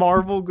when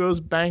Marvel goes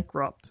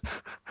bankrupt,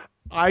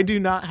 I do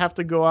not have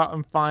to go out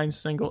and find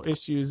single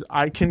issues.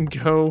 I can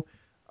go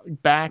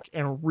back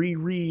and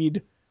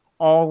reread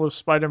all of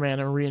Spider-Man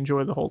and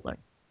re-enjoy the whole thing.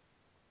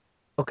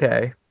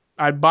 Okay.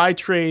 I buy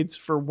trades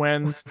for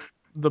when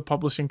the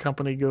publishing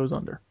company goes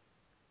under.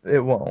 It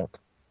won't.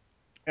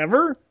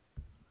 Ever?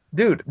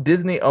 Dude,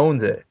 Disney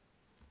owns it.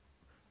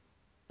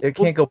 It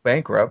can't go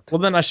bankrupt.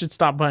 Well, then I should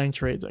stop buying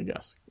trades, I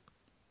guess.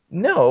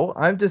 No,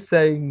 I'm just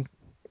saying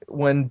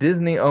when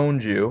Disney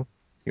owns you,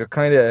 you're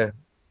okay.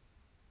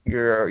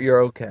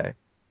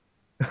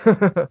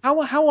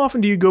 How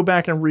often do you go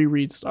back and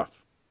reread stuff?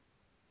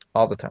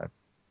 All the time.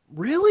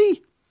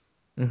 Really?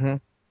 Mm-hmm.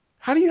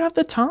 How do you have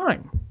the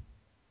time?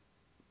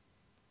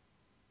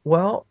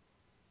 Well,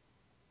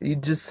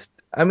 it's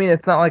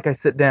not like I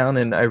sit down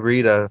and I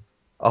read a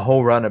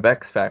whole run of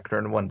X Factor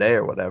in one day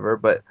or whatever,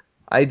 but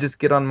I just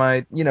get on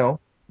my,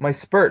 my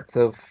spurts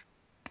of,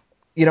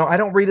 I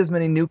don't read as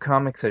many new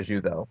comics as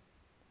you, though.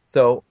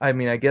 So, I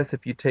guess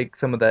if you take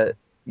some of that,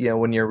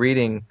 when you're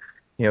reading,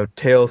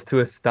 Tales to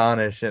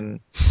Astonish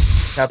and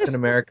Captain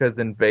America's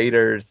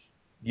Invaders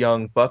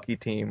Young Bucky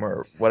Team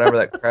or whatever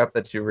that crap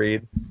that you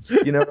read,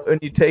 and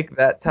you take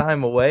that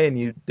time away and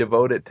you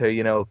devote it to,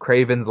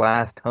 Kraven's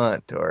Last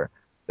Hunt or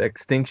the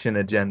Extinction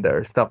Agenda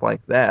or stuff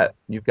like that,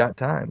 you've got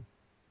time.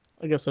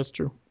 I guess that's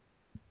true.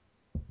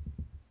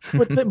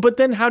 But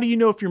then how do you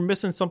know if you're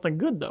missing something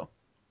good, though?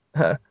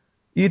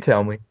 You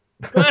tell me.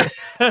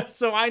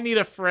 So I need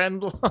a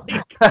friend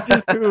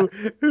who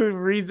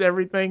reads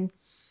everything.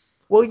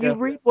 Well, you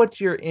read what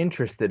you're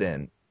interested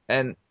in,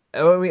 and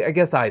I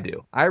guess I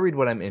do. I read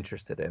what I'm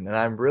interested in, and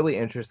I'm really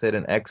interested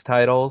in X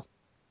titles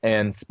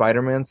and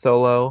Spider-Man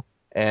solo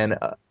and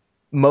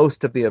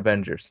most of the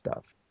Avengers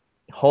stuff.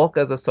 Hulk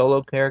as a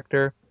solo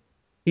character,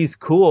 he's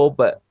cool,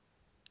 but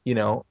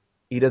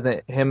he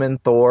doesn't. Him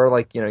and Thor,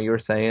 like you were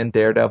saying,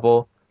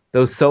 Daredevil.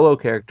 Those solo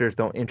characters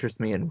don't interest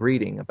me in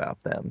reading about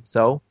them.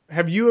 So,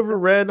 have you ever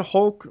read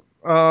Hulk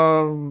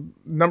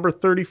number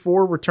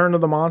 34, Return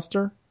of the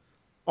Monster?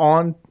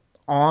 On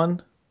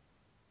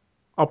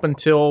up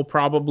until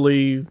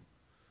probably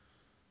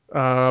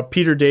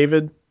Peter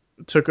David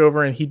took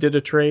over and he did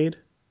a trade?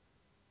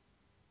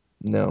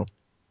 No.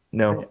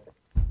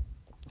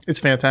 It's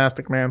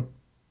fantastic, man.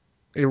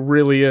 It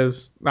really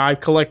is. I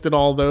collected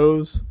all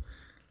those.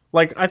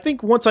 Like, I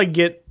think once I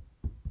get,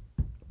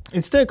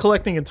 instead of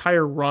collecting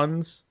entire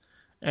runs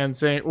and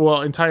saying,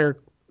 well, entire,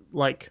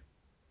 like,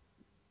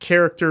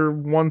 character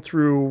 1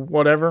 through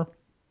whatever,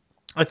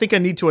 I think I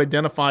need to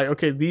identify,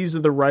 okay, these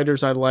are the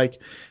writers I like,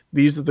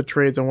 these are the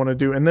trades I want to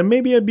do, and then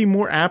maybe I'd be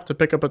more apt to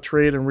pick up a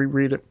trade and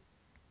reread it.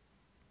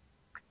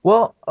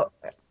 Well,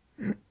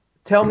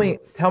 tell me,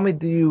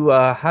 do you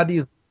how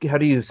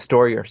do you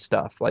store your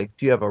stuff? Like,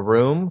 do you have a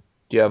room?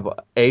 Do you have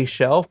a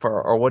shelf,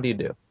 or what do you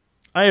do?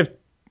 I have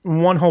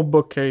one whole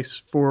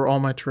bookcase for all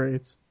my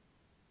trades.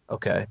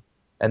 Okay,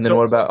 and then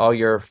what about all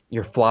your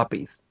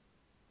floppies?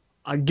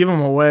 I give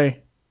them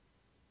away.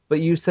 But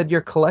you said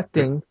you're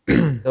collecting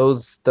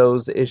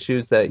those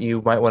issues that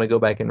you might want to go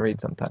back and read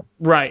sometime.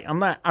 Right. I'm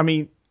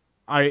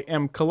I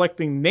am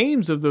collecting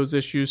names of those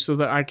issues so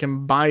that I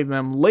can buy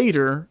them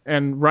later.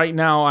 And right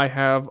now I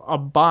have a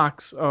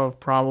box of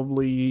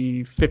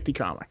probably 50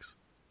 comics.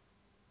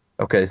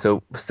 Okay,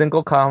 so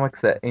single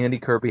comics that Andy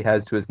Kirby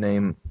has to his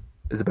name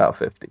is about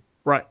 50.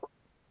 Right.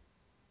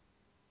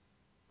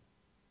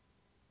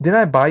 Didn't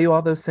I buy you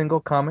all those single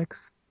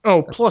comics? Oh,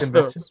 At the plus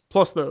convention? those.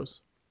 Plus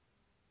those.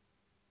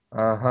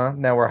 Uh-huh.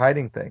 Now we're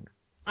hiding things.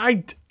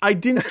 I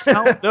didn't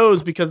count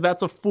those because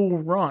that's a full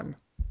run.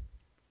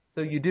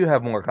 So you do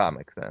have more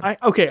comics then. I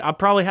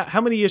probably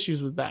how many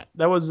issues was that?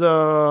 That was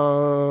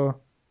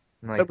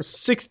Like,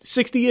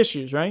 60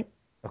 issues, right?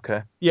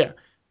 okay. Yeah.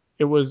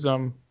 It was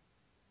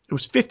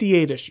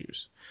 58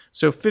 issues.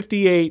 So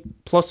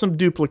 58 plus some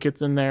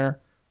duplicates in there,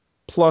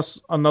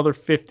 plus another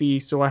 50,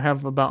 so I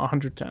have about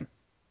 110.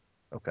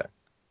 Okay.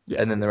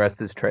 Yeah. And then the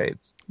rest is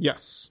trades.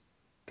 Yes.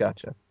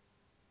 Gotcha.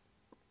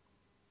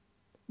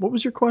 What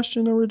was your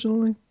question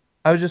originally?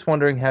 I was just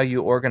wondering how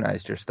you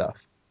organized your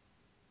stuff.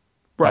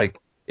 Right.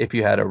 Like if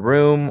you had a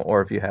room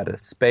or if you had a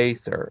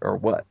space or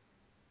what.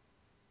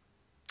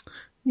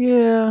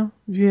 Yeah,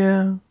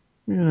 you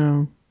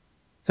know.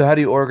 So how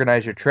do you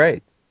organize your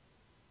trades?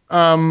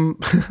 By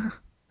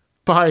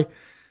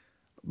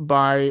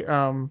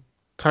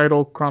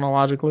title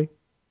chronologically.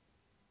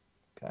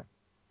 Okay.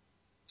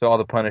 So all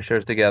the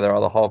Punishers together,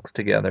 all the Hulks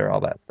together,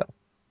 all that stuff.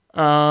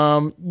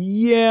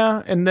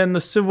 Yeah, and then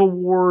the Civil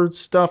War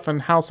stuff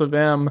and House of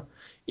M.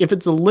 If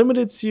it's a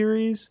limited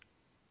series,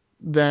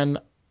 then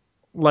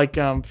like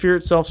Fear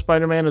Itself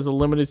Spider-Man is a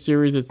limited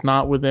series. It's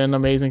not within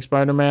Amazing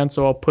Spider-Man,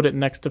 so I'll put it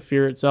next to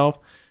Fear Itself.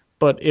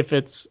 But if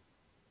it's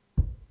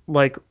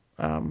like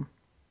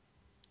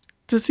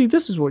this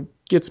is what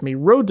gets me.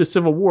 Road to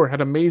Civil War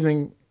had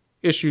amazing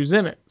issues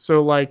in it.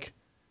 So like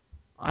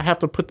I have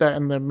to put that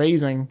in the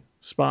amazing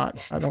spot.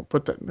 I don't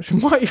put that.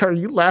 Why are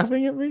you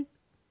laughing at me?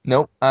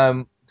 Nope. I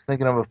was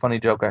thinking of a funny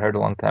joke I heard a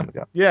long time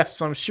ago.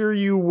 Yes, I'm sure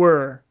you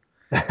were.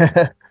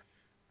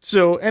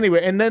 So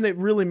anyway, and then it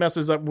really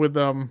messes up with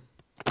One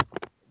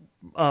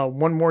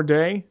More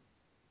Day.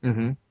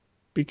 Mm-hmm.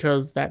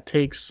 Because that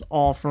takes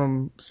all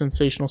from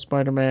Sensational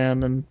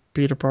Spider-Man and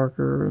Peter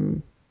Parker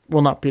and,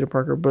 well, not Peter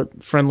Parker,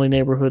 but Friendly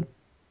Neighborhood.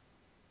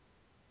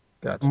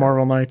 Gotcha.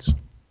 Marvel Knights.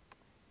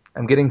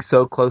 I'm getting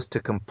so close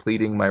to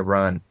completing my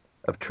run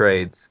of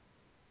trades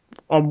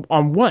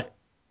On what?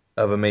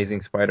 of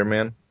Amazing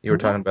Spider-Man. You were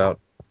talking about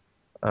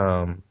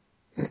One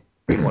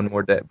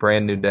More Day,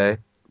 Brand New Day.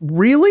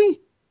 Really?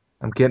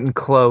 I'm getting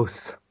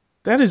close.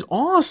 That is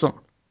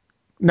awesome.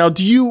 Now,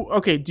 do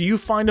you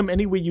find them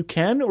any way you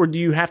can, or do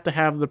you have to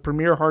have the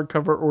premiere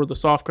hardcover or the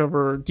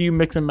softcover? Do you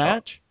mix and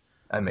match?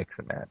 I mix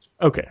and match.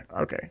 Okay.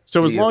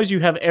 So as Do you- long as you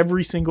have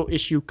every single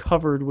issue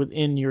covered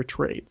within your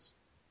trades.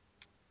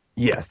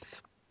 Yes.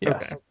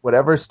 Okay.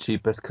 Whatever's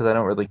cheapest, because I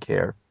don't really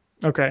care.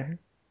 Okay.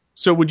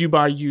 So would you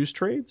buy used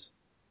trades?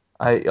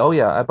 I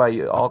buy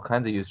you all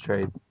kinds of used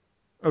trades.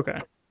 Okay.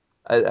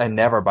 I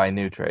never buy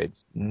new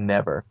trades.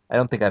 Never. I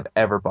don't think I've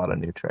ever bought a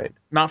new trade.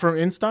 Not from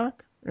InStock?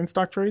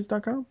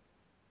 InStockTrades.com?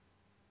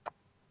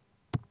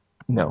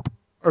 No.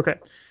 Okay.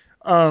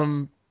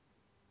 I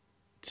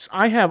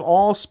have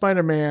all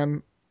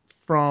Spider-Man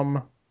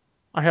I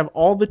have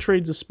all the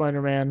trades of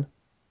Spider-Man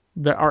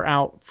that are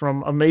out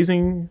from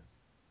Amazing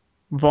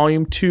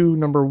Volume 2,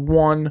 number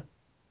 1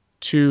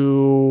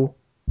 to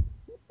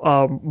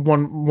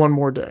One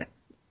More Day.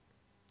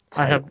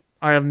 I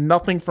have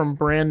nothing from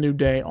Brand New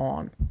Day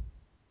on.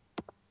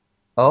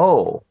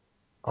 Oh.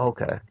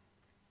 Okay.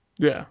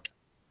 Yeah.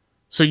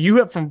 So you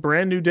have from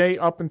Brand New Day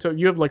up until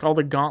you have like all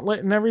the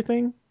gauntlet and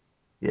everything?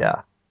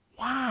 Yeah.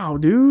 Wow,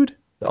 dude.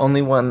 The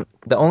only one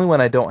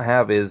I don't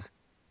have is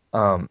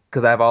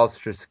because I have all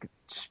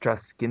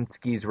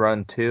Straczynski's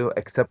run too,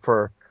 except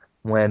for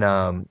when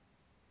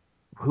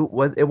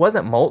it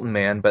wasn't Molten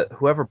Man, but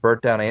whoever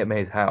burnt down Aunt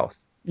May's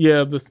house.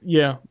 Yeah,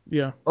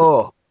 yeah.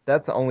 Oh,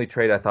 that's the only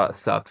trade I thought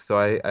sucked, so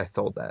I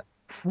sold that.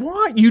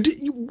 What?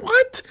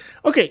 What?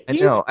 Okay. I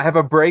know. I have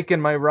a break in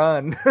my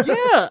run.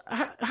 Yeah.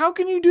 How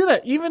can you do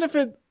that? Even if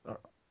it.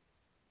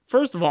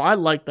 First of all, I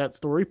like that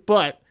story,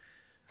 but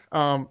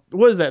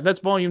what is that? That's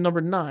volume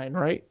number 9,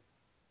 right?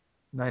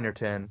 9 or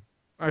 10.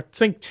 I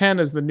think 10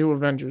 is the New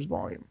Avengers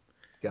volume.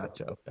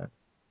 Gotcha. Okay.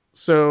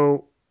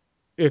 So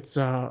it's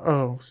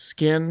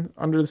Skin,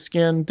 Under the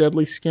Skin,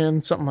 Deadly Skin,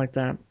 something like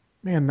that.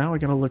 Man, now I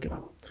gotta look it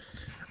up.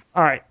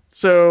 All right.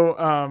 So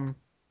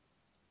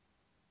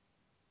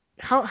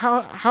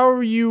how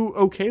are you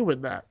okay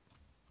with that?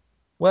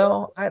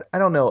 Well, I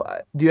don't know.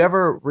 Do you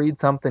ever read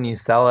something, you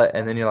sell it,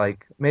 and then you're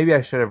like, maybe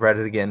I should have read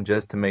it again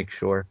just to make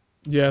sure?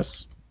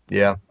 Yes.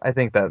 Yeah, I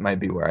think that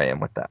might be where I am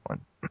with that one.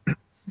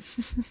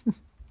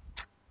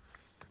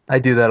 I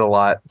do that a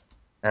lot,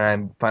 and I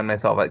find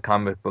myself at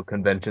comic book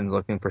conventions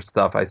looking for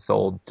stuff I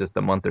sold just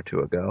a month or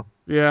two ago.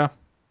 Yeah.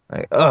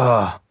 Like,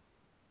 ugh.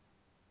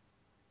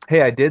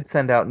 Hey, I did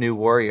send out New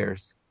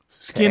Warriors.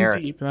 Skin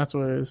Aaron. Deep, that's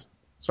what it is.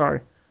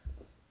 Sorry.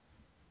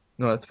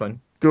 No, that's fine.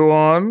 Go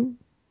on.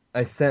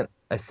 I sent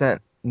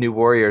New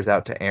Warriors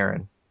out to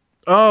Aaron.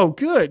 Oh,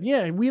 good.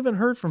 Yeah, we haven't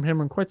heard from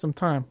him in quite some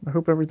time. I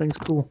hope everything's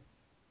cool.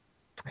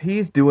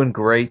 He's doing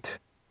great.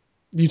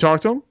 You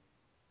talk to him?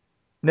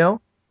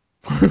 No,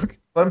 but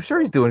I'm sure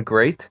he's doing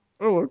great.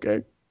 Oh,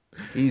 okay.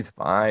 He's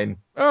fine.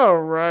 All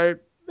right.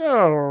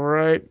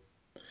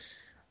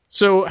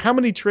 So how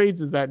many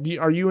trades is that?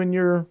 Are you in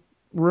your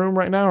room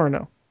right now or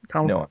no?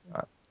 No, I'm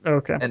not.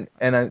 Okay.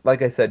 And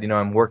like I said,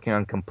 I'm working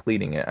on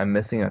completing it. I'm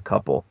missing a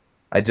couple.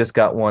 I just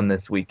got one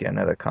this weekend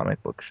at a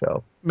comic book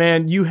show.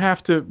 Man, you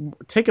have to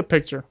take a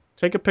picture.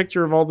 Take a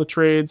picture of all the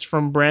trades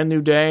from Brand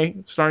New Day,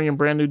 starting in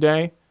Brand New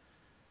Day.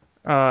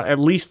 At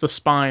least the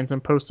spines,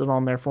 and post it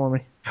on there for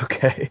me.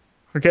 Okay.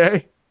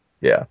 Okay?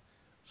 Yeah.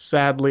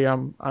 Sadly,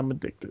 I'm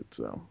addicted,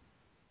 so.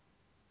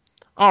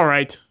 All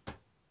right.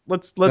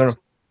 Let's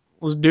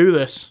do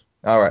this.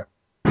 All right.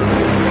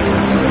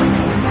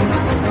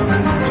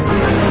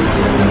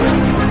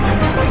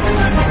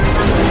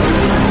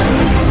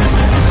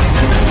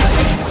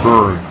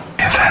 Current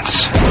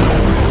events.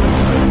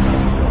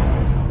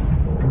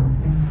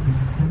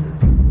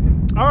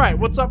 All right,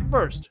 what's up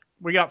first?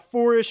 We got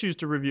 4 issues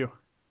to review.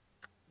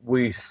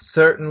 We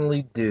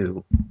certainly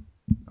do.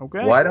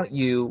 Okay. Why don't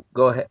you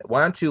go ahead?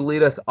 Why don't you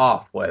lead us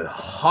off with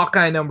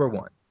Hawkeye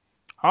 #1?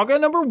 Hawkeye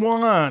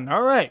 #1.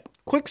 All right.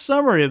 Quick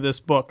summary of this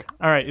book.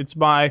 All right, it's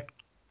by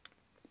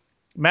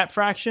Matt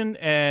Fraction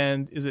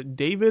and is it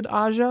David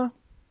Aja?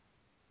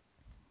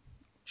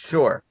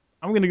 Sure.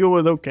 I'm going to go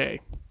with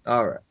okay.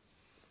 All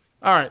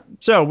right.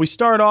 So we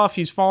start off,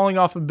 he's falling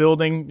off a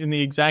building in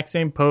the exact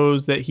same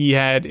pose that he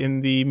had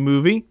in the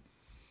movie.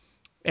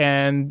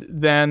 And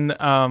then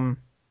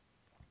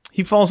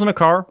he falls in a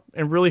car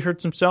and really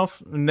hurts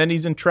himself. And then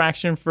he's in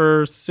traction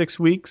for 6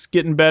 weeks,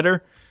 getting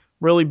better,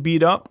 really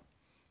beat up.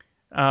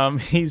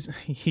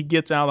 He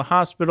gets out of the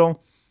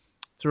hospital,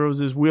 throws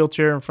his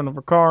wheelchair in front of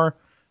a car.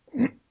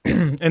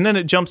 And then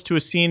it jumps to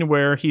a scene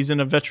where he's in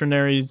a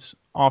veterinarian's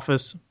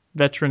office,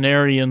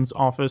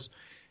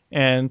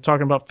 and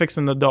talking about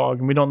fixing the dog,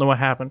 and we don't know what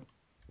happened.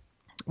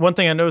 One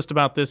thing I noticed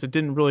about this, it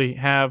didn't really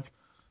have,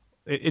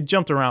 it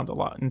jumped around a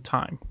lot in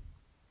time.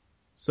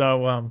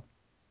 So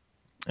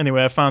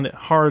anyway, I found it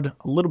a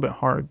little bit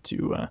hard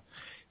to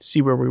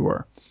see where we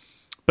were.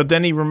 But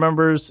then he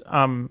remembers,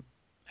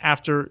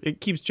 after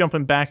it keeps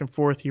jumping back and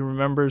forth, he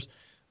remembers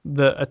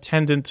the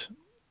attendant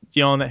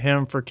yelling at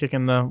him for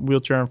kicking the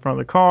wheelchair in front of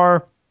the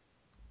car.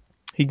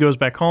 He goes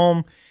back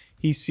home.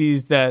 He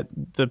sees that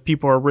the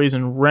people are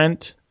raising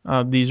rent.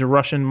 These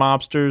Russian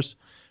mobsters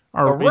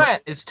are. The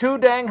rent is too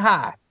dang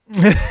high.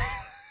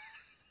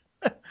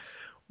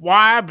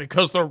 Why?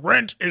 Because the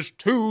rent is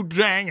too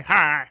dang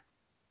high.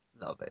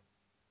 Love it.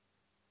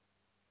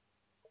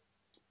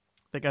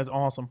 That guy's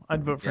awesome.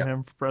 I'd vote for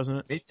him for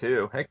president. Me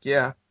too. Heck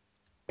yeah.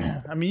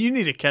 I mean, you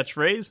need a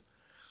catchphrase.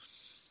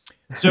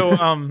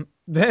 So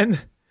then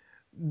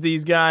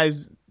these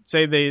guys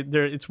say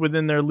it's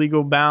within their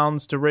legal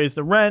bounds to raise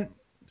the rent.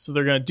 So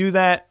they're going to do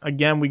that.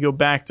 Again, we go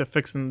back to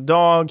fixing the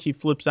dog. He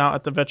flips out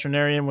at the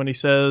veterinarian when he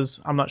says,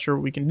 I'm not sure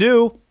what we can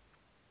do.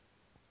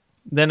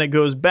 Then it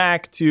goes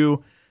back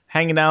to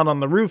hanging out on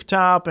the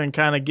rooftop and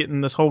kind of getting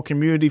this whole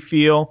community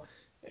feel.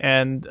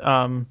 And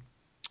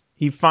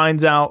he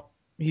finds out,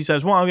 he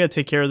says, well, I'm going to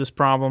take care of this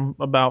problem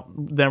about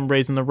them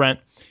raising the rent.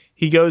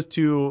 He goes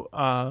to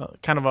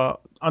kind of a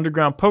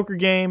underground poker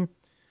game,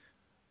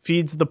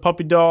 feeds the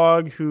puppy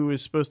dog, who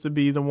is supposed to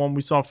be the one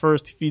we saw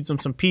first. He feeds him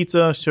some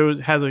pizza,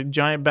 has a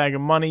giant bag of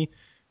money,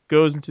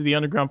 goes into the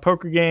underground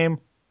poker game,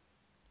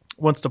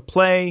 wants to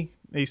play.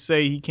 They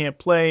say he can't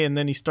play, and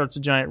then he starts a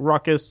giant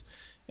ruckus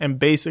and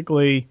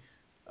basically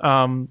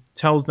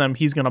tells them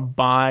he's going to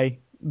buy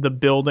the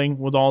building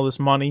with all this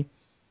money,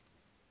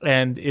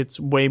 and it's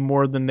way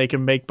more than they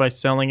can make by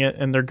selling it,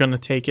 and they're going to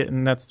take it,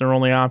 and that's their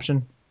only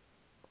option.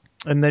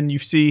 And then you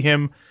see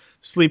him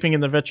sleeping in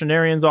the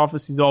veterinarian's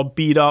office. He's all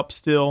beat up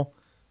still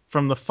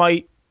from the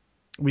fight.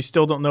 We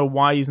still don't know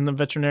why he's in the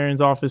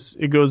veterinarian's office.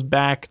 It goes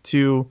back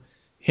to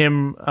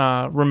him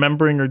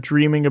remembering or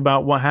dreaming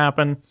about what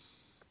happened.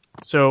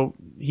 So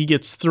he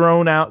gets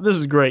thrown out. This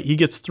is great. He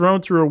gets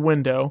thrown through a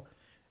window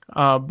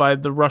by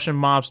the Russian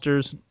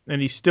mobsters,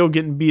 and he's still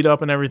getting beat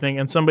up and everything.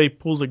 And somebody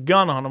pulls a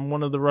gun on him.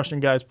 One of the Russian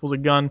guys pulls a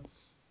gun.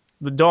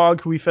 The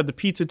dog who he fed the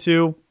pizza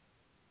to,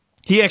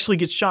 he actually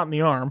gets shot in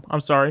the arm.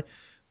 I'm sorry.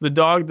 The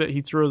dog that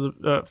he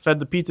fed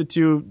the pizza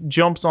to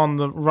jumps on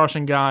the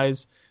Russian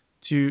guys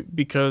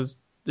because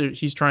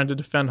he's trying to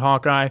defend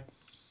Hawkeye.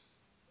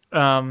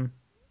 The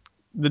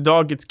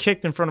dog gets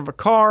kicked in front of a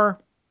car,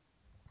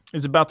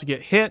 is about to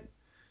get hit,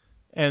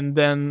 and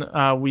then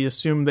we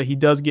assume that he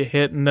does get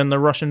hit, and then the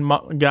Russian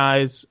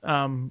guys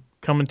come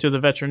into the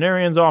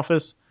veterinarian's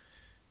office,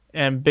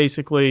 and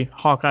basically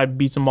Hawkeye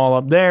beats them all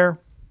up there,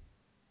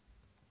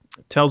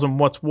 tells them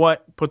what's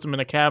what, puts them in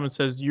a cab and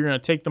says, you're going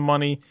to take the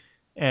money,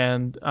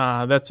 and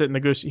that's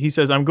it. He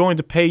says, I'm going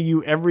to pay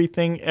you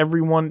everything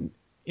everyone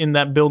in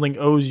that building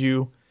owes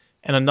you,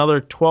 and another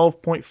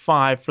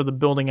 12.5 for the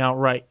building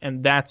outright,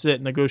 and that's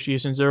it.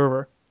 Negotiations are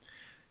over.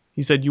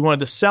 He said, you wanted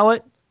to sell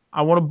it?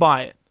 I want to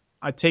buy it.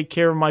 I take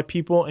care of my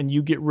people, and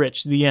you get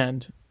rich. The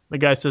end. The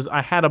guy says,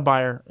 I had a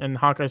buyer, and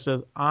Hawkeye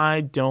says,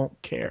 I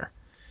don't care.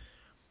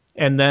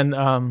 And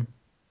then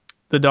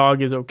The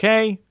dog is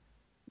okay.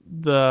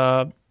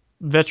 The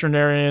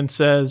veterinarian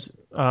says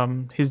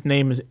his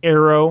name is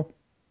Arrow.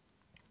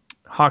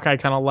 Hawkeye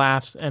kind of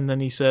laughs, and then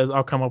he says,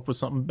 I'll come up with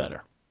something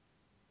better.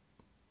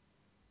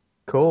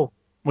 Cool.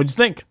 What'd you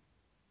think?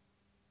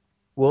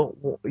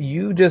 Well,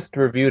 you just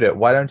reviewed it.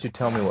 Why don't you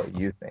tell me what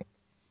you think?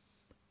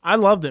 I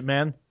loved it,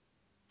 man.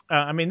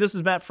 I mean, this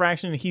is Matt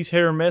Fraction. He's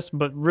hit or miss,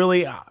 but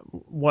really,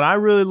 what I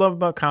really love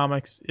about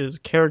comics is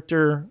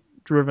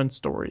character-driven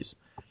stories.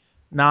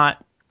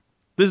 Not,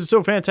 this is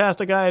so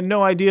fantastic, I had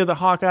no idea that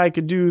Hawkeye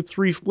could do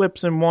 3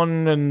 flips in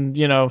one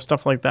and,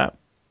 stuff like that.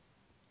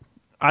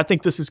 I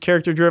think this is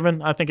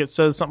character-driven. I think it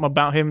says something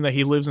about him that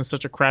he lives in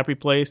such a crappy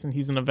place and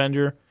he's an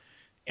Avenger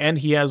and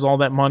he has all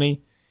that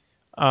money.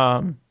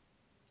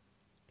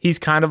 He's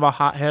kind of a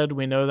hothead.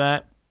 We know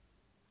that.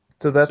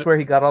 So that's where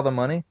he got all the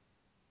money?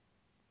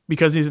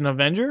 Because he's an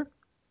Avenger?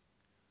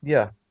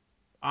 Yeah.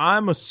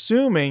 I'm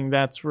assuming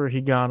that's where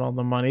he got all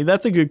the money.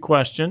 That's a good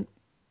question.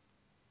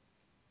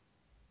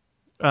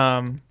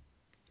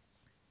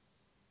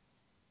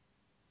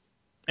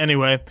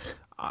 Anyway,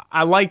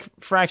 I like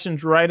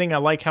Fraction's writing. I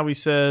like how he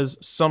says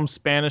some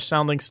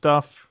Spanish-sounding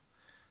stuff,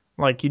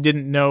 like he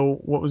didn't know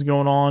what was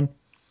going on.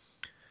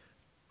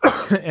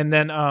 And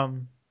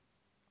then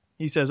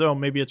he says, oh,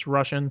 maybe it's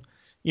Russian,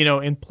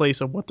 in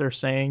place of what they're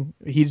saying.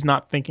 He's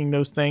not thinking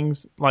those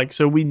things.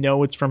 So we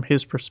know it's from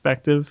his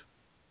perspective.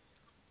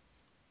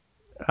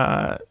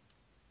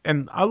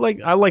 And I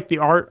like the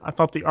art. I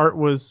thought the art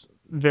was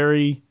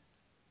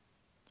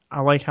I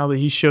like how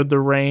he showed the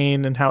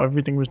rain and how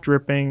everything was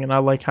dripping, and I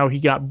like how he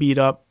got beat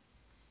up.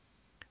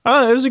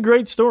 It was a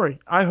great story.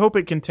 I hope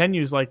it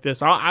continues like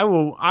this. I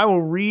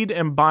will read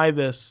and buy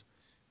this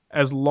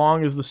as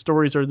long as the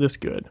stories are this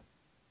good.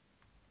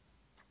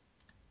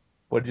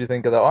 What did you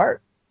think of the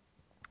art?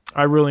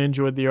 I really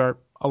enjoyed the art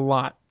a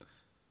lot.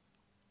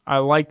 I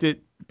liked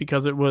it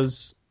because it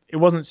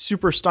wasn't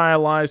super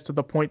stylized to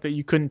the point that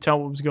you couldn't tell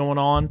what was going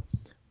on,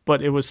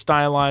 but it was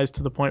stylized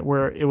to the point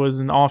where it was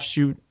an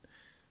offshoot,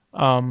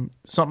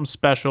 something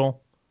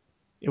special.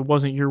 It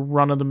wasn't your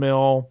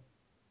run-of-the-mill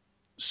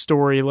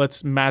story.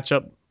 Let's match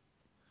up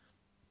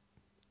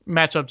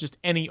just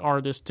any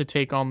artist to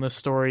take on this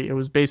story. It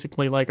was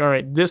basically like, all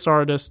right, this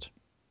artist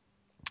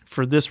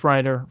for this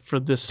writer for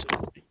this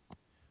story.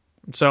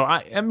 So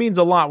it means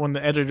a lot when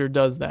the editor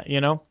does that,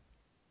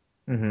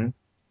 Mm-hmm.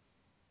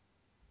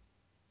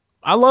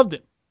 I loved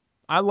it.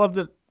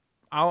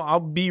 I'll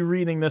be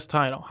reading this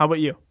title. How about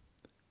you?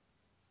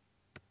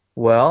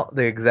 Well,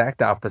 the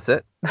exact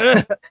opposite.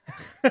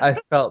 I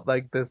felt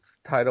like this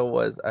title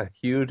was a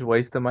huge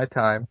waste of my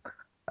time.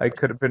 I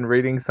could have been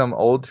reading some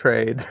old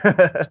trade.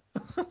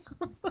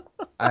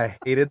 I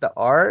hated the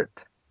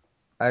art.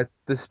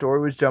 The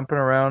story was jumping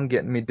around,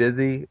 getting me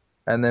dizzy.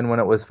 And then when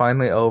it was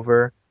finally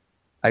over,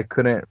 I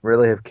couldn't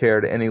really have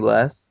cared any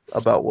less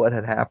about what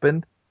had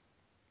happened.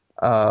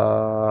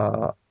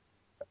 I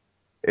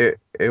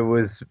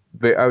was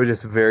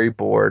just very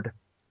bored,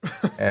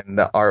 and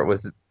the art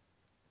was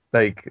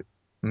like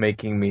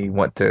making me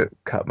want to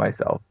cut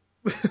myself.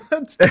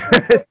 That's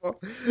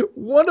terrible.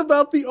 What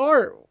about the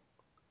art?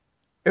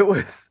 It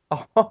was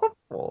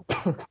awful.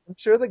 I'm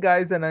sure the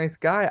guy's a nice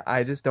guy.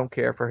 I just don't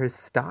care for his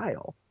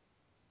style.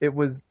 It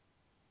was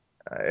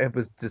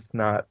just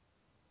not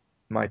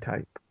my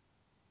type.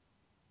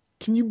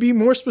 Can you be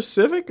more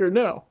specific or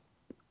no?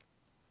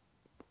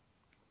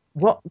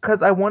 Well,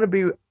 because I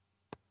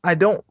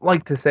don't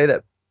like to say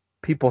that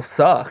people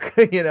suck,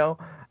 I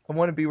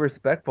want to be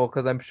respectful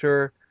because I'm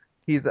sure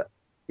he's,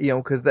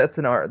 because that's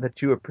an art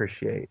that you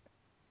appreciate.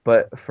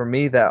 But for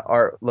me, that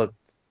art looked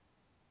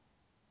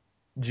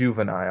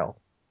juvenile.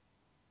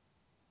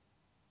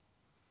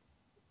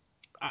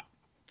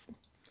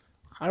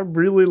 I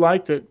really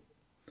liked it.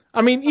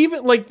 I mean,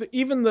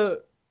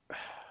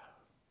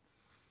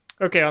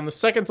 okay, on the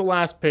second to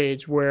last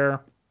page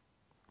where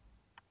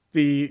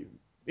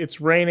it's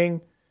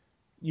raining,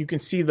 you can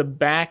see the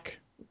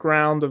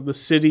background of the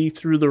city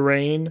through the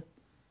rain.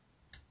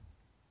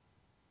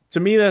 To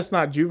me, that's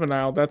not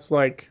juvenile. That's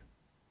like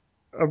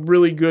a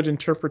really good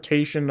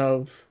interpretation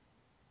of...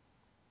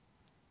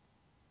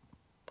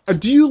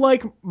 do you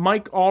like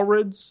Mike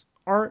Allred's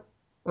art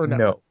or no?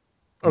 No.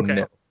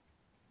 Okay.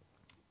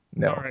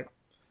 No. All right.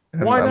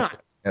 Why I'm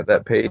not? At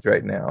that page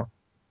right now.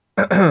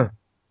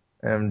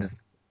 I'm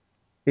just...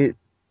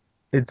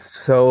 It's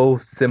so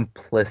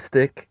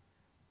simplistic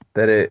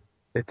that it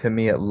to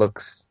me it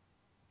looks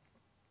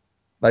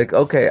like,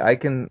 okay,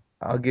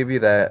 I'll give you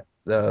that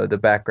the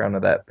background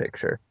of that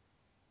picture,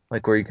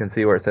 like where you can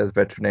see where it says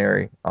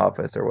veterinary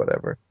office or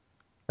whatever,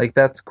 like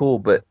that's cool,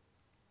 but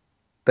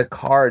the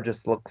car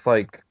just looks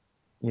like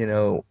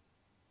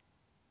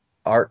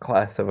art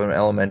class of an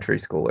elementary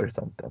school or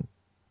something.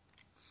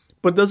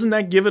 But doesn't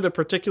that give it a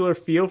particular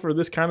feel for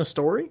this kind of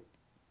story?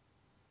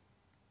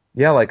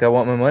 Yeah, like I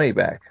want my money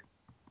back.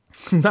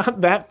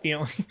 Not that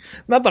feeling.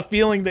 Not the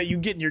feeling that you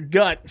get in your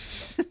gut.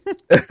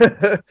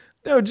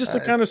 No, just the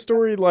kind of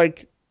story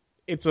like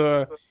it's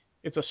a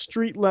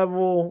street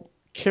level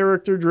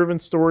character driven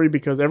story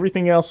because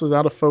everything else is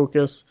out of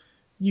focus.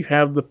 You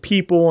have the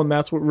people, and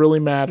that's what really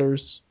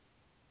matters.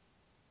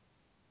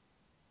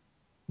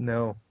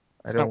 No,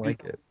 I It's don't not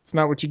like it. It's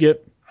not what you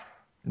get.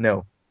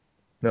 No,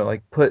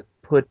 like put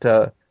one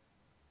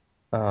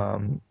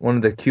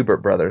of the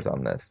Kubert brothers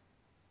on this,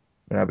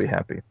 and I'll be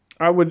happy.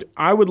 I would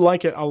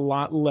like it a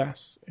lot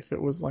less if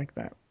it was like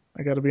that.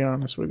 I got to be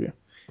honest with you.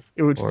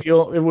 It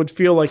would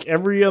feel like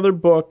every other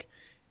book.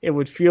 It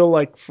would feel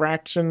like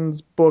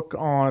Fraction's book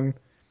on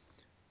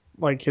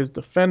like his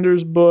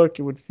Defenders book.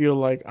 It would feel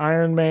like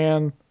Iron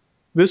Man.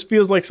 This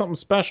feels like something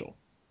special.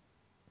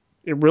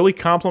 It really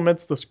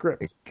complements the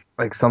script.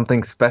 Like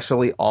something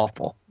specially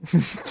awful.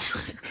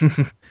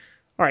 All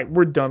right,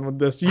 we're done with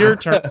this. Your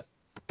turn.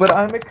 But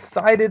I'm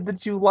excited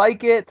that you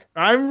like it.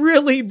 I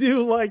really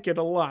do like it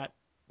a lot.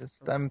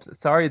 I'm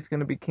sorry it's going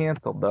to be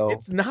canceled, though.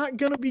 It's not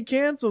going to be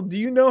canceled. Do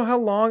you know how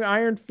long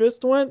Iron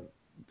Fist went?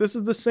 This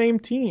is the same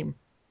team.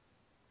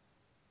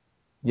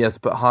 Yes,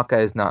 but Hawkeye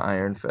is not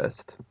Iron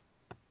Fist.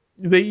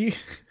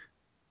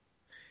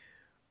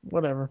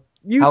 Whatever.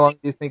 How long do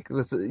you think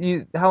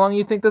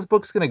this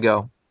book's going to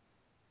go?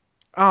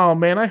 Oh,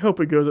 man, I hope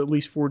it goes at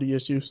least 40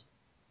 issues.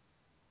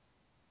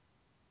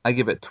 I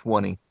give it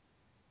 20.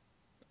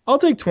 I'll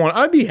take 20.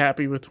 I'd be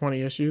happy with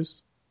 20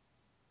 issues.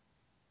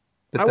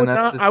 But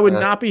I would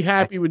not be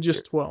happy with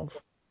just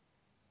 12.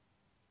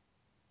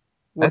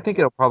 I think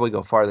it'll probably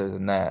go farther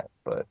than that,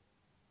 but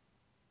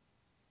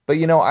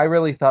I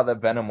really thought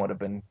that Venom would have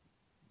been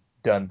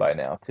done by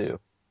now too.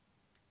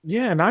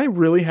 Yeah, and I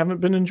really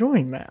haven't been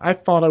enjoying that. I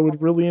thought I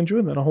would really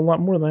enjoy that a whole lot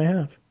more than I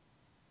have.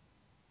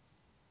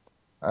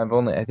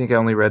 I think I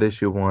only read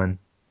issue 1.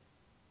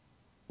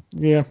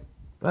 Yeah.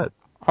 But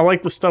I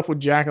like the stuff with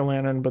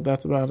Jack-O-Lantern, but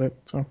that's about it.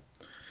 So.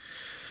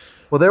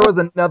 Well, there was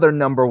another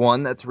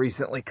 #1 that's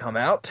recently come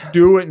out.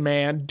 Do it,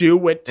 man.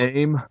 Do it. His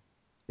name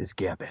is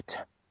Gambit.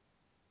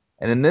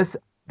 And in this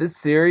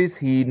series,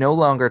 he no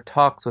longer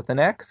talks with an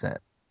accent.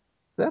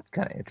 That's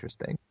kind of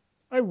interesting.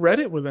 I read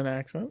it with an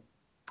accent.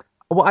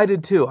 Well, I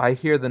did too. I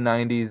hear the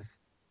 90s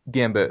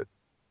Gambit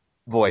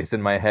voice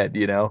in my head,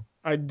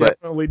 I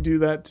definitely do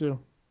that too.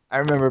 I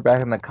remember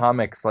back in the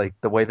comics, like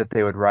the way that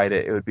they would write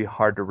it, it would be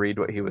hard to read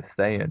what he was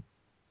saying.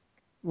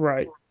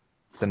 Right.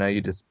 So now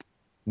you just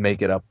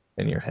make it up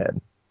in your head.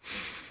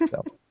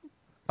 So.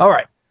 All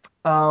right.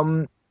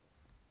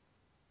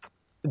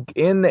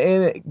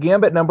 In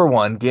Gambit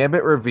 #1,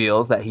 Gambit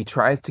reveals that he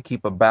tries to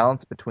keep a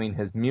balance between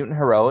his mutant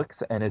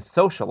heroics and his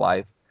social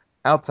life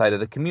outside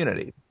of the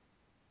community.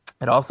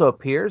 It also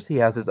appears he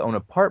has his own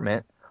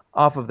apartment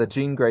off of the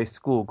Jean Grey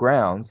school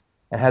grounds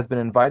and has been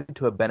invited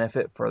to a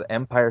benefit for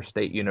Empire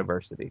State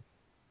University.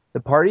 The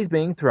party's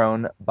being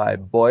thrown by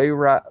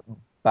Baraya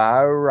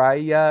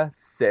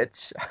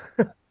Sitch.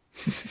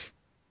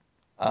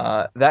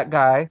 That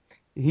guy,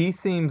 he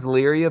seems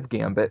leery of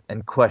Gambit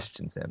and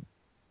questions him.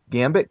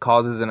 Gambit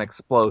causes an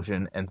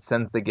explosion and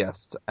sends the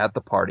guests at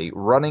the party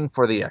running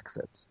for the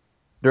exits.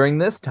 During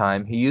this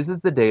time, he uses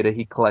the data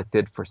he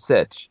collected for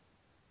Sitch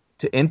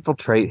to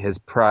infiltrate his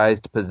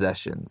prized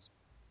possessions.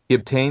 He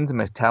obtains a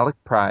metallic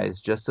prize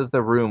just as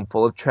the room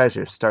full of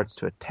treasure starts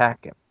to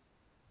attack him.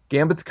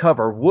 Gambit's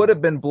cover would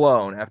have been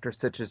blown after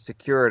Sitch's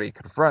security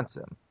confronts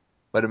him,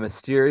 but a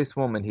mysterious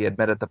woman he had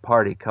met at the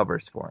party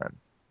covers for him.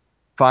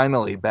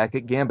 Finally, back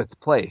at Gambit's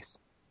place,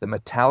 the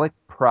metallic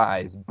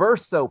prize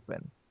bursts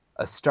open.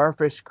 A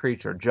starfish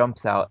creature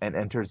jumps out and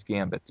enters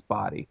Gambit's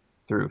body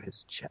through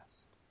his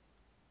chest.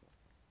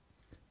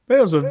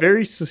 That was a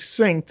very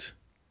succinct.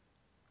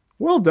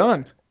 Well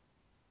done.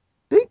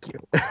 Thank you.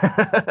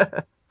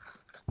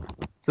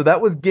 So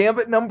that was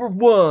Gambit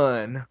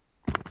 #1.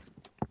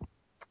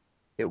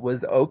 It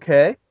was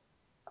okay.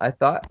 I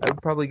thought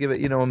I'd probably give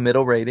it, a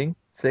middle rating,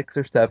 6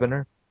 or 7,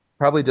 or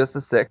probably just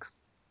a 6.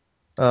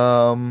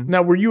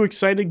 Now, were you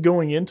excited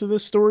going into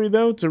this story,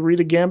 though, to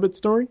read a Gambit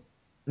story?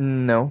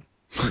 No.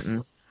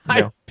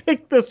 I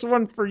picked this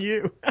one for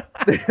you.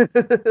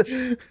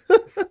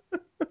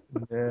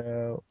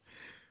 No.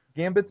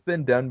 Gambit's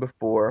been done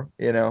before,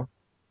 and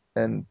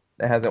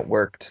it hasn't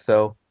worked,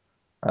 so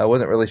I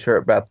wasn't really sure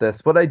about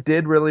this. What I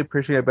did really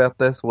appreciate about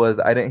this was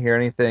I didn't hear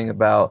anything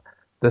about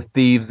the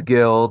Thieves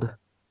Guild.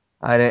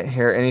 I didn't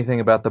hear anything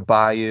about the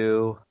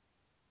Bayou,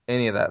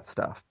 any of that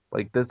stuff.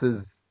 Like, this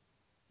is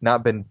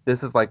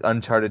like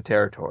uncharted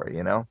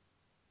territory,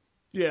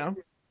 Yeah.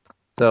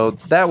 So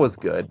that was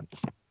good.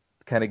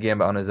 Kind of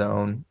Gambit on his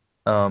own.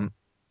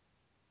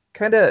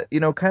 Kind of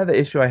the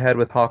issue I had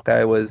with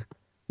Hawkeye was,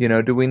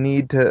 do we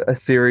need a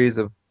series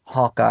of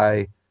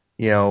Hawkeye,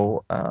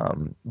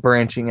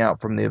 branching out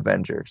from the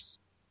Avengers?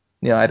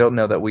 I don't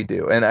know that we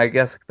do. And I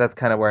guess that's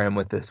kind of where I am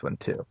with this one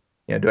too.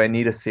 Do I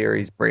need a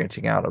series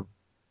branching out of,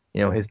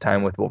 his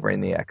time with Wolverine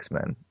and the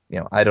X-Men?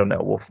 I don't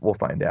know. We'll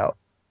find out.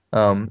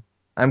 I'm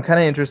kind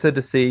of interested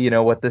to see,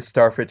 what this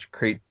starfish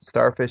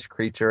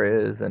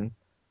creature is, and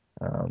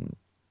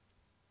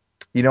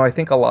I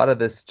think a lot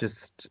of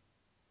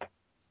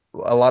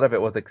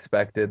it was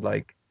expected.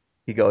 Like,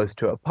 he goes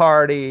to a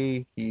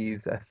party,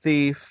 he's a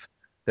thief,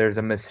 there's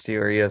a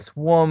mysterious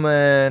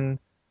woman,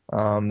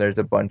 there's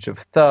a bunch of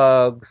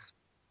thugs.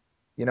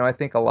 I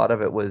think a lot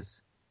of it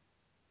was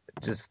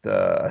just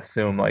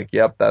assume like,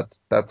 yep,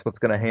 that's what's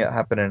gonna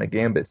happen in a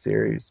Gambit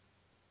series.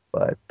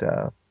 But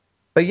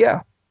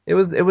yeah, it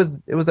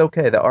was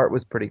okay. The art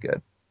was pretty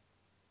good.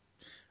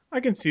 I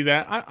can see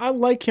that. I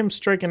like him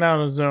striking out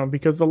in his zone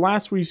because the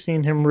last we've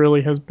seen him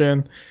really has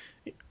been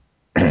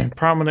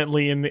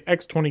prominently in the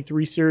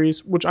X-23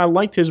 series, which I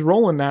liked his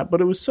role in that,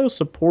 but it was so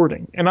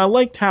supporting. And I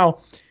liked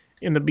how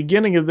in the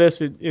beginning of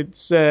this it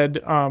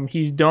said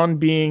he's done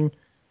being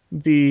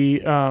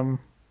the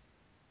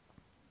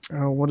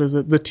what is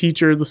it? The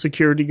teacher, the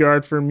security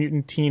guard for a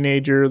mutant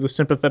teenager, the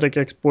sympathetic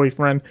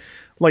ex-boyfriend.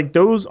 Like,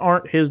 those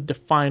aren't his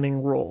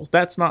defining roles.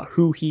 That's not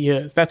who he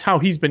is. That's how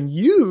he's been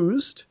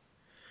used,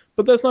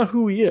 but that's not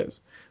who he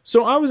is.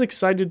 So I was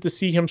excited to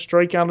see him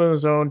strike out on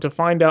his own, to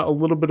find out a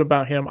little bit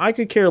about him. I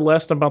could care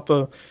less about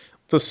the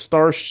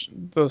starfish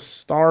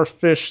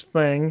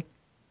thing.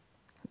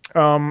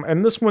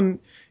 And this one,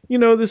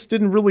 this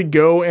didn't really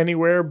go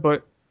anywhere,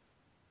 but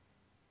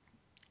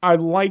I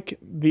like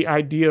the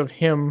idea of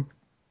him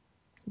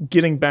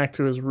getting back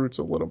to his roots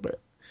a little bit.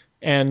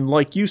 And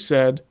like you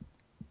said,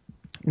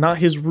 not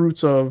his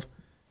roots of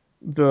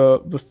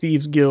the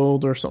Thieves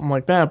Guild or something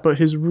like that, but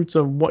his roots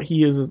of what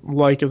he is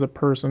like as a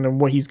person and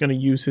what he's going to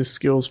use his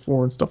skills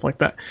for and stuff like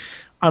that.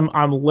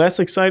 I'm less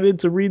excited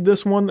to read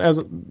this one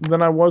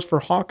than I was for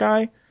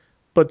Hawkeye,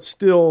 but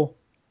still,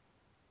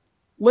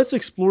 let's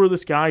explore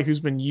this guy who's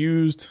been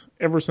used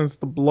ever since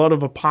the Blood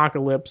of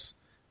Apocalypse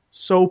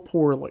so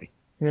poorly,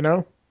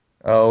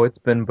 Oh, it's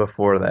been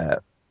before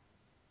that.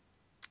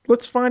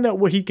 Let's find out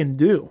what he can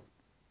do.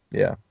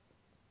 Yeah.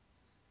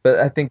 But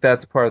I think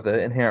that's part of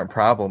the inherent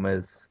problem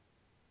is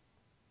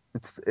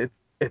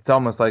it's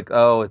almost like,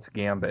 oh, it's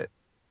Gambit.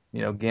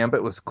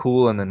 Gambit was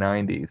cool in the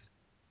 90s,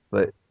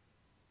 but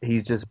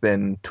he's just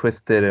been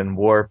twisted and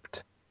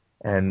warped,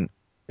 and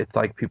it's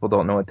like people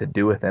don't know what to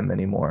do with him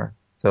anymore.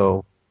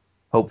 So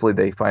hopefully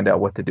they find out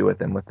what to do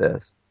with him with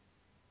this.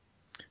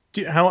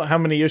 How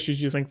many issues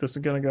do you think this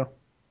is going to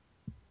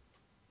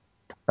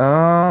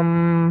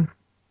go?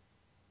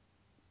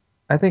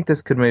 I think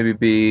this could maybe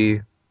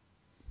be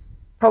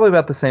probably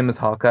about the same as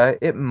Hawkeye.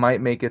 It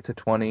might make it to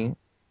 20,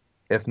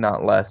 if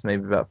not less,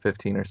 maybe about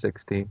 15 or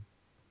 16.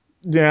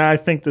 Yeah, I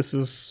think this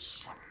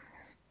is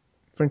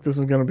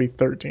going to be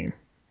 13.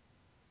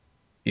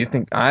 You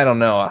think? I don't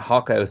know.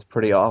 Hawkeye was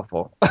pretty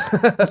awful.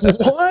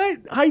 What?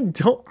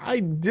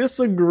 I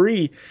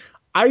disagree.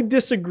 I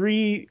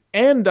disagree,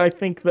 and I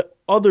think that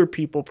other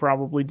people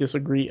probably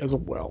disagree as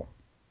well.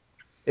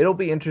 It'll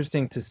be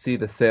interesting to see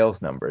the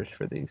sales numbers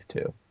for these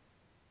two.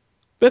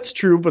 That's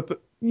true,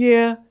 but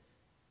yeah.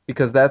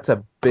 Because that's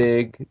a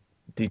big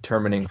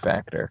determining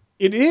factor.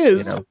 It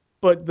is,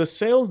 but the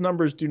sales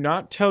numbers do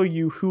not tell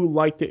you who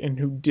liked it and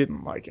who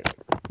didn't like it.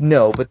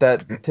 No, but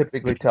that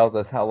typically tells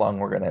us how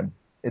long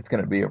it's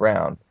gonna be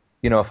around.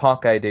 If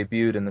Hawkeye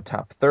debuted in the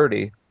top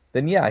 30,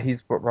 then yeah,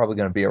 he's probably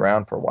gonna be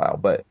around for a while.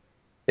 But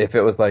if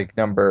it was like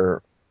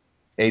number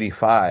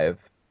 85,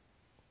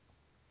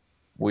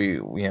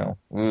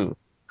 ooh.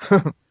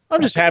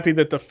 I'm just happy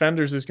that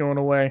Defenders is going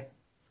away.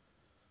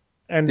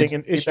 Ending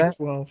in issue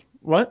 12.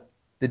 What?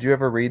 Did you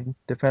ever read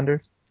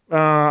Defenders?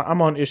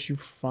 I'm on issue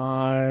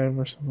 5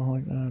 or something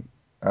like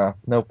that.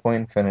 No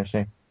point in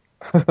finishing.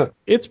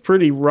 It's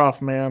pretty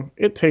rough, man.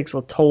 It takes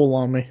a toll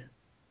on me.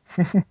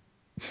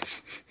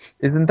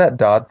 Isn't that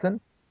Dodson?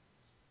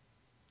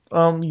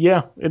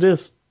 Yeah, it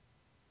is.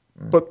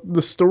 But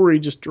the story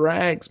just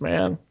drags,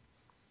 man.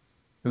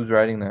 Who's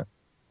writing that?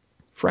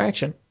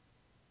 Fraction.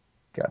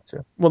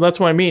 Gotcha. Well, that's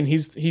what I mean.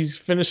 He's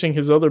finishing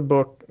his other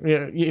book.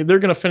 Yeah, they're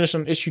going to finish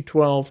on issue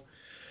 12,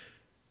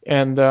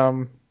 and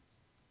I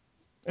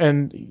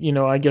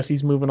guess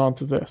he's moving on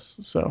to this.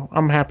 So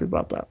I'm happy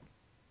about that.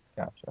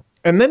 Gotcha.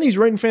 And then he's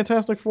writing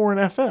Fantastic Four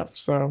and FF.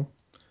 So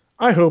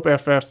I hope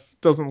FF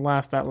doesn't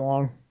last that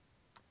long.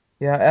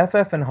 Yeah,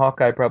 FF and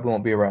Hawkeye probably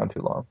won't be around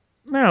too long.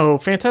 No,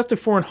 Fantastic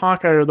Four and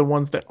Hawkeye are the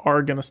ones that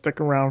are going to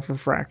stick around for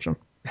Fraction.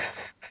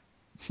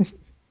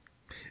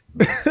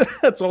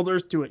 That's all there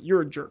is to it.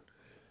 You're a jerk.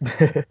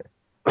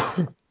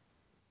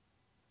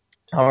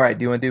 All right,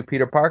 do you want to do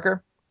Peter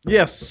Parker?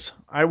 Yes,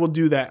 I will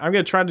do that. I'm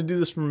going to try to do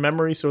this from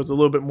memory so it's a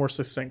little bit more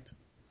succinct.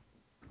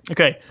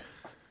 Okay.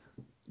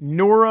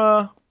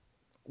 Nora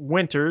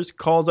Winters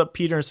calls up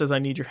Peter and says, I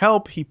need your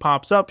help. He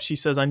pops up. She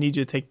says, I need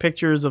you to take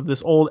pictures of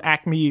this old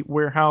Acme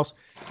warehouse,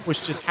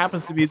 which just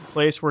happens to be the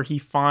place where he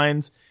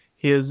finds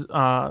his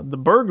the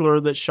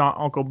burglar that shot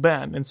Uncle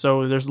Ben. And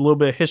so there's a little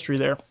bit of history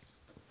there.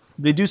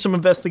 They do some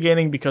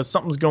investigating because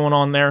something's going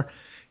on there.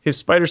 His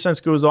spider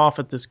sense goes off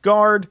at this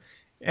guard,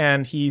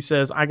 and he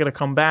says, I got to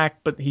come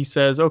back. But he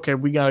says, okay,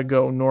 we got to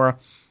go, Nora.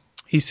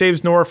 He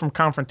saves Nora from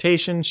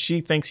confrontation.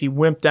 She thinks he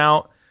wimped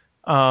out.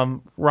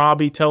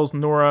 Robbie tells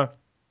Nora,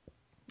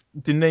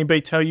 didn't anybody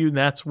tell you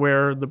that's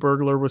where the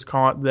burglar was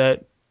caught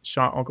that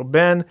shot Uncle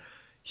Ben?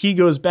 He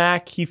goes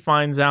back. He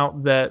finds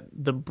out that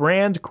the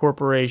Brand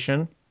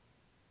Corporation,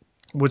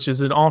 which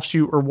is an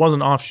offshoot or was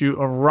an offshoot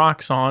of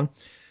Roxxon,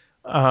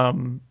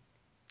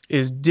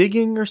 is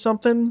digging or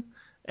something,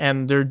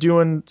 and they're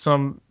doing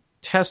some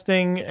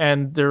testing,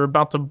 and they're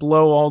about to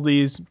blow all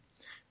these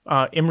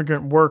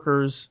immigrant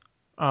workers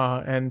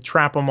and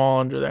trap them all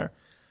under there.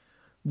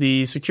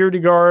 The security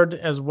guard,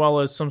 as well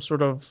as some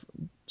sort of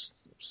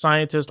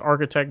scientist,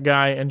 architect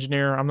guy,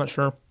 engineer, I'm not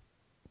sure.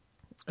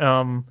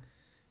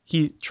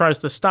 He tries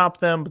to stop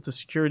them, but the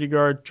security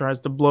guard tries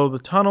to blow the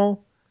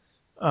tunnel.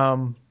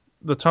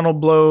 The tunnel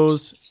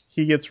blows.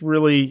 He gets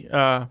really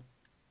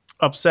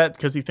upset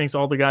because he thinks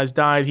all the guys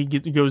died. He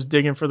goes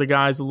digging for the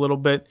guys a little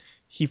bit.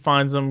 He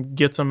finds them,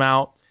 gets them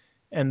out,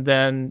 and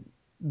then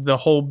the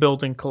whole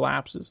building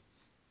collapses.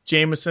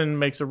 Jameson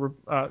makes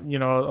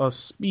a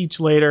speech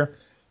later.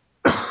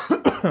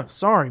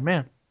 Sorry,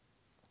 man.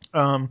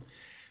 And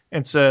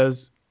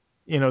says,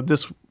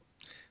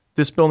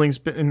 this building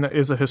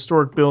is a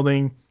historic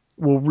building.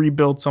 We'll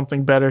rebuild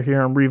something better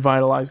here and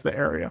revitalize the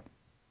area.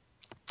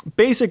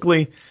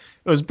 Basically,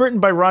 it was written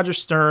by Roger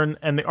Stern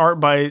and the art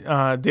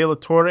by De La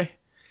Torre.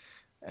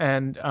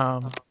 And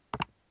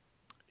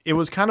it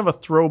was kind of a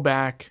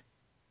throwback.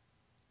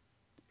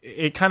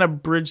 It kind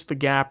of bridged the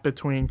gap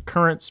between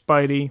current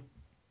Spidey,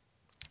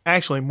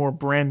 actually more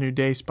brand new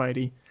day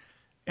Spidey,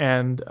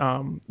 and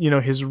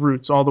his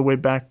roots all the way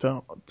back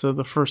to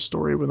the first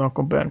story with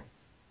Uncle Ben.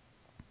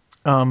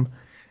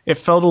 It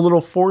felt a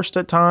little forced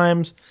at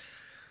times,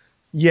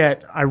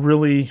 yet I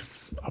really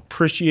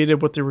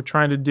appreciated what they were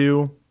trying to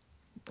do.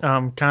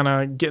 Kind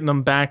of getting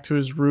them back to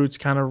his roots,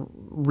 kind of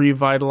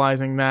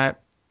revitalizing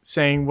that,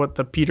 saying what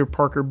the Peter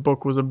Parker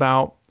book was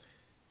about.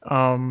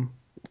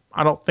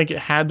 I don't think it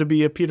had to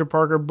be a Peter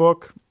Parker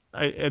book.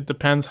 It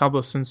depends how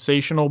the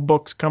sensational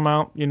books come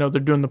out. They're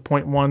doing the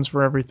 .1s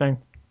for everything.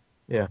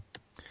 Yeah.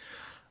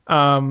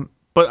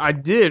 But I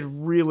did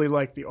really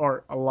like the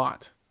art a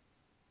lot.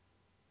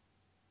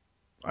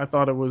 I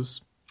thought it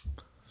was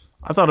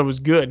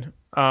good.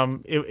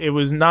 It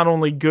was not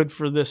only good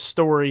for this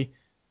story,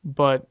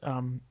 but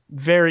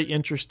very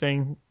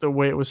interesting the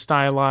way it was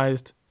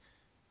stylized,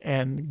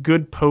 and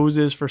good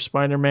poses for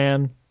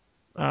Spider-Man.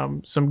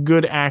 Some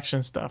good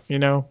action stuff,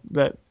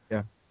 that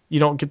you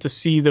don't get to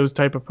see those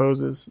type of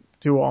poses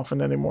too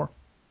often anymore.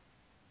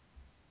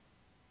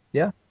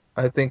 Yeah,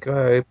 I think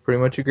I pretty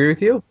much agree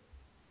with you.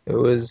 It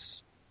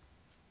was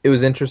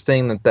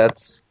interesting that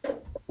that's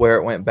where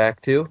it went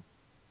back to,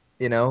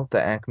 the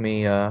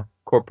Acme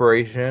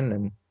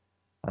Corporation,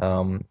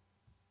 and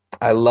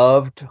I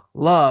loved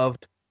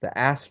the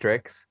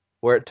asterisks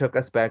where it took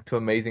us back to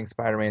Amazing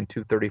Spider-Man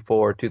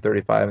 234,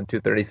 235, and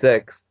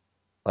 236.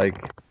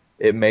 Like,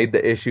 it made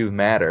the issue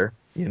matter,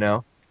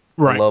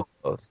 Right. I love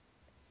those.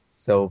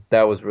 So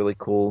that was really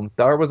cool.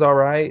 The art was all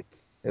right.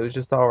 It was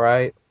just all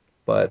right,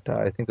 but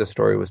I think the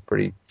story was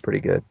pretty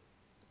good.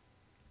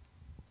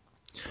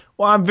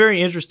 Well, I'm very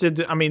interested.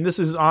 This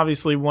is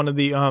obviously one of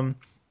the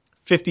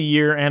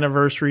 50-year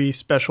anniversary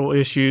special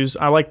issues.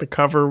 I like the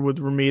cover with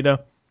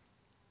Romita.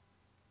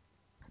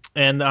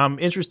 And I'm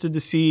interested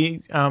to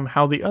see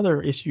how the other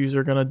issues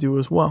are going to do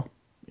as well,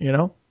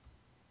 The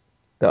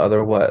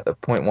other what? The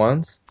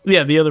 .1s?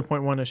 Yeah, the other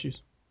 .1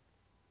 issues.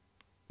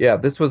 Yeah,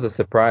 this was a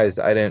surprise.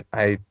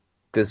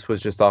 This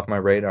was just off my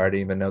radar. I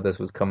didn't even know this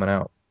was coming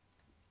out.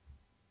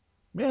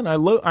 Man,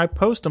 I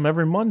post them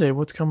every Monday.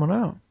 What's coming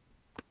out?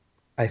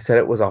 I said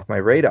it was off my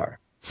radar.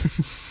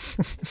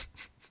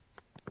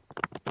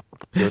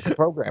 It's a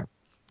program.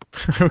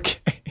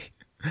 Okay.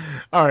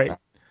 All right.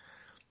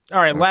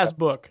 Last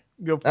book.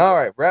 Go for it. All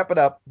right, wrap it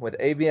up with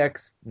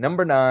AVX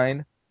number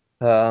 9.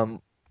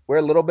 We're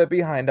a little bit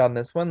behind on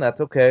this one.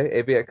 That's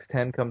okay. AVX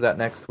 10 comes out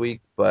next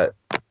week, but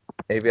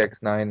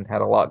AVX 9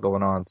 had a lot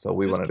going on, so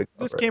we wanted to cover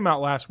This it. came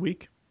out last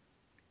week.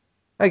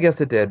 I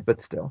guess it did, but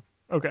still.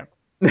 Okay.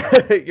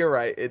 You're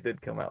right. It did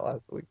come out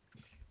last week.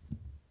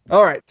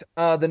 All right.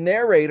 The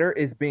narrator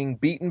is being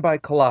beaten by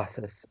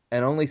Colossus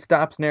and only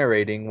stops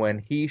narrating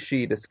when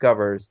she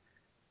discovers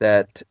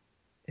that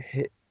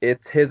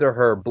it's his or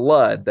her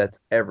blood that's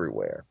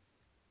everywhere.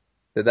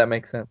 Did that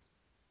make sense?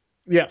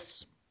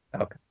 Yes.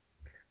 Okay.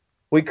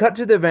 We cut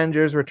to the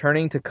Avengers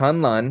returning to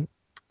Kunlun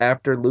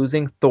after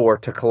losing Thor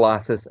to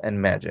Colossus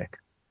and magic.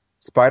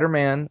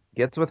 Spider-Man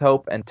gets with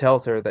Hope and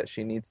tells her that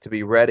she needs to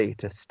be ready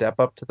to step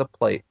up to the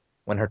plate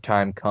when her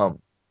time comes.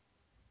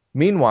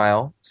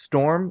 Meanwhile,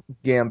 Storm,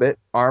 Gambit,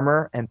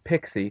 Armor, and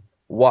Pixie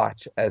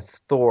watch as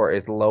Thor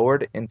is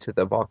lowered into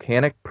the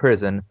volcanic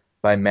prison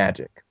by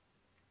magic.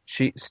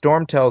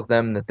 Storm tells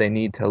them that they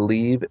need to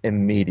leave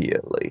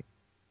immediately.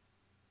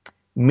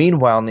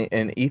 Meanwhile,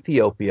 in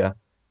Ethiopia,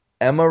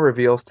 Emma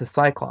reveals to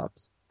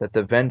Cyclops that the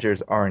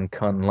Avengers are in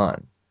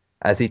Kunlun.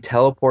 As he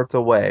teleports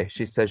away,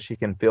 she says she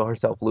can feel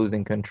herself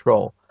losing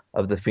control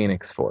of the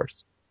Phoenix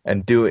Force,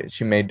 and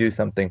she may do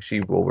something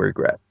she will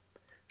regret.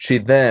 She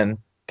then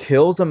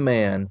kills a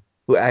man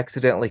who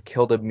accidentally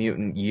killed a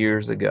mutant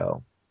years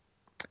ago.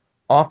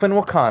 Off in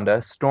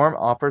Wakanda, Storm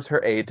offers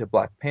her aid to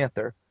Black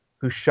Panther,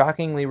 who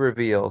shockingly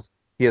reveals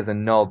he has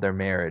annulled their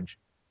marriage.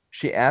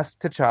 She asks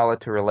T'Challa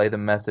to relay the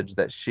message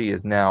that she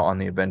is now on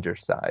the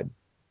Avengers' side.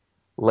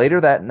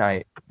 Later that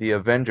night, the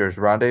Avengers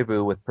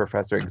rendezvous with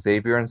Professor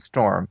Xavier and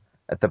Storm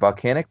at the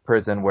volcanic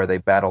prison where they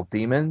battle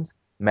demons,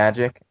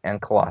 magic, and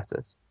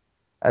Colossus.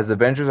 As the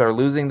Avengers are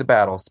losing the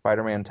battle,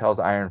 Spider-Man tells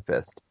Iron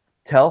Fist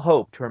Tell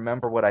Hope to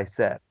remember what I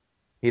said.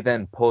 He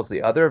then pulls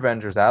the other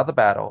Avengers out of the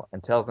battle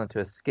and tells them to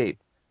escape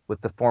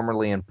with the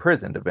formerly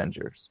imprisoned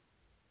Avengers.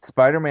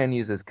 Spider-Man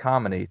uses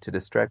comedy to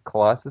distract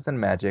Colossus and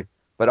Magik,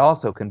 but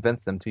also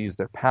convince them to use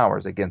their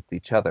powers against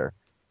each other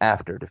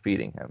after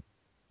defeating him.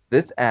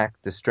 This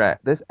act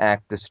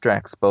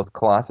distracts both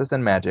Colossus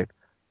and Magik,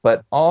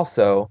 but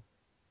also...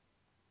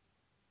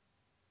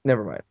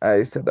 Never mind,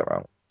 I said that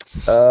wrong.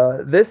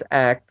 This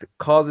act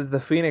causes the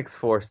Phoenix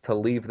Force to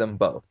leave them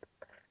both.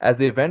 As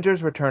the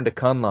Avengers return to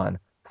Kunlun,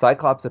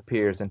 Cyclops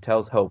appears and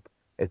tells Hope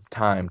it's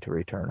time to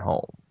return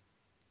home.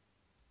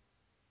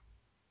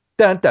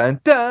 Dun dun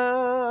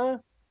dun!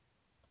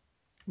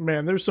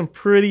 Man, there's some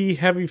pretty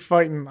heavy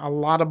fighting, a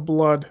lot of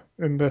blood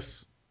in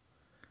this.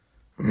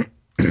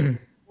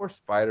 Poor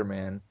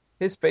Spider-Man.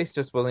 His face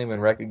just wasn't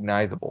even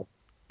recognizable.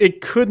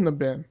 It couldn't have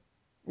been.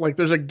 Like,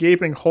 there's a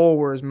gaping hole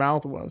where his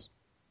mouth was.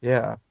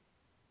 Yeah.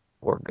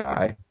 Poor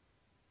guy.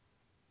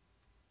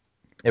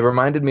 It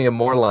reminded me of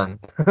Morlun.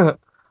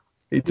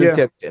 He just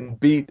kept getting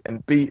beat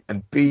and beat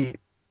and beat.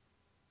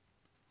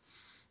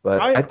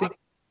 But I think...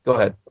 Go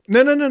ahead.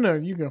 No,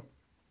 you go.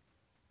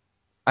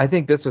 I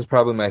think this was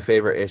probably my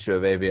favorite issue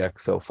of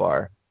AVX so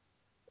far.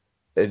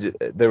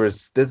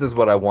 This is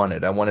what I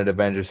wanted. I wanted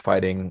Avengers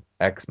fighting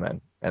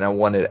X-Men, and I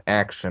wanted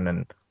action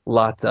and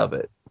lots of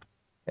it.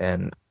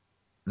 And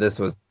this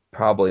was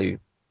probably,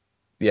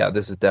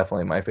 this is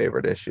definitely my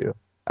favorite issue.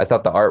 I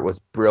thought the art was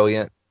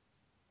brilliant.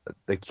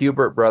 The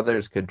Kubert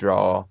brothers could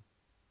draw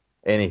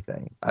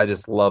anything. I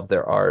just loved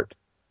their art.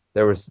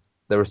 There was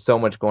so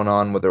much going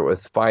on, whether it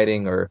was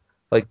fighting or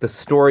like the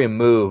story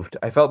moved.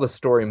 I felt the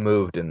story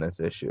moved in this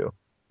issue.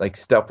 Like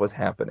stuff was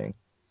happening.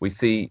 We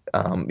see,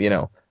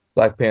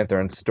 Black Panther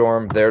and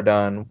Storm, they're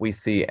done. We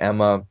see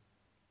Emma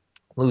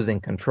losing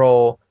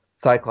control.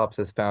 Cyclops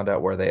has found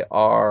out where they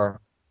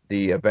are.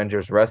 The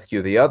Avengers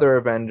rescue the other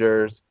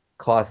Avengers.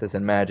 Colossus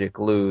and Magik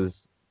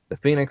lose the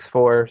Phoenix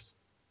Force.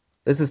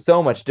 This is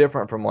so much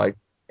different from like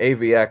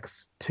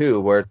AVX 2,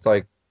 where it's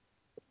like,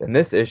 in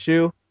this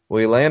issue,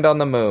 we land on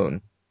the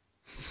moon,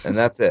 and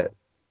that's it.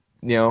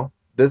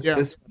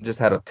 This just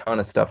had a ton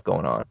of stuff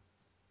going on.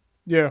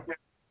 Yeah.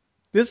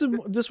 This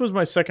was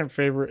my second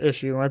favorite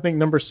issue. I think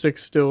number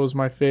 6 still is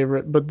my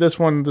favorite, but this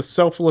one, the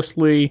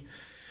selflessly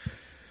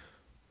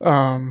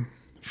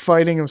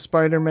fighting of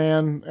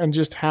Spider-Man and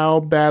just how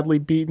badly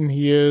beaten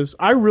he is.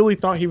 I really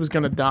thought he was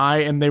going to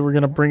die, and they were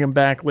going to bring him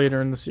back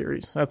later in the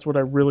series. That's what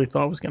I really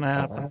thought was going to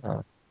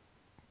happen.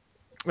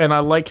 And I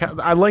like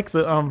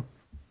the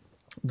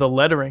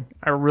lettering.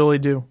 I really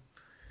do.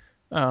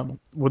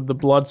 With the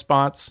blood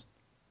spots.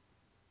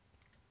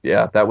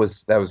 Yeah, that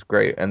was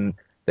great. And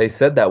they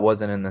said that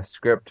wasn't in the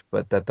script,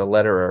 but that the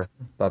letterer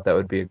thought that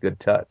would be a good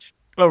touch.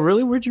 Oh,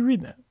 really? Where'd you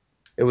read that?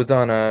 It was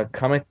on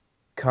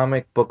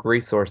Comic Book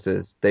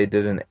Resources. They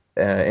did an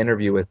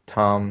interview with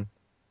Tom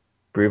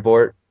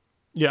Brevoort.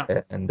 Yeah.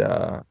 And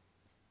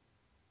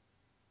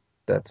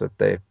that's what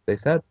they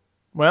said.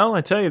 Well,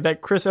 I tell you,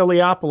 that Chris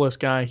Eliopoulos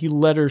guy, he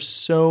letters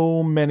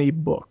so many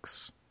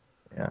books.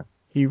 Yeah.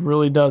 He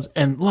really does.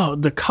 And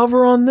look, the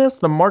cover on this,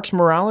 the Marks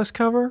Morales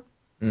cover,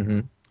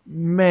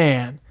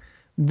 man,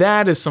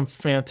 that is some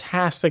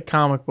fantastic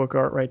comic book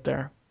art right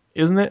there,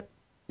 isn't it?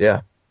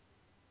 Yeah.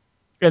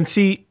 And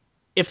see,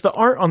 if the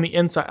art on the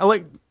inside,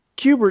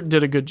 Kubert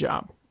did a good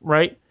job,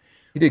 right?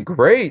 He did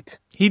great.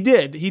 He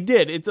did.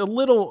 It's a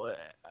little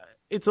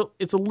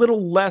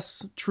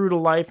less true to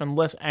life and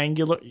less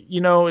angular.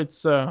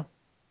 It's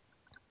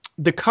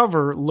the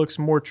cover looks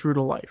more true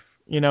to life,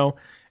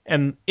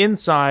 and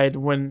inside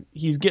when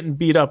he's getting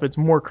beat up, it's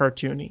more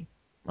cartoony.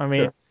 I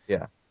mean, sure.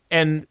 Yeah.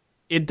 And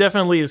it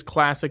definitely is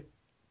classic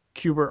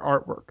Kubert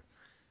artwork.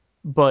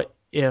 But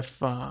if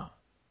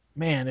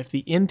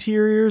the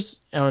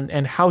interiors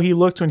and how he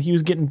looked when he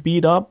was getting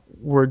beat up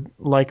were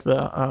like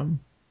the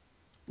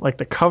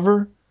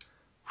cover,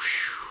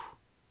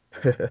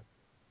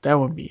 that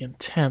would be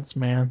intense,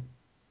 man.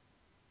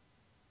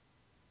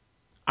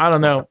 I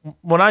don't know.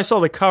 When I saw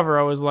the cover,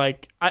 I was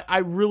like, I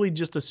really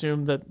just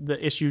assumed that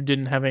the issue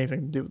didn't have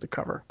anything to do with the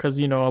cover. Because,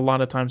 a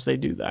lot of times they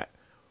do that.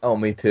 Oh,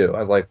 me too. I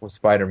was like, well,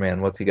 Spider-Man,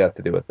 what's he got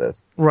to do with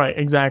this? Right,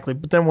 exactly.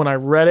 But then when I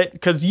read it,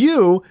 because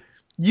you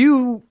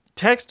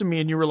texted me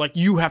and you were like,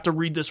 you have to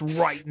read this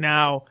right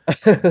now.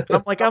 And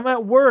I'm like, I'm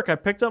at work. I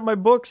picked up my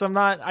books.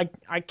 I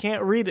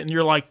can't read it. And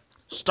you're like,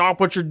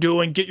 stop what you're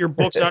doing. Get your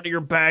books out of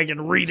your bag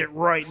and read it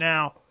right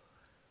now.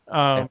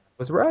 I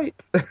was right.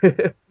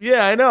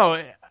 Yeah, I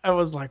know. I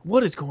was like,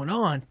 what is going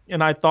on?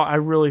 And I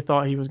really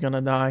thought he was going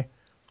to die.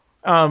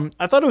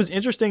 I thought it was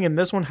interesting in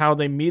this one how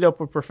they meet up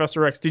with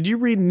Professor X. Did you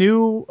read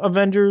New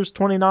Avengers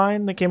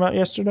 29 that came out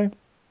yesterday?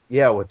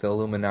 Yeah, with the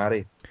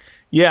Illuminati.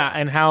 Yeah,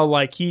 and how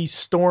he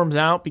storms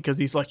out because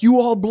he's like, you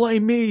all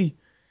blame me.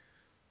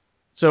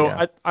 So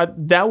yeah. I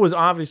that was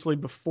obviously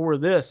before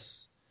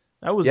this.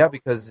 That was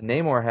because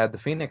Namor had the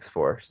Phoenix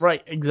Force.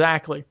 Right,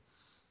 exactly.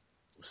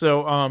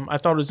 So I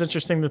thought it was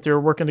interesting that they were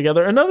working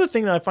together. Another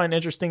thing that I find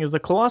interesting is the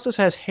Colossus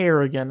has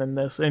hair again in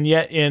this, and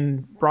yet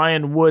in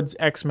Brian Wood's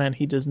X-Men,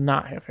 he does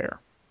not have hair.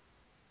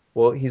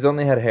 Well, he's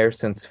only had hair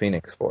since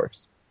Phoenix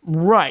Force.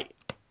 Right.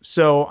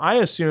 So I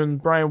assume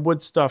Brian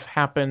Wood stuff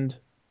happened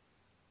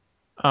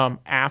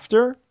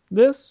after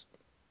this,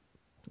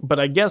 but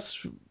I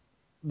guess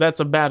that's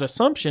a bad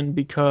assumption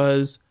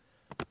because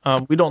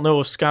we don't know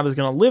if Scott is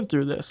going to live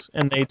through this,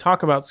 and they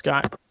talk about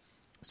Scott.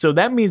 So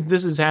that means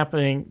this is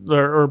happening,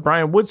 or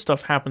Brian Wood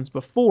stuff happens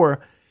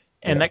before,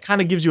 and that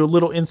kind of gives you a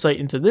little insight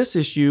into this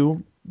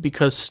issue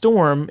because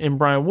Storm in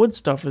Brian Wood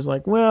stuff is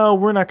like, well,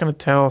 we're not going to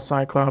tell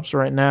Cyclops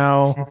right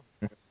now,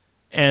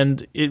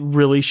 and it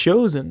really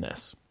shows in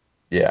this.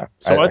 Yeah,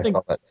 so I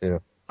saw that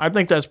too. I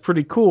think that's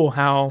pretty cool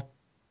how,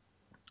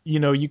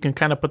 you can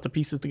kind of put the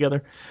pieces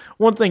together.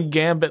 One thing,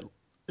 Gambit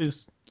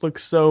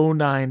looks so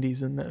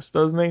 90s in this,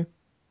 doesn't he?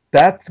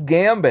 That's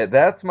Gambit.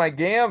 That's my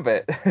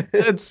Gambit.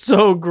 It's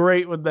so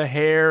great with the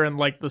hair and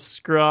like the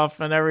scruff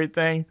and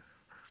everything.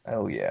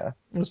 Oh yeah,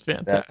 It was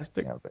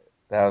fantastic.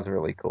 That was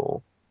really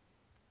cool.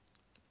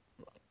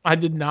 I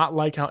did not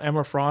like how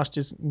Emma Frost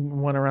just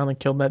went around and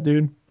killed that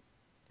dude.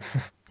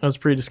 That was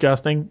pretty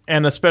disgusting.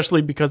 And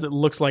especially because it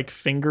looks like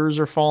fingers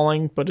are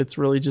falling, but it's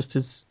really just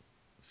his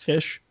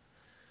fish.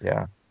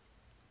 Yeah.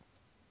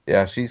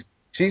 Yeah, she's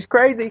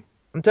crazy.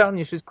 I'm telling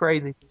you, she's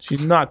crazy.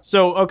 She's nuts.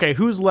 So, okay,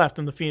 who's left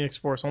in the Phoenix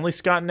Force? Only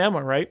Scott and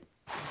Emma, right?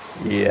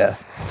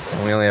 Yes.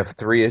 And we only have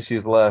 3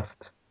 issues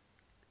left.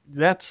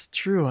 That's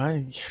true.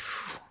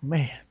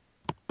 Man.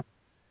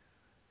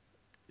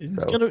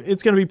 It's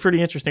gonna be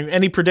pretty interesting.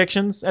 Any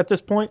predictions at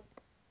this point?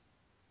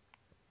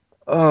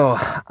 Oh,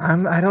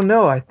 I don't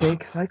know. I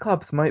think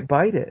Cyclops might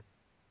bite it.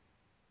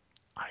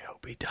 I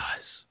hope he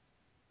does.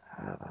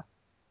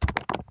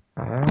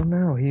 I don't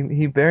know.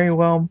 He very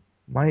well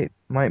might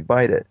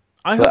bite it.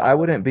 I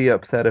wouldn't be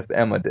upset if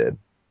Emma did.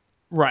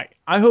 Right.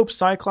 I hope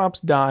Cyclops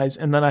dies,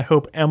 and then I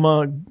hope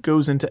Emma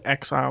goes into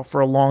exile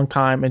for a long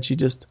time,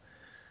 and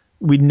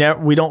we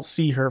don't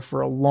see her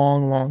for a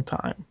long, long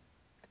time.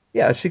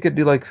 Yeah, she could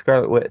do like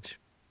Scarlet Witch.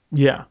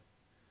 Yeah.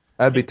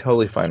 I'd be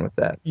totally fine with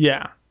that.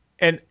 Yeah.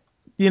 And,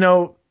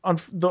 the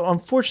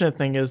unfortunate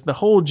thing is the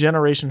whole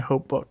Generation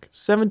Hope book,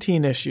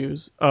 17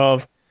 issues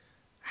of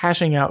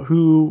hashing out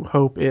who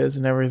Hope is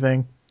and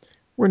everything.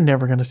 We're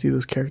never going to see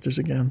those characters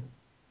again.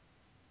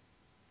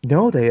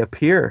 No, they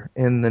appear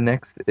in the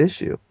next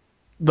issue.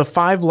 The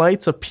 5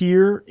 lights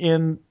appear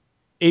in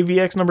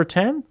AVX number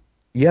 10?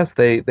 Yes,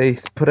 they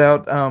put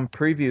out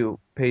preview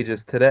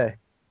pages today.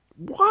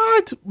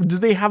 What? Do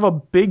they have a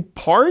big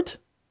part?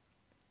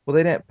 Well,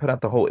 they didn't put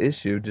out the whole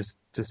issue, just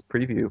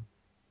preview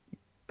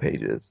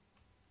pages.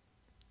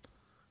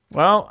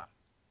 Well,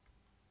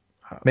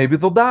 maybe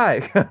they'll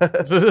die.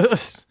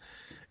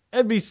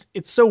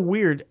 It's so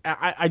weird.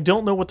 I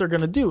don't know what they're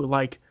going to do.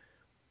 Like,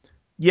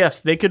 yes,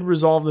 they could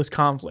resolve this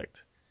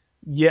conflict.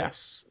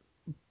 Yes,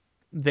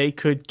 they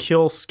could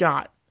kill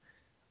Scott.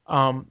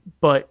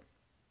 But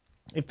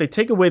if they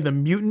take away the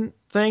mutant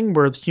thing,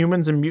 where it's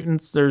humans and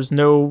mutants, there's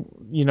no,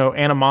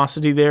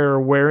 animosity there or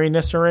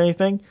wariness or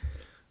anything.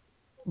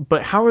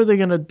 But how are they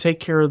going to take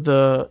care of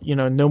the,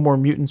 no more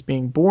mutants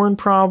being born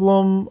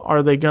problem?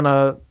 Are they going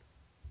to,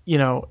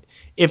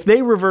 if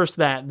they reverse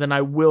that, then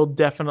I will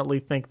definitely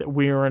think that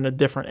we are in a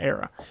different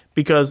era.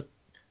 Because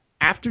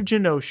after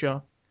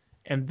Genosha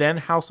and then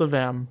House of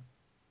M,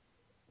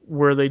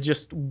 where they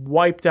just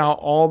wiped out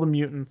all the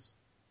mutants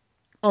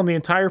on the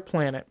entire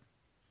planet,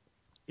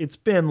 it's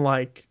been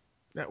like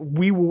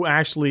we will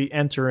actually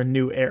enter a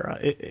new era.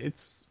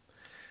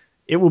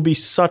 It will be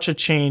such a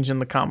change in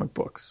the comic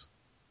books.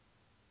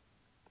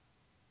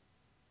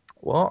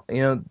 Well,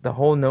 the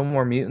whole No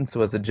More Mutants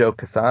was a Joe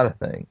Quesada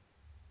thing.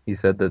 He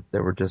said that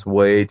there were just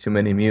way too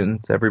many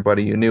mutants.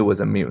 Everybody you knew was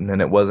a mutant,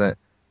 and it wasn't.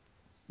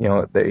 He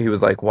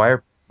was like, why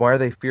are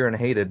they feared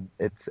and hated?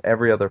 It's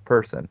every other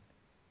person,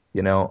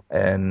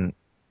 And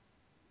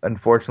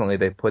unfortunately,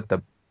 they put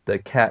the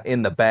cat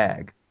in the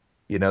bag.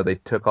 They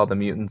took all the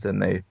mutants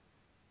and they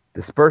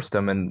dispersed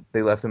them, and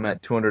they left them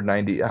at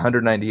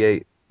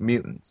 198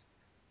 mutants.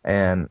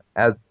 And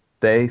as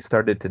they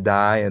started to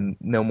die and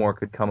no more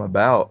could come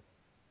about,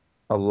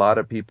 a lot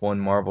of people in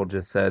Marvel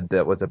just said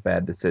that was a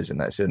bad decision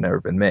that should have never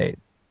been made.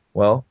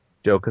 Well,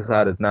 Joe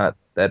Quesada is not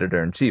the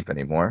editor-in-chief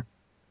anymore,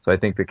 so I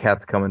think the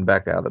cat's coming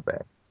back out of the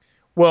bag.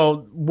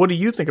 Well, what do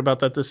you think about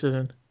that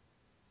decision?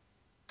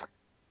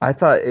 I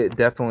thought it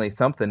definitely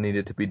something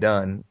needed to be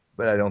done,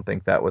 but I don't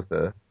think that was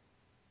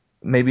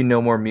maybe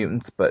no more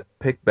mutants, but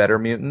pick better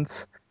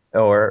mutants,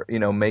 or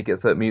make it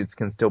so that mutants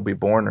can still be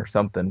born or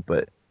something.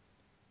 But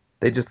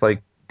they just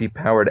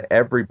depowered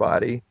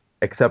everybody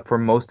except for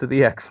most of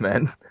the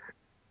X-Men.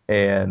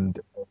 And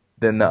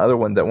then the other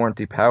ones that weren't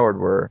depowered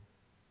were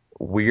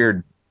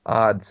weird,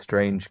 odd,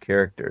 strange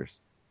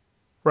characters.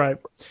 Right.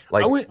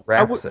 Like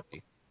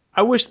Rhapsody.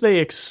 I wish they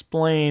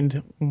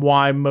explained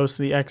why most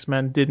of the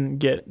X-Men didn't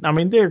get... I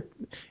mean,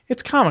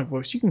 it's comic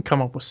books. You can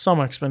come up with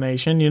some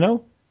explanation,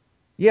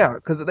 Yeah,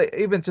 because they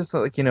even just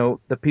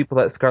the people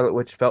that Scarlet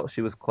Witch felt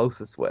she was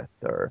closest with,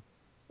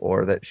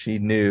 or that she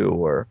knew,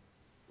 or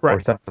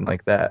something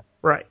like that.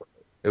 Right.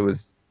 It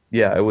was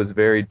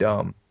very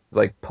dumb. It's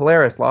like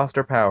Polaris lost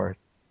her powers.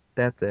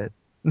 That's it.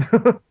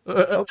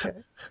 Okay.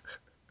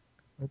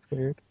 That's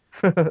weird.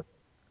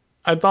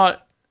 I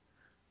thought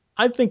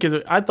I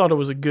thought it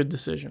was a good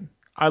decision.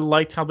 I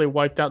liked how they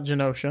wiped out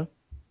Genosha.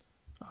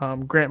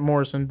 Grant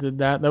Morrison did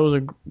that.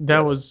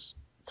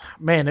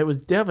 Man, it was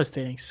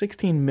devastating.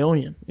 16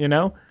 million, you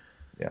know?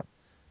 Yeah.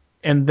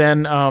 And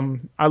then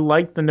I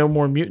liked the No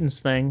More Mutants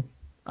thing.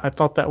 I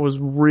thought that was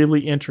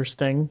really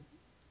interesting.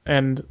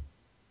 And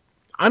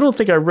I don't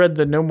think I read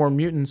the No More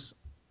Mutants.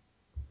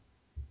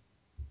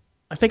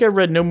 I think I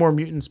read No More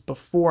Mutants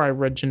before I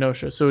read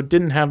Genosha, so it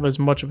didn't have as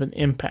much of an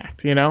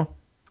impact, you know?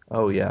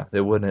 Oh, yeah,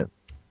 it wouldn't.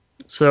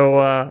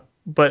 So,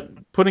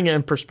 but putting it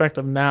in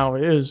perspective now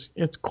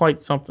it's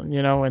quite something,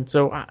 you know? And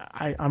so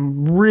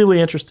I'm really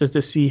interested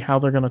to see how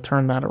they're going to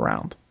turn that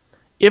around,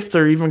 if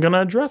they're even going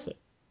to address it.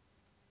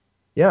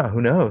 Yeah,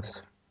 who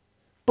knows?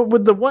 But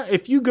with the one,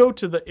 if you go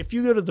to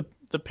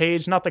the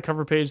page, not the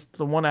cover page,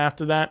 the one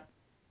after that,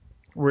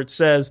 where it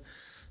says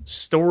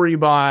story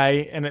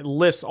by, and it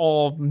lists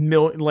all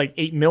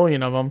 8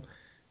 million of them,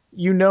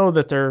 you know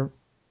that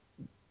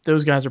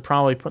those guys are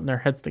probably putting their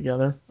heads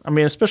together. I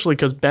mean, especially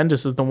because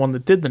Bendis is the one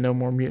that did the No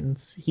More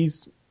Mutants.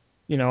 He's,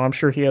 you know, I'm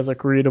sure he has a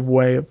creative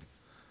way of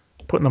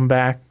putting them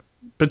back.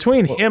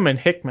 Between him and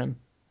Hickman,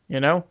 you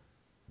know?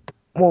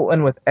 Well,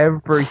 and with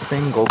every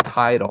single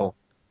title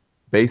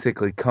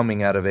basically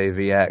coming out of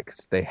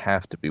AVX, they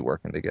have to be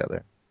working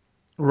together.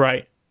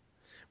 Right.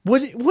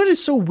 What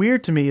is so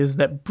weird to me is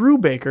that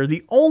Brubaker,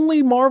 the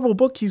only Marvel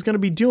book he's going to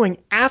be doing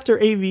after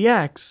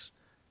AVX,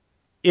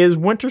 is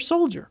Winter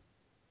Soldier.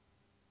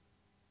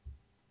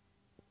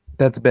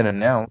 That's been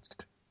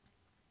announced.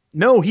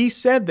 No, he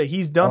said that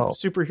he's done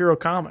superhero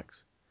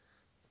comics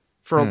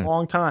for a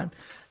long time.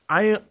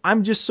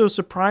 I'm just so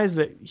surprised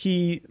that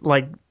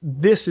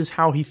this is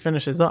how he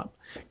finishes up.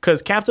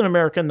 Because Captain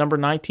America number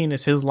 19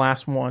 is his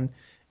last one.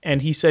 And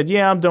he said,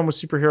 yeah, I'm done with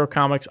superhero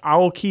comics. I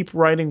will keep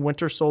writing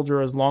Winter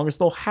Soldier as long as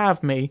they'll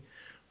have me.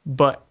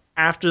 But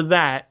after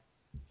that,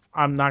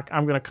 I'm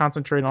going to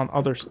concentrate on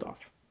other stuff.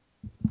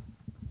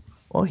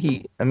 Well,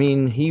 he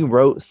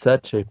wrote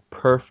such a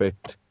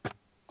perfect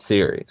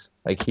series.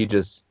 Like, he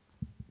just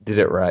did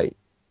it right.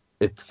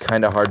 It's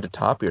kind of hard to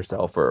top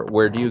yourself, or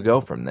where do you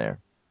go from there?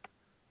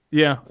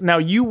 Yeah. Now,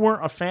 you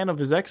weren't a fan of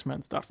his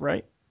X-Men stuff,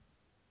 right?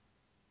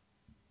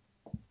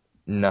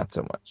 Not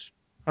so much.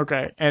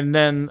 Okay. And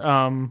then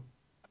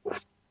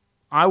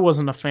I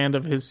wasn't a fan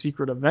of his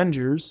Secret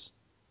Avengers.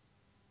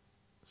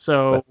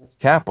 So but his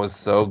Cap was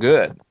so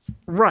good.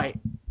 Right.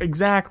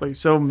 Exactly.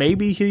 So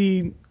maybe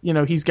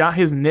he's got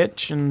his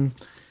niche and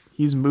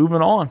he's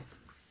moving on.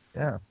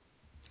 Yeah.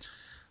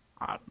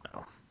 I don't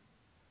know.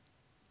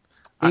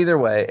 Either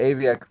way,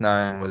 AVX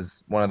 9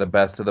 was one of the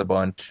best of the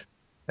bunch.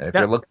 And if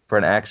you're looking for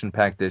an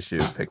action-packed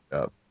issue, pick it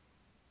up.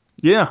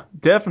 Yeah,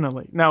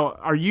 definitely. Now,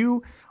 are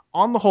you,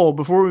 on the whole,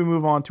 before we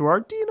move on to our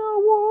Dina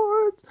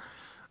Awards,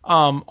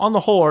 on the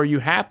whole, are you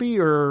happy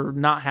or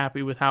not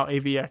happy with how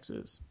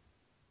AVX is?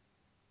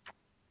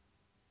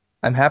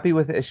 I'm happy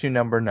with issue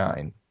number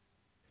 9.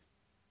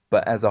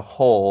 But as a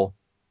whole,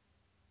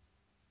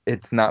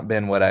 it's not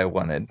been what I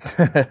wanted.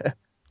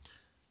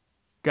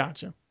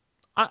 Gotcha.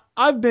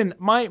 I've been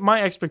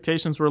my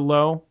expectations were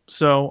low,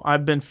 so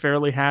I've been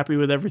fairly happy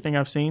with everything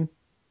I've seen.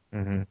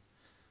 Mm-hmm.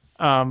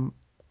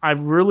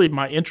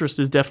 My interest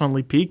is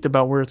definitely peaked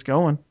about where it's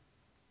going.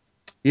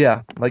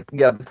 Yeah,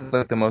 this is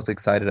the most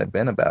excited I've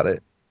been about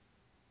it.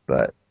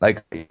 But in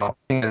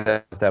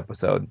the last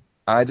episode,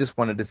 I just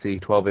wanted to see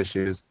 12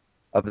 issues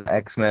of the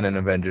X-Men and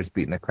Avengers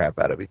beating the crap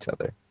out of each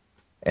other,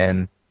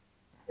 and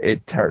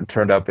it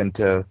turned up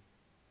into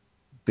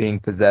being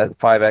possessed.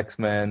 5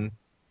 X-Men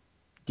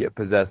get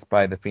possessed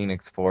by the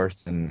Phoenix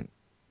Force and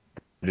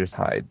just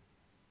hide.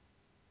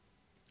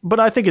 But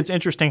I think it's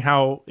interesting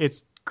how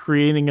it's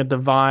creating a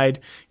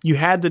divide. You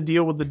had to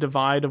deal with the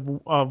divide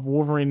of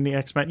Wolverine and the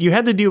X-Men. You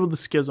had to deal with the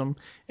schism.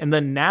 And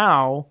then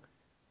now,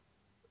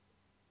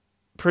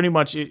 pretty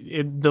much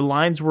the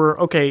lines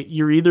were, okay,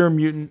 you're either a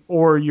mutant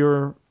or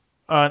you're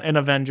an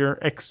Avenger,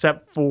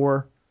 except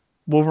for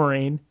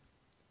Wolverine.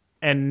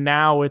 And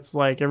now it's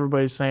like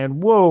everybody's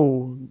saying,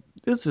 whoa,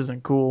 this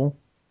isn't cool.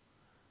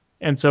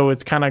 And so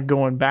it's kind of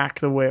going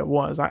back the way it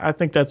was. I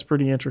think that's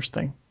pretty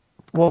interesting.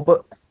 Well,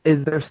 but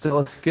is there still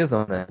a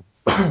schism then?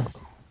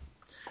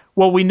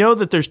 Well, we know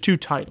that there's 2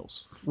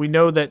 titles. We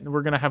know that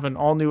we're going to have an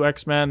all-new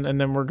X-Men,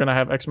 and then we're going to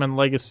have X-Men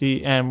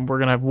Legacy, and we're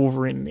going to have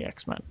Wolverine and the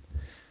X-Men.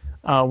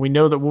 We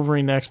know that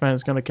Wolverine and the X-Men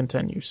is going to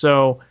continue.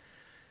 So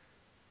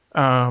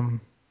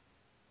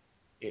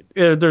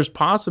there's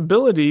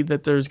possibility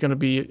that there's going to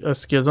be a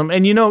schism.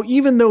 And,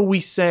 even though we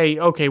say,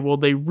 okay, well,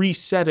 they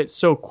reset it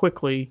so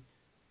quickly,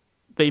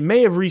 they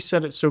may have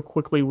reset it so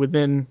quickly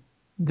within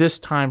this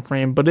time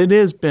frame, but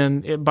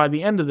by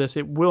the end of this,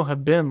 it will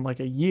have been like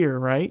a year,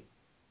 right?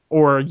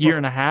 Or a year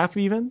and a half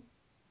even?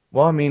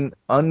 Well,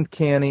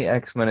 Uncanny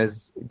X-Men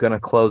is going to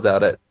close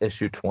out at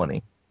issue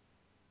 20.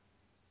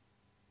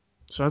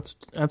 So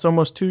that's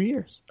almost 2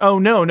 years. Oh,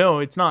 no,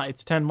 it's not.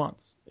 It's 10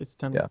 months. It's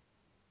 10 months.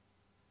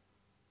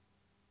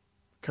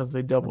 Because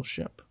they double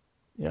ship.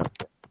 Yeah.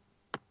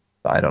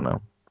 I don't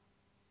know.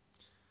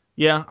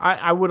 Yeah,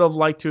 I would have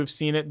liked to have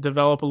seen it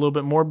develop a little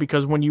bit more,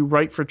 because when you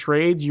write for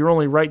trades, you're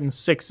only writing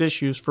 6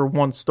 issues for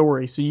one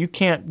story. So you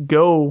can't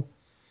go,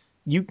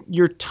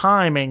 your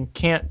timing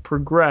can't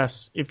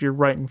progress if you're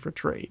writing for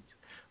trades.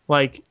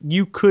 Like,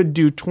 you could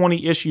do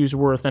 20 issues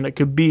worth and it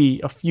could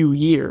be a few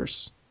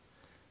years.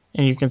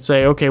 And you can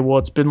say, okay, well,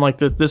 it's been like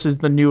this. This is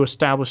the new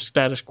established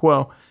status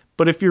quo.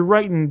 But if you're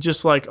writing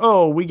just like,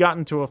 oh, we got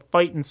into a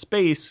fight in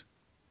space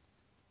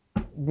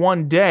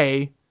one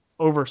day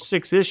over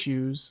 6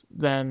 issues,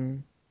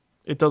 then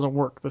it doesn't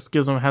work. The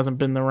schism hasn't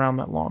been around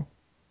that long.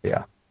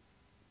 Yeah.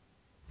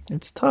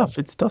 It's tough.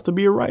 It's tough to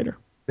be a writer.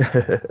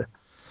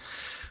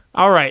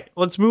 All right,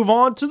 let's move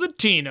on to the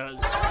Tinas.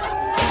 The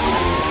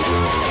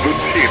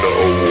Tina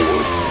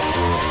Award.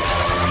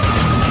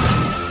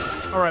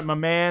 All right, my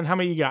man, how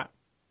many you got?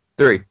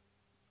 3.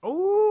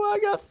 Oh, I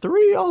got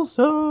 3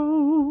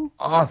 also.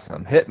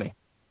 Awesome. Hit me.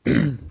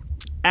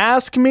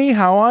 Ask me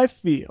how I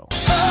feel.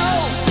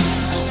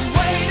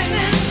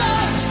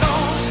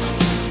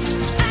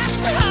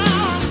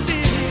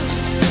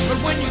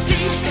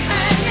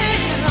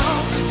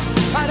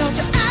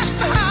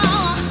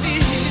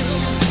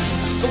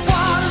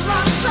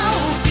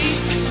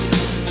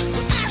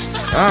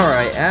 All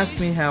right, ask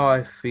me how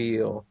I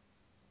feel.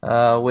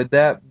 Would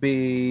that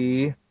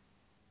be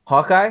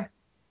Hawkeye?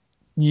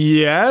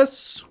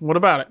 Yes. What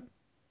about it?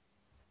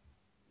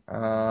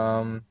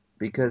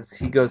 Because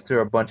he goes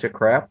through a bunch of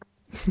crap.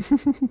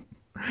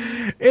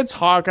 It's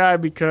Hawkeye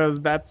because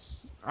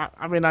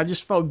I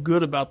just felt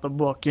good about the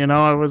book, you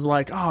know? I was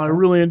like, oh, I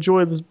really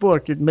enjoy this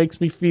book. It makes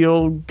me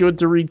feel good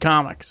to read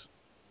comics.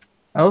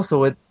 Oh,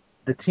 so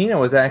the Tina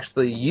was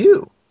actually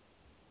you.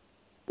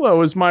 Well, it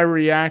was my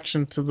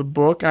reaction to the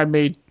book.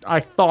 I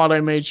thought I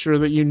made sure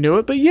that you knew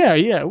it, but yeah,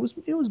 it was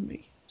me. It was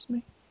me.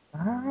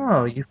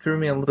 Oh, you threw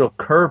me a little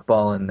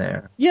curveball in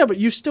there. Yeah, but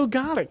you still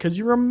got it because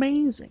you're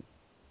amazing.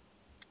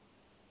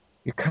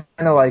 You're kind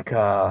of like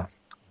a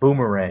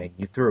boomerang.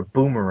 You threw a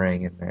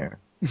boomerang in there.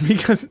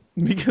 Because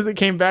it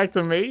came back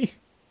to me?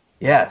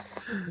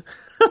 Yes.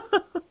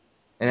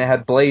 And it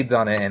had blades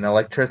on it and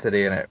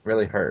electricity, and it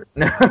really hurt.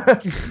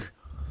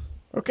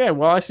 Okay,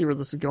 well, I see where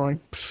this is going.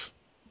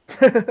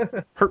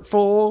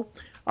 Hurtful.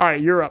 All right,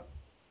 you're up.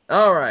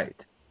 All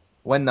right.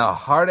 When the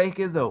heartache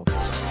is over.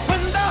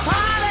 When the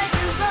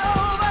heartache is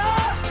over,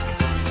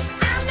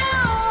 I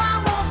know I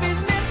won't be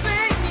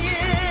missing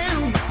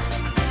you.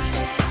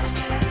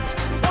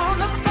 Won't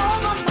look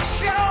over my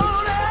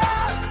shoulder,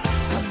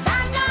 'cause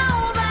I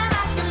know that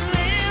I can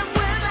live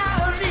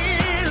without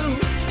you.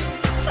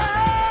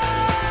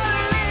 Oh,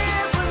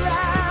 live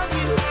without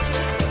you.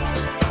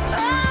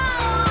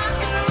 Oh, I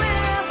can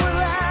live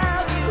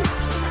without you.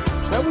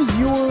 That was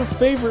your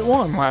favorite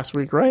one last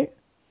week, right?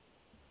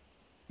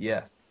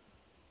 Yes.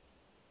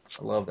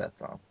 I love that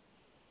song.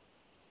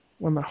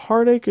 When the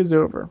heartache is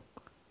over.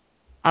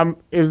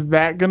 Is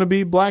that going to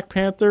be Black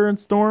Panther and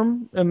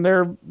Storm and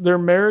their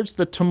marriage,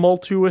 the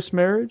tumultuous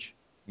marriage?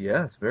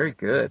 Yes, very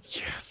good.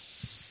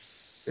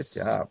 Yes.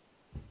 Good job.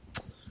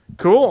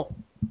 Cool.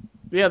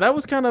 Yeah, that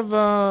was kind of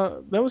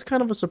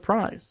a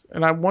surprise,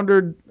 and I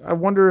wonder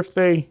if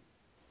they,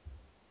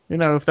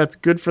 if that's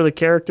good for the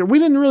character. We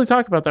didn't really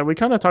talk about that. We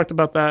kind of talked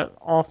about that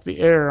off the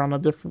air on a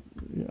different.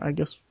 I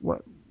guess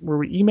what were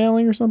we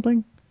emailing or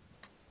something?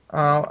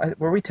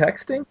 Were we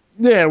texting?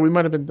 Yeah, we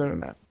might have been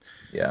doing that.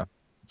 Yeah.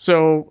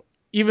 So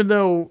even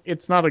though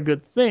it's not a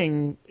good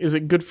thing, is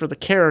it good for the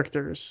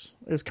characters?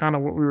 Is kind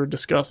of what we were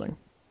discussing.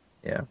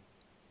 Yeah.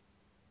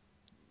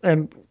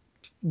 And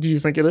do you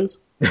think it is?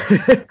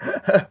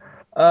 That's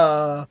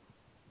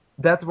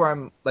where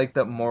I'm like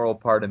the moral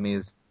part of me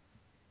is,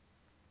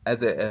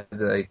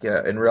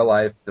 in real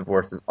life,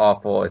 divorce is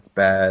awful. It's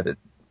bad.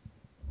 It's,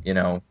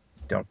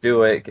 don't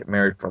do it. Get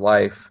married for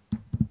life.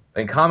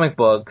 In comic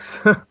books,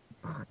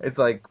 it's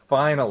like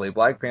finally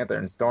Black Panther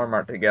and Storm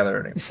aren't together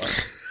anymore.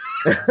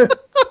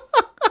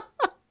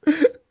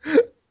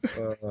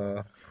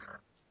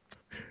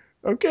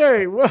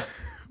 Okay,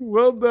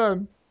 well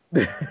done.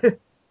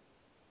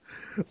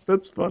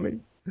 That's funny.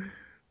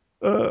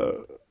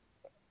 All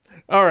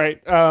right,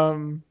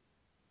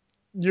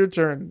 your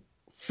turn.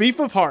 Thief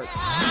of Hearts.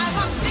 I'm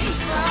a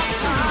thief of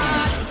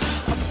hearts,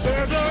 a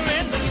burglar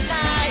in the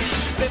night.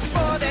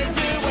 Before they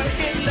knew what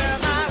hit them,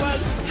 I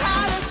was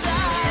out of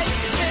sight.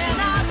 Then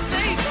I'm a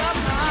thief of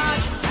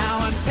hearts.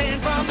 Now I'm paying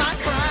for my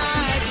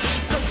crimes,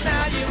 'cause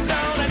now you've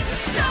gone and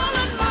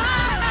stolen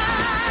my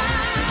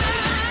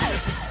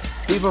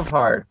life. Thief of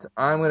Hearts.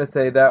 I'm going to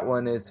say that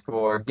one is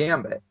for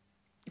Gambit.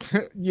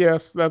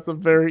 Yes, that's a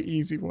very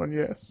easy one,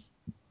 yes.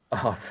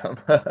 Awesome.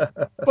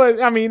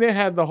 But, I mean, it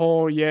had the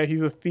whole,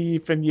 he's a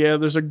thief, and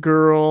there's a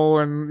girl,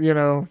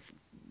 and,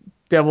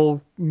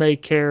 devil may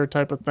care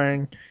type of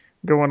thing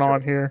going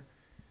on here.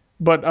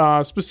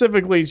 But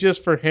specifically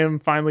just for him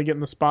finally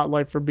getting the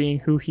spotlight for being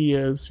who he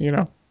is,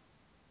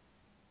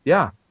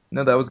 Yeah.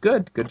 No, that was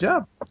good. Good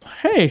job.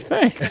 Hey,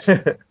 thanks.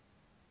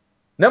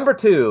 Number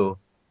 2.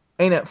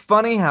 Ain't it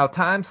funny how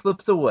time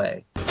slips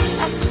away?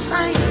 That's the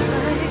same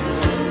thing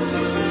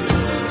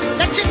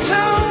that you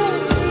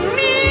told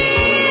me.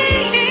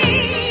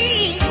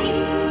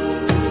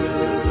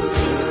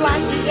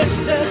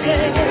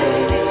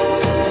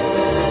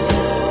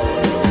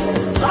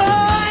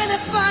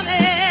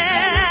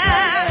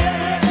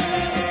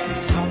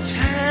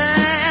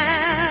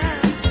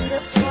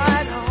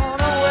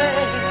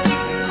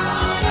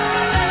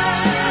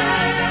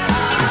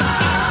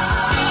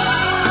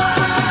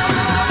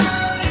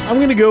 I'm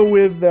going to go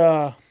with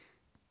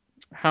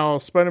how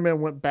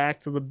Spider-Man went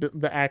back to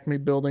the Acme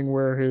building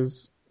where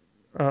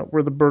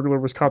where the burglar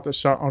was caught that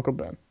shot Uncle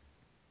Ben.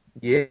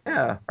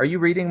 Yeah. Are you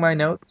reading my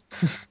notes?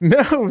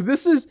 No,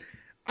 this is...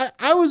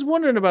 I was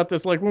wondering about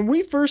this. Like, when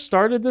we first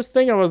started this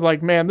thing, I was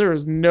like, man, there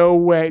is no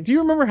way. Do you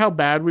remember how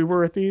bad we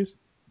were at these?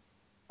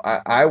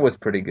 I was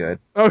pretty good.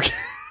 Okay.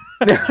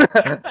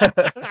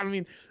 I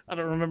mean, I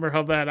don't remember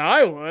how bad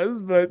I was,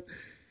 but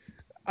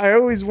I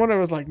always wondered, I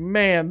was like,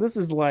 man, this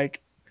is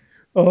like,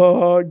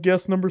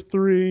 guess number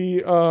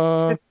 3.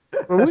 But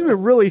we were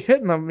really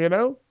hitting them, you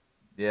know?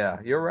 Yeah,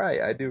 you're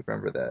right. I do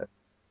remember that.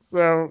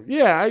 So,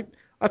 yeah,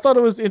 I thought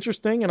it was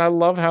interesting, and I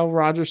love how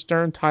Roger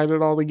Stern tied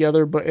it all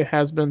together, but it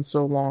has been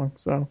so long.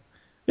 So,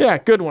 yeah,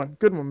 good one.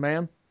 Good one,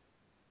 man.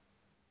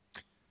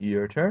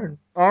 Your turn.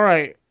 All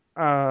right.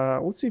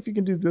 Let's see if you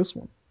can do this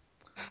one.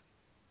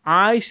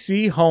 I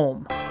See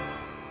Home.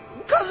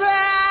 'Cause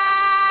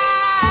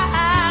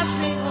I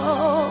see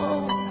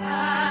home.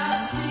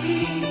 I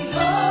see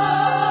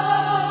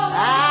home.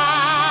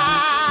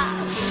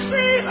 I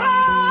see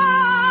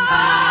home.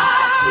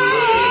 I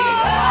see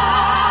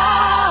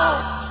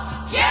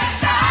home.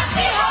 Yes, I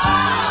see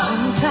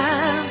home.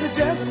 Sometimes it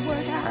doesn't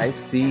work out. I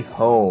see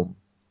home.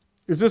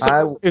 Is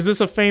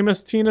this a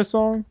famous Tina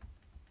song?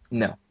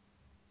 No.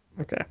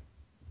 Okay.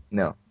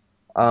 No.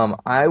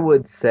 I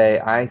would say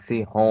I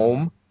See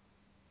Home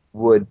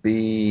would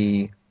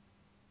be...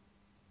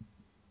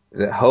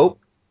 Is it Hope?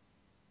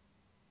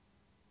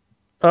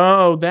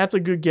 Oh, that's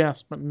a good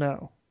guess, but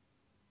no.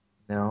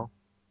 No.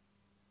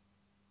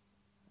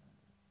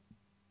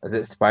 Is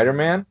it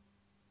Spider-Man?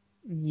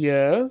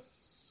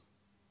 Yes.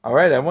 All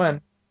right, I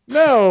won.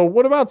 No,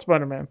 what about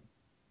Spider-Man?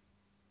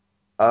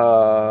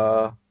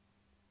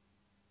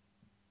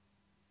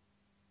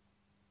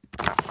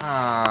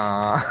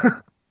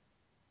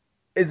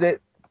 Is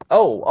it...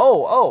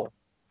 Oh.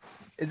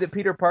 Is it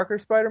Peter Parker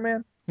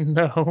Spider-Man?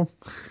 No.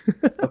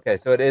 Okay,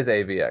 so it is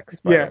AVX. Yeah,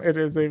 Spider-Man. it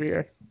is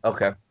AVX.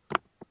 Okay.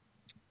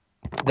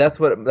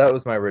 That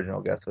was my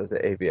original guess, was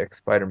it AVX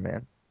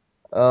Spider-Man.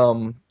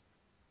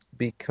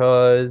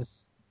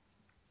 Because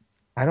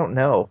I don't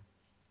know.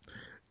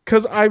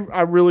 Because I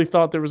really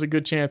thought there was a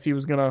good chance he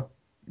was going to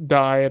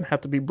die and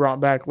have to be brought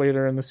back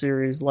later in the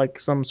series, like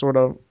some sort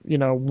of,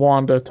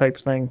 Wanda type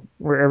thing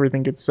where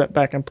everything gets set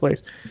back in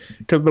place.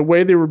 Because the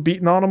way they were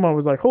beating on him, I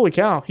was like, holy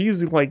cow,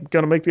 he's like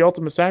going to make the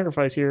ultimate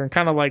sacrifice here, and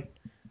kind of like,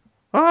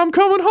 I'm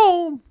coming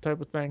home type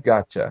of thing.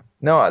 Gotcha.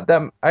 No, I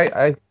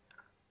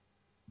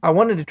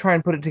wanted to try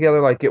and put it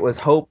together like it was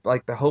Hope,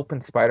 like the Hope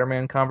and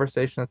Spider-Man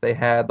conversation that they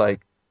had,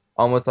 like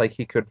almost like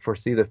he could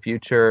foresee the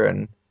future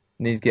and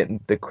he's getting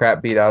the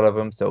crap beat out of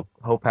him, so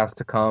Hope has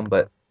to come,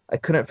 but I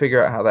couldn't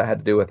figure out how that had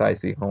to do with I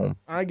See Home.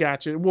 I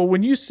got you. Well,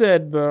 when you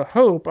said the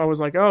Hope, I was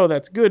like, oh,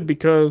 that's good,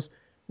 because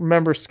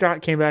remember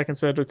Scott came back and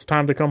said it's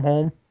time to come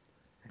home.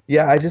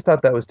 Yeah, I just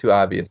thought that was too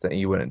obvious that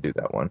you wouldn't do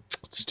that one.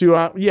 It's too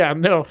yeah,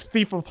 no,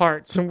 Thief of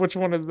Hearts. And which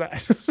one is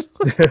that?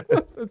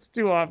 It's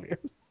too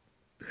obvious.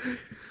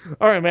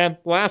 All right, man.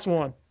 Last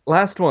one.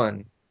 Last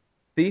one.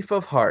 Thief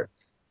of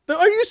Hearts.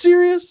 Are you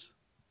serious?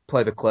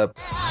 Play the clip.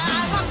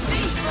 I'm a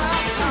thief of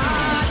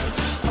hearts,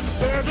 a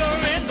burglar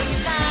in the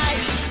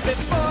night.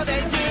 Before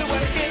they knew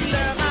where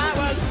Hitler, I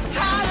was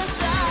out of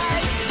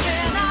sight.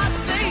 Then I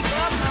think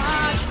of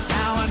heart,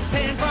 now I'm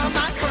paying for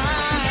my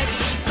crimes.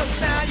 'Cause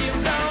now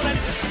you've known and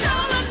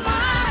stolen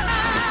my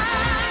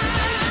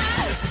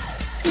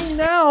life. See,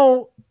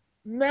 now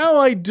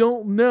I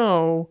don't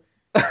know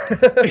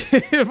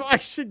if I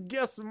should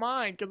guess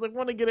mine, because I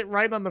want to get it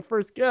right on the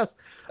first guess.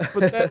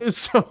 But that is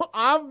so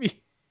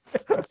obvious.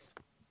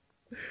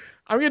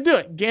 I'm going to do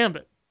it.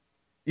 Gambit.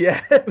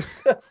 Yes.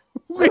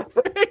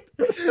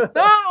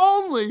 Not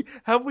only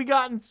have we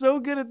gotten so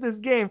good at this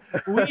game,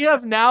 we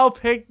have now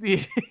picked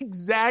the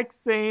exact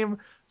same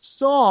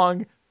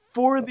song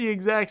for the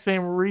exact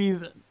same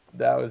reason.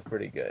 That was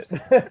pretty good.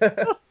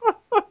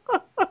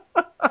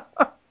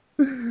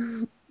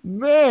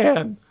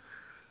 Man.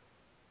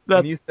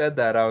 When you said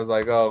that, I was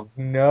like, oh,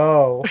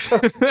 no.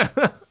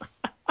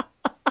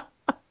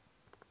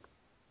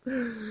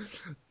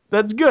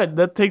 That's good.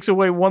 That takes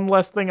away one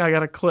less thing I got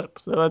to clip,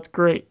 so that's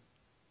great.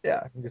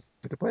 Yeah, you just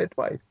have to play it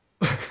twice.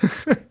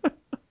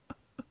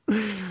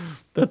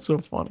 That's so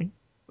funny.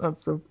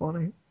 That's so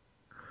funny.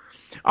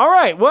 All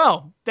right.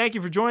 Well, thank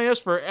you for joining us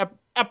for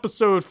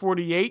episode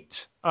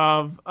 48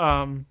 of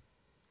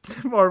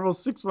Marvel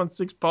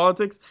 616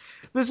 Politics.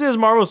 This is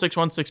Marvel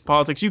 616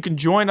 Politics. You can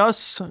join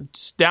us,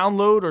 just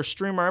download or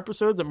stream our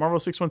episodes at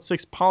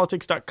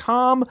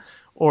marvel616politics.com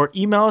or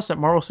email us at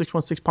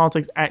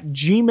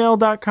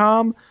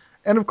marvel616politics@gmail.com.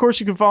 And of course,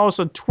 you can follow us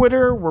on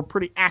Twitter. We're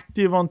pretty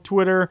active on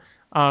Twitter,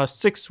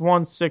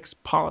 616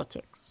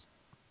 Politics.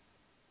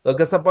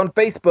 Look us up on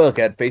Facebook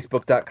at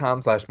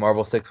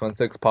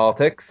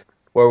facebook.com/Marvel616Politics,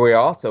 where we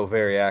are also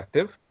very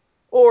active.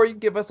 Or you can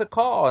give us a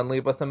call and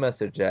leave us a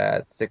message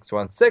at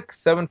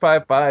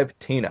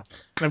 616-755-TINA.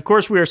 And of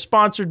course, we are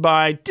sponsored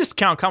by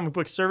Discount Comic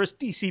Book Service,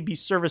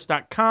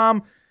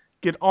 DCBService.com.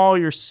 Get all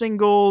your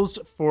singles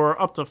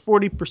for up to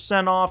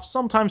 40% off,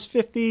 sometimes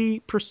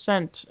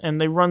 50%,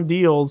 and they run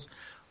deals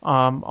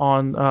on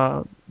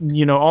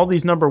all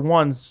these number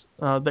ones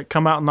that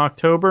come out in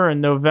October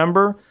and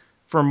November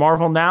for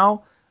Marvel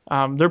Now.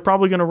 They're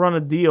probably going to run a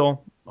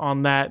deal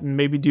on that and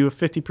maybe do a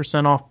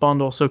 50% off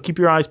bundle. So keep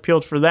your eyes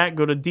peeled for that.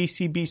 Go to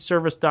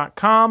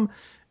dcbservice.com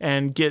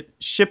and get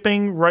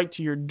shipping right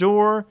to your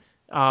door,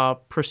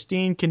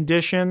 pristine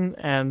condition,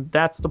 and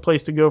that's the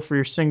place to go for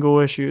your single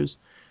issues.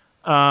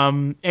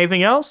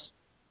 Anything else?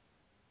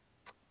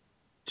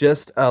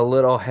 Just a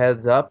little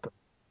heads up.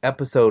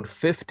 Episode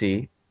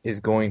 50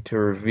 is going to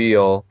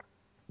reveal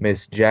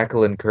Miss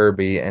Jacqueline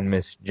Kirby and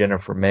Miss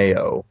Jennifer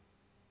Mayo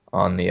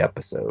on the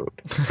episode.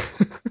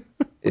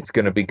 It's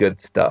going to be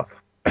good stuff.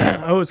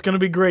 Oh, it's going to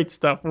be great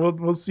stuff.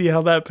 We'll see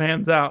how that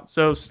pans out.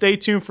 So stay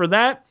tuned for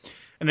that.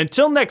 And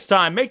until next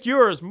time, make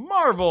yours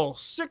Marvel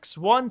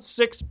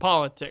 616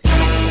 Politics.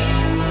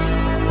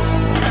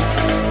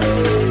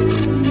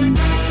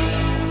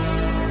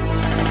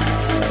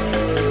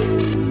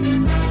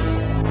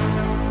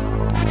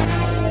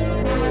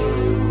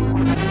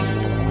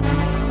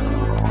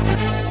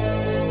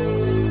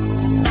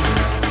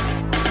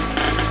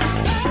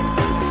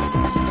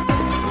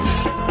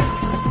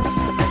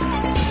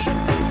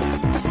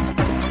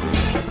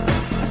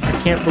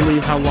 I can't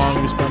believe how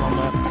long we spent on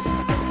that.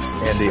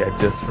 Andy, I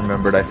just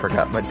remembered I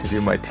forgot to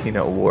do my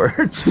Tina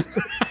Awards.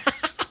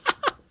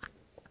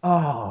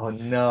 Oh,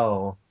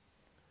 no.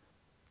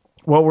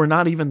 Well, we're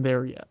not even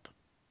there yet.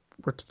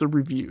 We're to the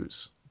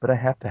reviews. But I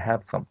have to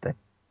have something.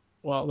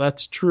 Well,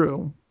 that's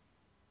true.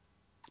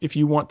 If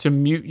you want to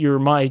mute your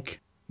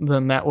mic,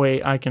 then that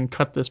way I can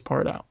cut this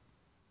part out.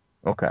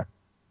 Okay.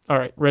 All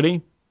right,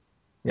 ready?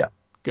 Yeah.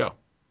 Go.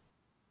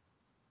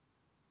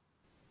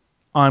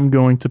 I'm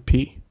going to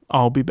pee.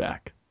 I'll be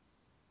back.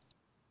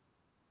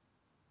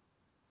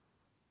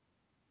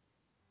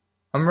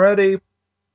 I'm ready.